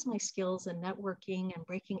to use my skills in networking and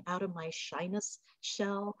breaking out of my shyness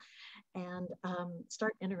shell and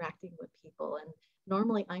start interacting with people. And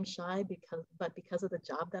normally I'm shy because of the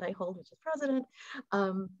job that I hold, which is president,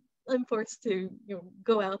 I'm forced to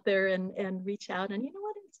go out there and reach out. And you know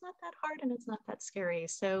what? It's not that hard and it's not that scary.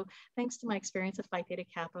 So thanks to my experience at Phi Theta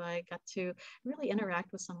Kappa, I got to really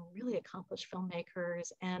interact with some really accomplished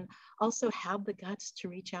filmmakers and also have the guts to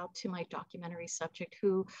reach out to my documentary subject,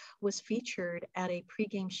 who was featured at a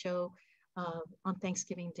pregame show on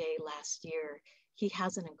Thanksgiving Day last year. He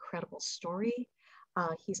has an incredible story.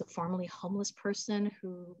 He's a formerly homeless person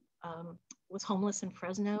who was homeless in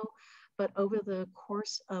Fresno, but over the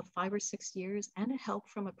course of 5 or 6 years and help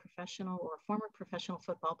from a professional or former professional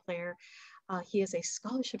football player, he is a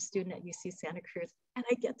scholarship student at UC Santa Cruz, and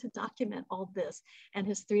I get to document all this and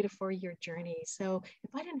his 3 to 4 year journey. So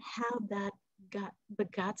if I didn't have the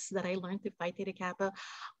guts that I learned through Phi Theta Kappa,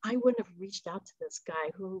 I wouldn't have reached out to this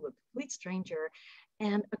guy who was a complete stranger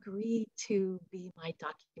and agreed to be my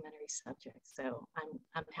documentary subject. So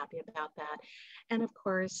I'm happy about that. And of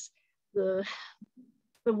course, the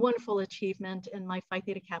wonderful achievement in my Phi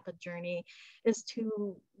Theta Kappa journey is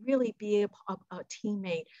to really be a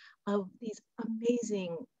teammate of these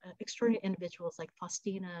amazing, extraordinary individuals like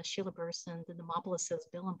Faustina, Sheila Burson, the Demopoulos,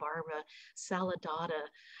 Bill and Barbara, Saladata,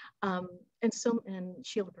 and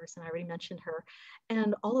Sheila Burson, I already mentioned her,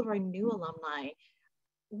 and all of our new alumni.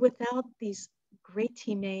 Without these great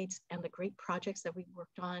teammates and the great projects that we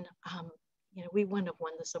worked on, we wouldn't have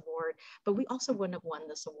won this award, but we also wouldn't have won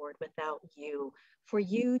this award without you. For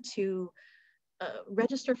you to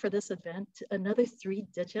register for this event, another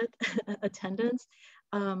 3-digit attendance,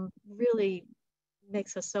 really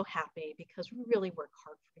makes us so happy because we really work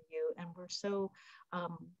hard for you and we're so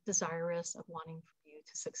desirous of wanting for you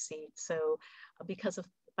to succeed. So because of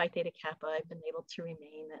Phi Theta Kappa, I've been able to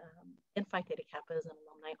remain in Phi Theta Kappa as an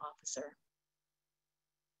alumni officer.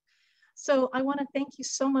 So I want to thank you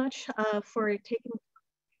so much for taking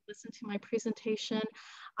listen to my presentation.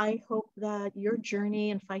 I hope that your journey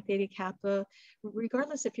in Phi Theta Kappa,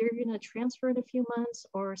 regardless if you're going to transfer in a few months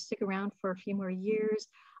or stick around for a few more years,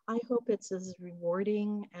 I hope it's as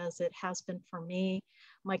rewarding as it has been for me.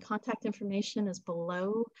 My contact information is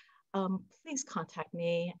below. Please contact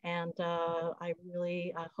me, and I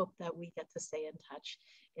really hope that we get to stay in touch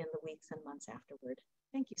in the weeks and months afterward.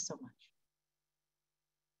 Thank you so much.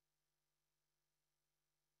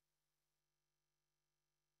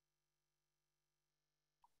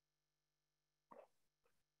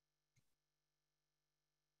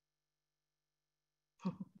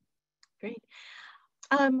 Great.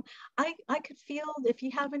 I could field, if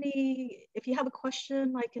you have a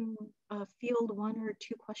question, I can field 1 or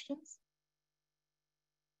 2 questions.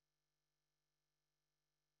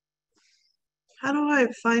 How do I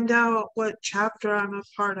find out what chapter I'm a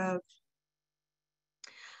part of?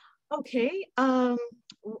 Okay. Are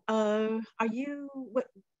you,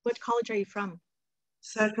 what college are you from?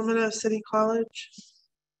 Sacramento City College.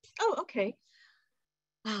 Oh, okay.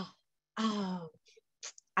 Wow.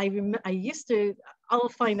 I used to, I'll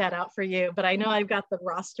find that out for you, but I know I've got the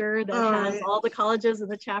roster that has all the colleges and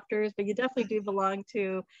the chapters, but you definitely do belong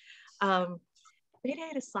to Beta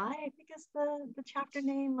Eta Psi, I think is the chapter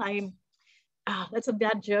name. That's a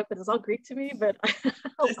bad joke, but it's all Greek to me, but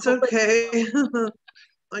it's okay.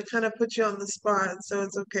 I kind of put you on the spot, so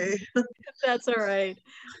it's okay. That's all right.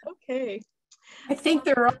 Okay. I think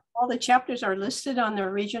all the chapters are listed on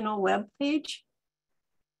their regional web page.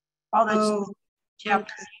 All the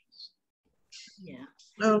chapters. Yeah.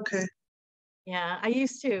 Okay. Yeah, I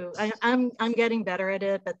used to. I'm getting better at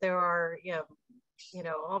it, but there are,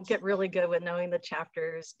 I'll get really good with knowing the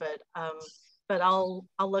chapters, but I'll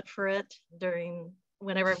look for it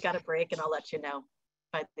whenever I've got a break, and I'll let you know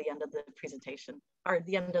by the end of the presentation or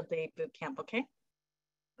the end of the boot camp. Okay.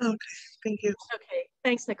 Okay. Thank you. Okay.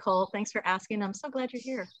 Thanks, Nicole. Thanks for asking. I'm so glad you're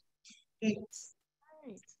here. Thanks.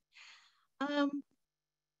 All right.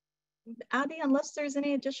 Abby, unless there's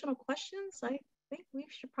any additional questions, I think we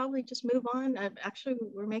should probably just move on. Actually,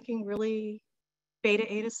 we're making really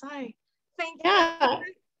beta Eta Psi. Thank you. Yeah,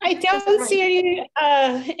 I don't see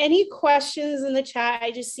any questions in the chat. I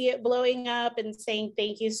just see it blowing up and saying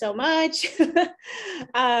thank you so much.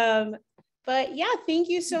 But yeah, thank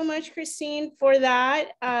you so much, Christine, for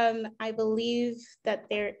that. I believe that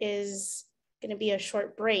there is going to be a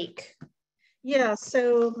short break. Yeah,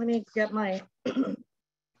 so let me get my,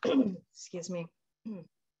 excuse me,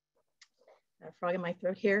 a frog in my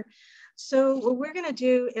throat here. So what we're going to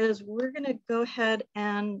do is we're going to go ahead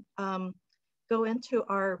and go into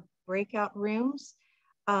our breakout rooms.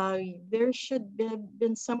 There should have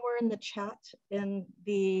been somewhere in the chat in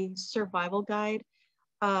the survival guide.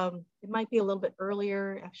 It might be a little bit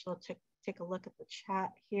earlier. Actually, I'll take a look at the chat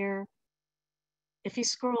here. If you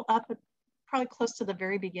scroll up, probably close to the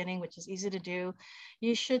very beginning, which is easy to do,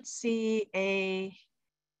 you should see a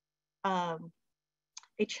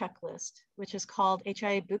checklist, which is called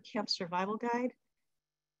HIA Bootcamp Survival Guide.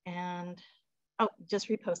 And, oh, just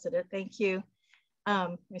reposted it. Thank you.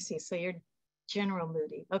 Let me see. So you're General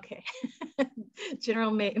Moody. Okay.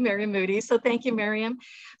 General Miriam Moody. So thank you, Miriam.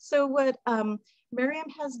 So what Miriam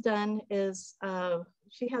has done is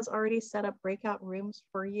she has already set up breakout rooms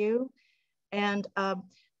for you. And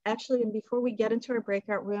actually, and before we get into our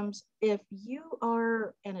breakout rooms, if you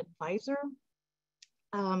are an advisor,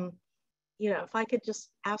 you know, if I could just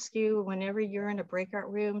ask you whenever you're in a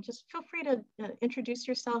breakout room, just feel free to introduce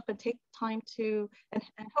yourself and take time to, and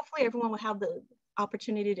hopefully everyone will have the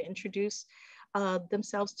opportunity to introduce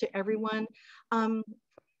themselves to everyone.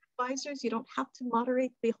 Advisors, you don't have to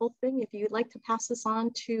moderate the whole thing. If you'd like to pass this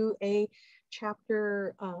on to a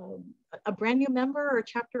chapter, a brand new member or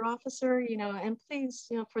chapter officer, you know, and please,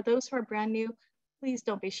 you know, for those who are brand new, please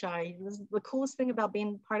don't be shy. The coolest thing about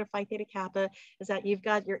being part of Phi Theta Kappa is that you've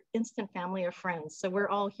got your instant family of friends. So we're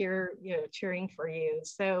all here, you know, cheering for you.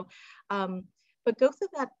 So, but go through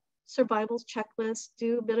that survivals checklist,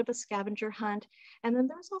 do a bit of a scavenger hunt. And then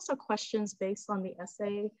there's also questions based on the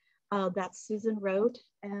essay that Susan wrote.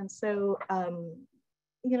 And so,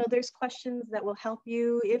 you know, there's questions that will help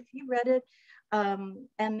you if you read it. And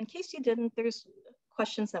in case you didn't, there's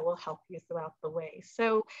questions that will help you throughout the way.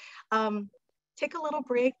 So take a little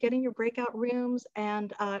break, get in your breakout rooms.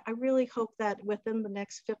 And I really hope that within the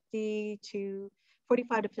next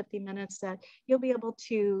 45 to 50 minutes that you'll be able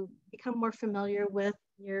to become more familiar with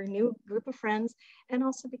your new group of friends and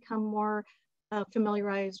also become more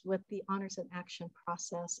familiarized with the honors and action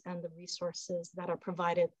process and the resources that are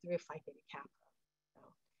provided through Phi Theta Kappa. So,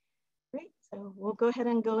 great, so we'll go ahead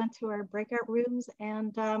and go into our breakout rooms.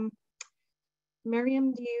 And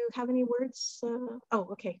Miriam, do you have any words? Oh,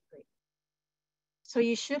 okay, great. So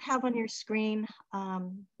you should have on your screen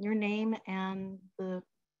your name and the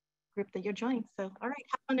group that you're joining. So, all right,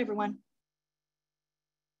 have fun, everyone.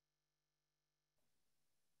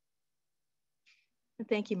 And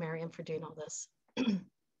thank you, Miriam, for doing all this.